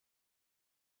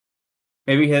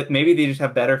 Maybe they just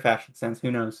have better fashion sense. Who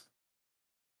knows?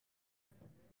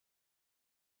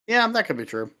 Yeah, that could be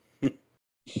true. He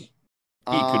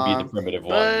could be the primitive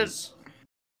ones.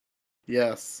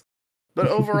 Yes. But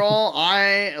overall,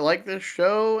 I like this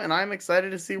show, and I'm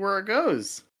excited to see where it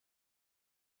goes.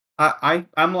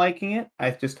 I'm liking it.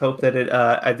 I just hope that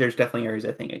there's definitely areas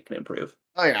I think it can improve.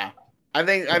 Oh yeah, I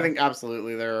think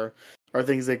absolutely there are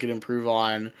things they could improve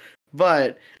on.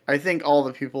 But I think all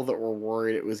the people that were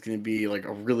worried it was going to be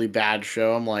a really bad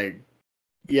show, I'm like,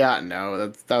 yeah,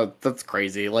 no, that's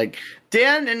crazy.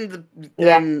 Dan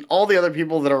and all the other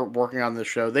people that are working on this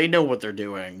show, they know what they're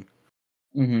doing.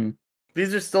 Mm-hmm.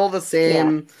 These are still the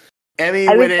same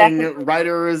Emmy-winning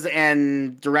writers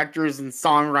and directors and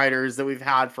songwriters that we've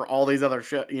had for all these other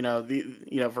shows.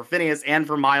 For Phineas and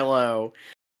for Milo,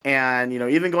 and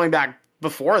even going back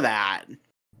before that.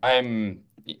 I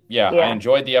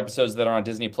enjoyed the episodes that are on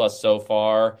Disney Plus so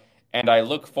far, and I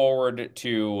look forward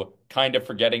to kind of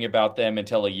forgetting about them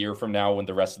until a year from now when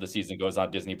the rest of the season goes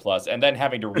on Disney Plus, and then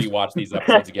having to rewatch these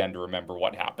episodes again to remember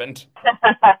what happened.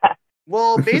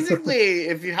 Well, basically,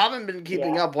 if you haven't been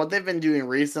keeping up, what they've been doing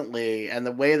recently, and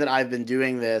the way that I've been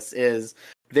doing this, is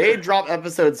they drop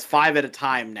episodes 5 at a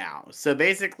time now. So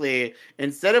basically,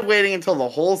 instead of waiting until the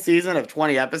whole season of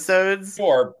 20 episodes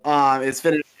is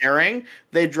finished airing,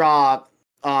 they drop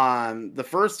the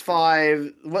first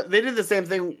 5. They did the same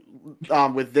thing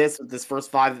with this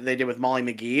first 5 that they did with Molly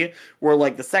McGee, where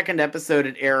the second episode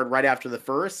had aired right after the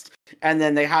first, and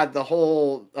then they had the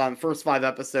whole first 5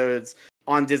 episodes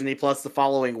on Disney Plus the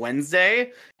following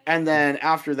Wednesday, and then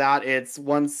after that, it's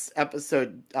once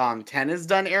episode 10 is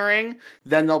done airing,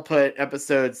 then they'll put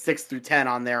episodes 6 through 10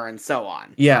 on there, and so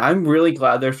on. Yeah, I'm really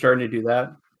glad they're starting to do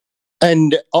that.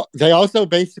 And they also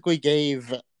basically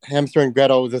gave Hamster and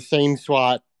Gretel the same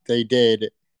slot they did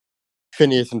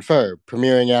Phineas and Ferb,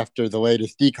 premiering after the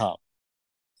latest decomp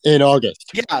in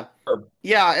August.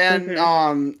 Yeah, and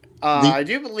I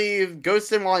do believe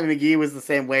Ghost and Wally McGee was the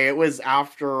same way. It was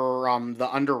after the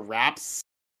Under Wraps.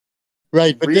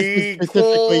 Right, but this is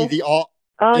specifically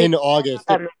in August.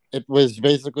 It was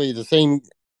basically the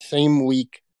same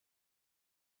week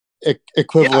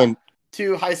equivalent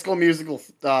to High School Musical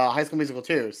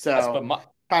 2. So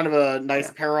kind of a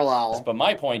nice parallel. But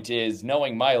my point is,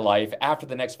 knowing my life, after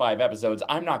the next 5 episodes,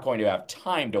 I'm not going to have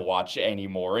time to watch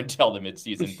anymore until the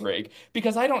mid-season break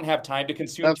because I don't have time to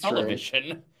consume television.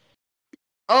 True.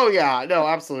 Oh yeah, no,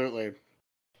 absolutely.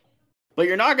 But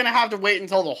you're not going to have to wait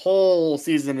until the whole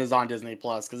season is on Disney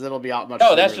Plus because it'll be out much.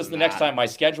 No, that's just the next time my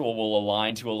schedule will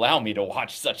align to allow me to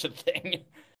watch such a thing.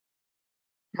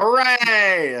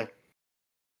 Hooray!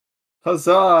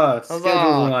 Huzzah! Schedules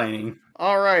aligning.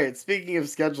 All right. Speaking of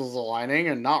schedules aligning,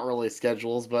 and not really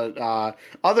schedules, but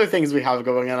other things we have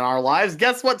going on in our lives.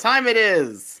 Guess what time it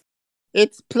is?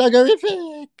 It's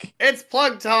pluggerific. It's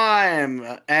plug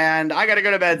time, and I gotta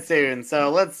go to bed soon. So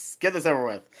let's get this over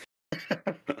with.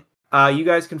 You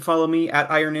guys can follow me at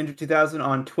IronNinja2000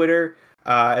 on Twitter,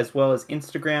 as well as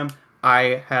Instagram.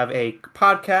 I have a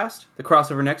podcast, The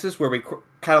Crossover Nexus, where we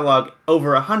catalog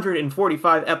over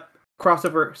 145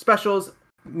 crossover specials,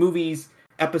 movies,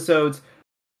 episodes,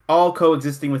 all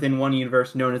coexisting within one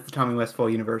universe known as the Tommy Westphal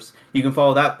universe. You can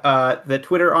follow the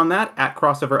Twitter on that at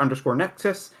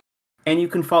crossover_nexus, and you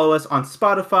can follow us on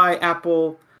Spotify,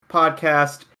 Apple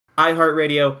Podcast,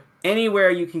 iHeartRadio, anywhere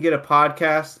you can get a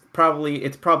podcast.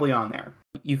 It's probably on there.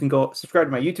 You can go subscribe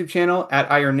to my YouTube channel at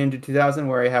IronNinja2000,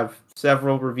 where I have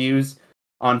several reviews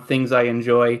on things I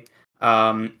enjoy.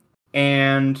 I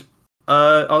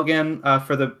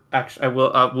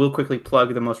will quickly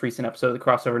plug the most recent episode of the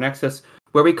Crossover Nexus,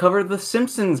 where we covered the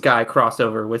Simpsons Guy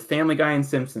crossover with Family Guy and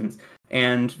Simpsons.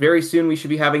 And very soon we should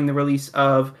be having the release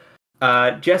of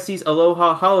Jesse's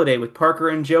Aloha Holiday with Parker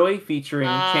and Joey, featuring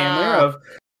Chandler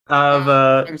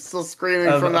I'm still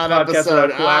screaming from that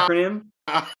episode. Cool Acronym.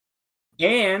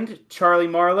 And Charlie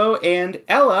Marlowe and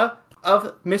Ella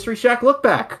of Mystery Shack Look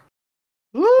Back.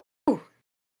 Woo!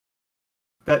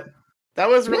 That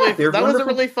was a really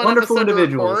fun episode to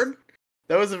record.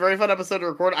 That was a very fun episode to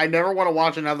record. I never want to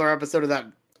watch another episode of that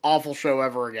awful show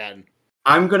ever again.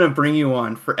 I'm gonna bring you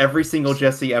on for every single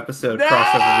Jesse episode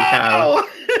crossover we have.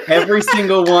 Every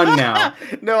single one now.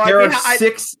 No, there are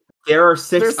six others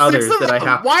that I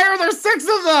have. Why are there 6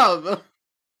 of them?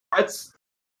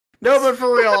 No, but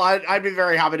for real, I'd be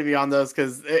very happy to be on those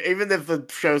because even if the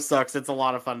show sucks, it's a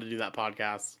lot of fun to do that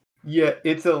podcast. Yeah,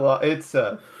 it's a lot. It's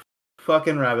a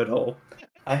fucking rabbit hole.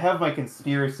 I have my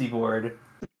conspiracy board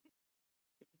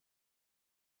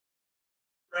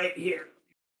right here.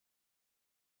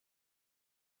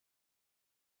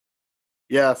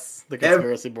 Yes, the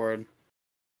conspiracy board.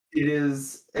 It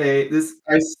is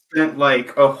I spent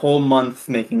like a whole month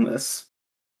making this.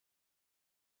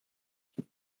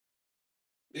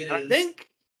 I think.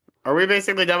 Are we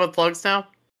basically done with plugs now?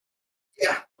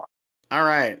 Yeah. All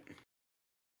right.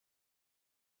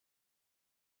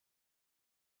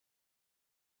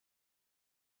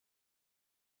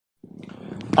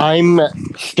 I'm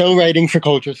still writing for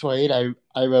Culture Slate. I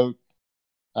wrote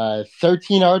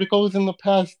 13 articles in the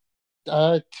past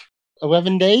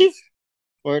 11 days,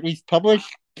 or at least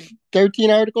published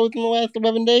 13 articles in the last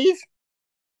 11 days,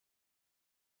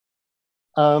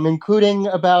 including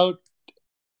about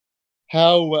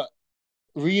how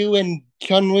Ryu and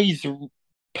Chun-Li's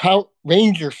Power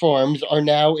Ranger forms are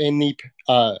now in the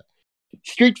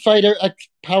Street Fighter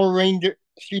Power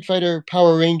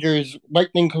Rangers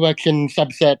Lightning Collection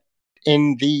subset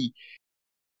in the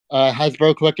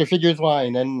Hasbro Collector Figures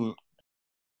line, and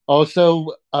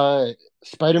also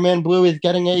Spider-Man Blue is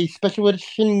getting a special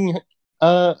edition,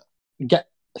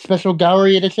 special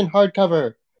gallery edition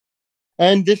hardcover,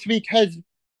 and this week has,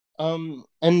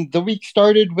 and the week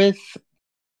started with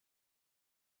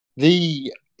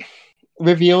the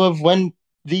reveal of when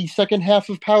the second half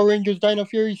of Power Rangers Dino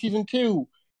Fury Season 2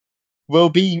 will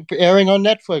be airing on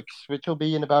Netflix, which will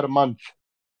be in about a month.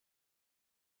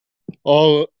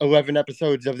 All 11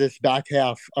 episodes of this back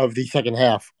half of the second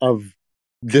half of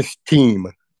this team.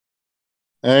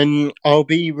 And I'll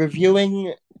be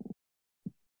reviewing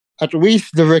at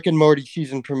least the Rick and Morty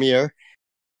season premiere.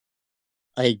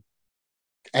 I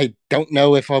don't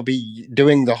know if I'll be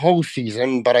doing the whole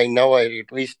season, but I know I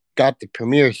at least got the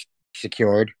premiere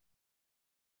secured.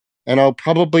 And I'll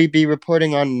probably be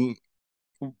reporting on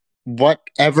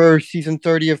whatever season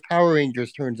 30 of Power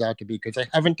Rangers turns out to be, because I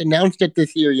haven't announced it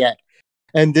this year yet.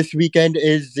 And this weekend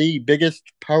is the biggest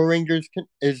Power Rangers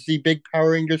big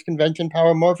Power Rangers convention,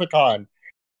 Power Morphicon,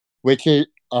 which is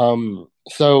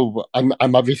so I'm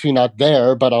obviously not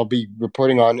there, but I'll be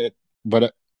reporting on it.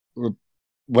 But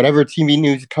whatever TV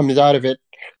news comes out of it,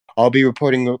 I'll be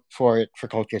reporting for it for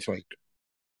Culture Slate.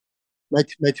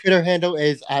 My Twitter handle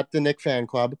is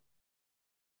 @the_Nick_fan_club.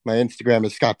 My Instagram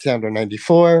is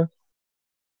ScottSandler94,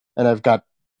 and I've got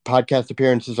podcast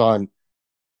appearances on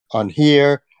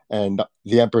here and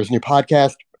The Emperor's New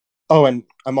Podcast. Oh, and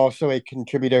I'm also a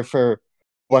contributor for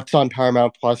What's on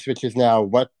Paramount Plus, which is now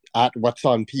What's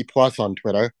on P Plus on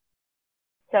Twitter.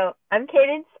 So I'm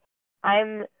Cadence.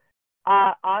 I'm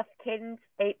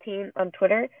AuthCadence18 on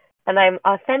Twitter, and I'm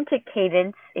Authentic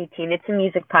Cadence 18. It's a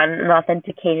music pun, an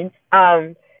Authentic Cadence.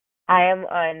 I am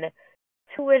on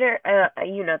Twitter.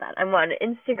 You know that. I'm on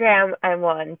Instagram. I'm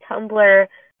on Tumblr.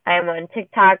 I am on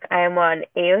TikTok. I am on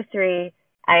AO3.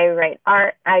 I write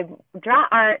art. I draw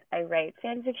art. I write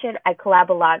fan fiction. I collab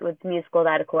a lot with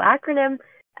musical.cool Acronym.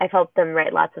 I've helped them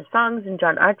write lots of songs and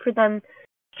drawn art for them.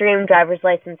 Stream Driver's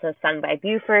License as sung by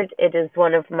Buford. It is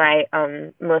one of my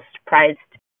most prized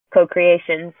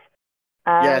co-creations.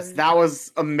 Yes, that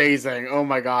was amazing. Oh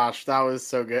my gosh, that was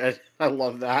so good. I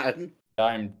love that.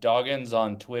 I'm Doggins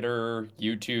on Twitter,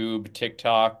 YouTube,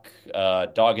 TikTok,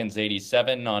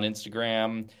 Doggins87 on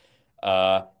Instagram,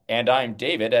 and I'm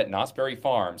David at Knott's Berry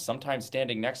Farm, sometimes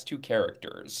standing next to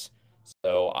characters.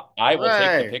 So I will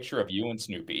take the picture of you and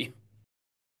Snoopy.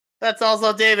 That's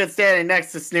also David standing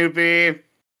next to Snoopy.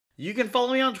 You can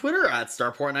follow me on Twitter at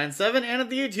Starport97 and at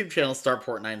the YouTube channel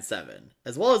Starport97,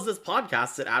 as well as this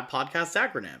podcast at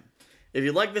 @PodcastAcronym. If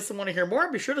you like this and want to hear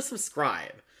more, be sure to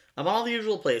subscribe. I'm on all the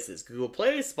usual places: Google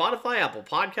Play, Spotify, Apple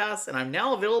Podcasts, and I'm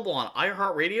now available on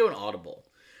iHeartRadio and Audible.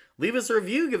 Leave us a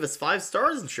review, give us 5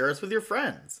 stars, and share us with your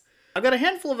friends. I've got a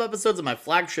handful of episodes of my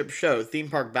flagship show, Theme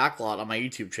Park Backlot, on my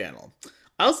YouTube channel.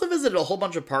 I also visited a whole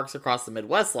bunch of parks across the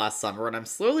Midwest last summer, and I'm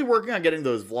slowly working on getting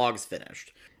those vlogs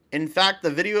finished. In fact,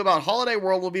 the video about Holiday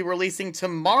World will be releasing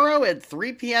tomorrow at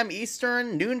 3 p.m.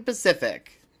 Eastern, noon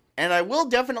Pacific. And I will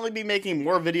definitely be making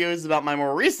more videos about my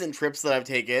more recent trips that I've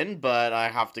taken, but I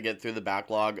have to get through the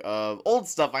backlog of old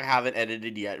stuff I haven't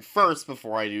edited yet first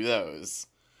before I do those.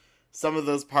 Some of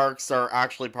those parks are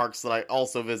actually parks that I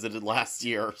also visited last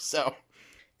year, so...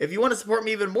 If you want to support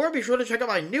me even more, be sure to check out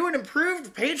my new and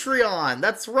improved Patreon.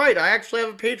 That's right, I actually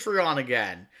have a Patreon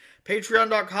again.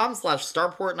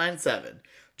 Patreon.com/Starport97.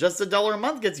 Just $1 a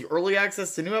month gets you early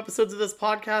access to new episodes of this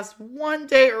podcast 1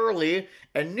 day early,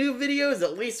 and new videos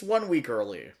at least 1 week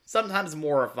early. Sometimes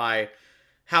more if I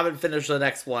haven't finished the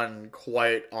next one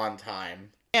quite on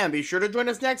time. And be sure to join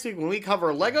us next week when we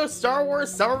cover LEGO Star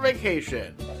Wars Summer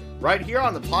Vacation, right here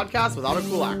on the podcast without a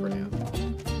cool acronym.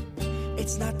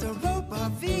 It's not the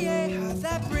Ropa Vieja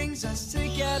that brings us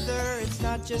together. It's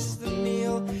not just the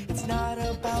meal. It's not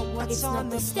about what's on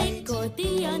the steak or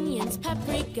the onions,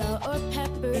 paprika or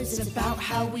peppers. It's about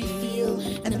how we feel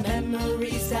and the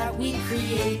memories that we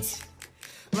create.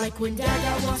 Like when Dad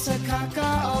got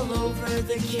wasakaka all over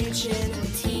the kitchen. Or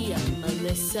Tia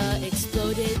Melissa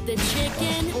exploded the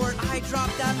chicken. Or I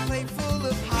dropped that plate full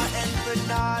of hot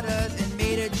empanadas and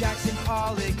made a Jackson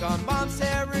Pollock on Mom's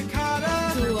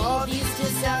terracotta. Through all these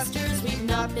disasters, we've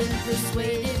not been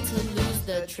persuaded to lose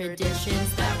the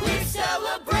traditions that we've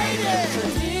celebrated.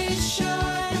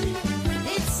 Tradition,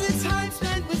 it's a time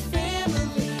spent with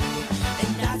family,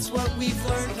 and that's what we've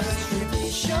learned. 'Cause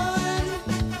tradition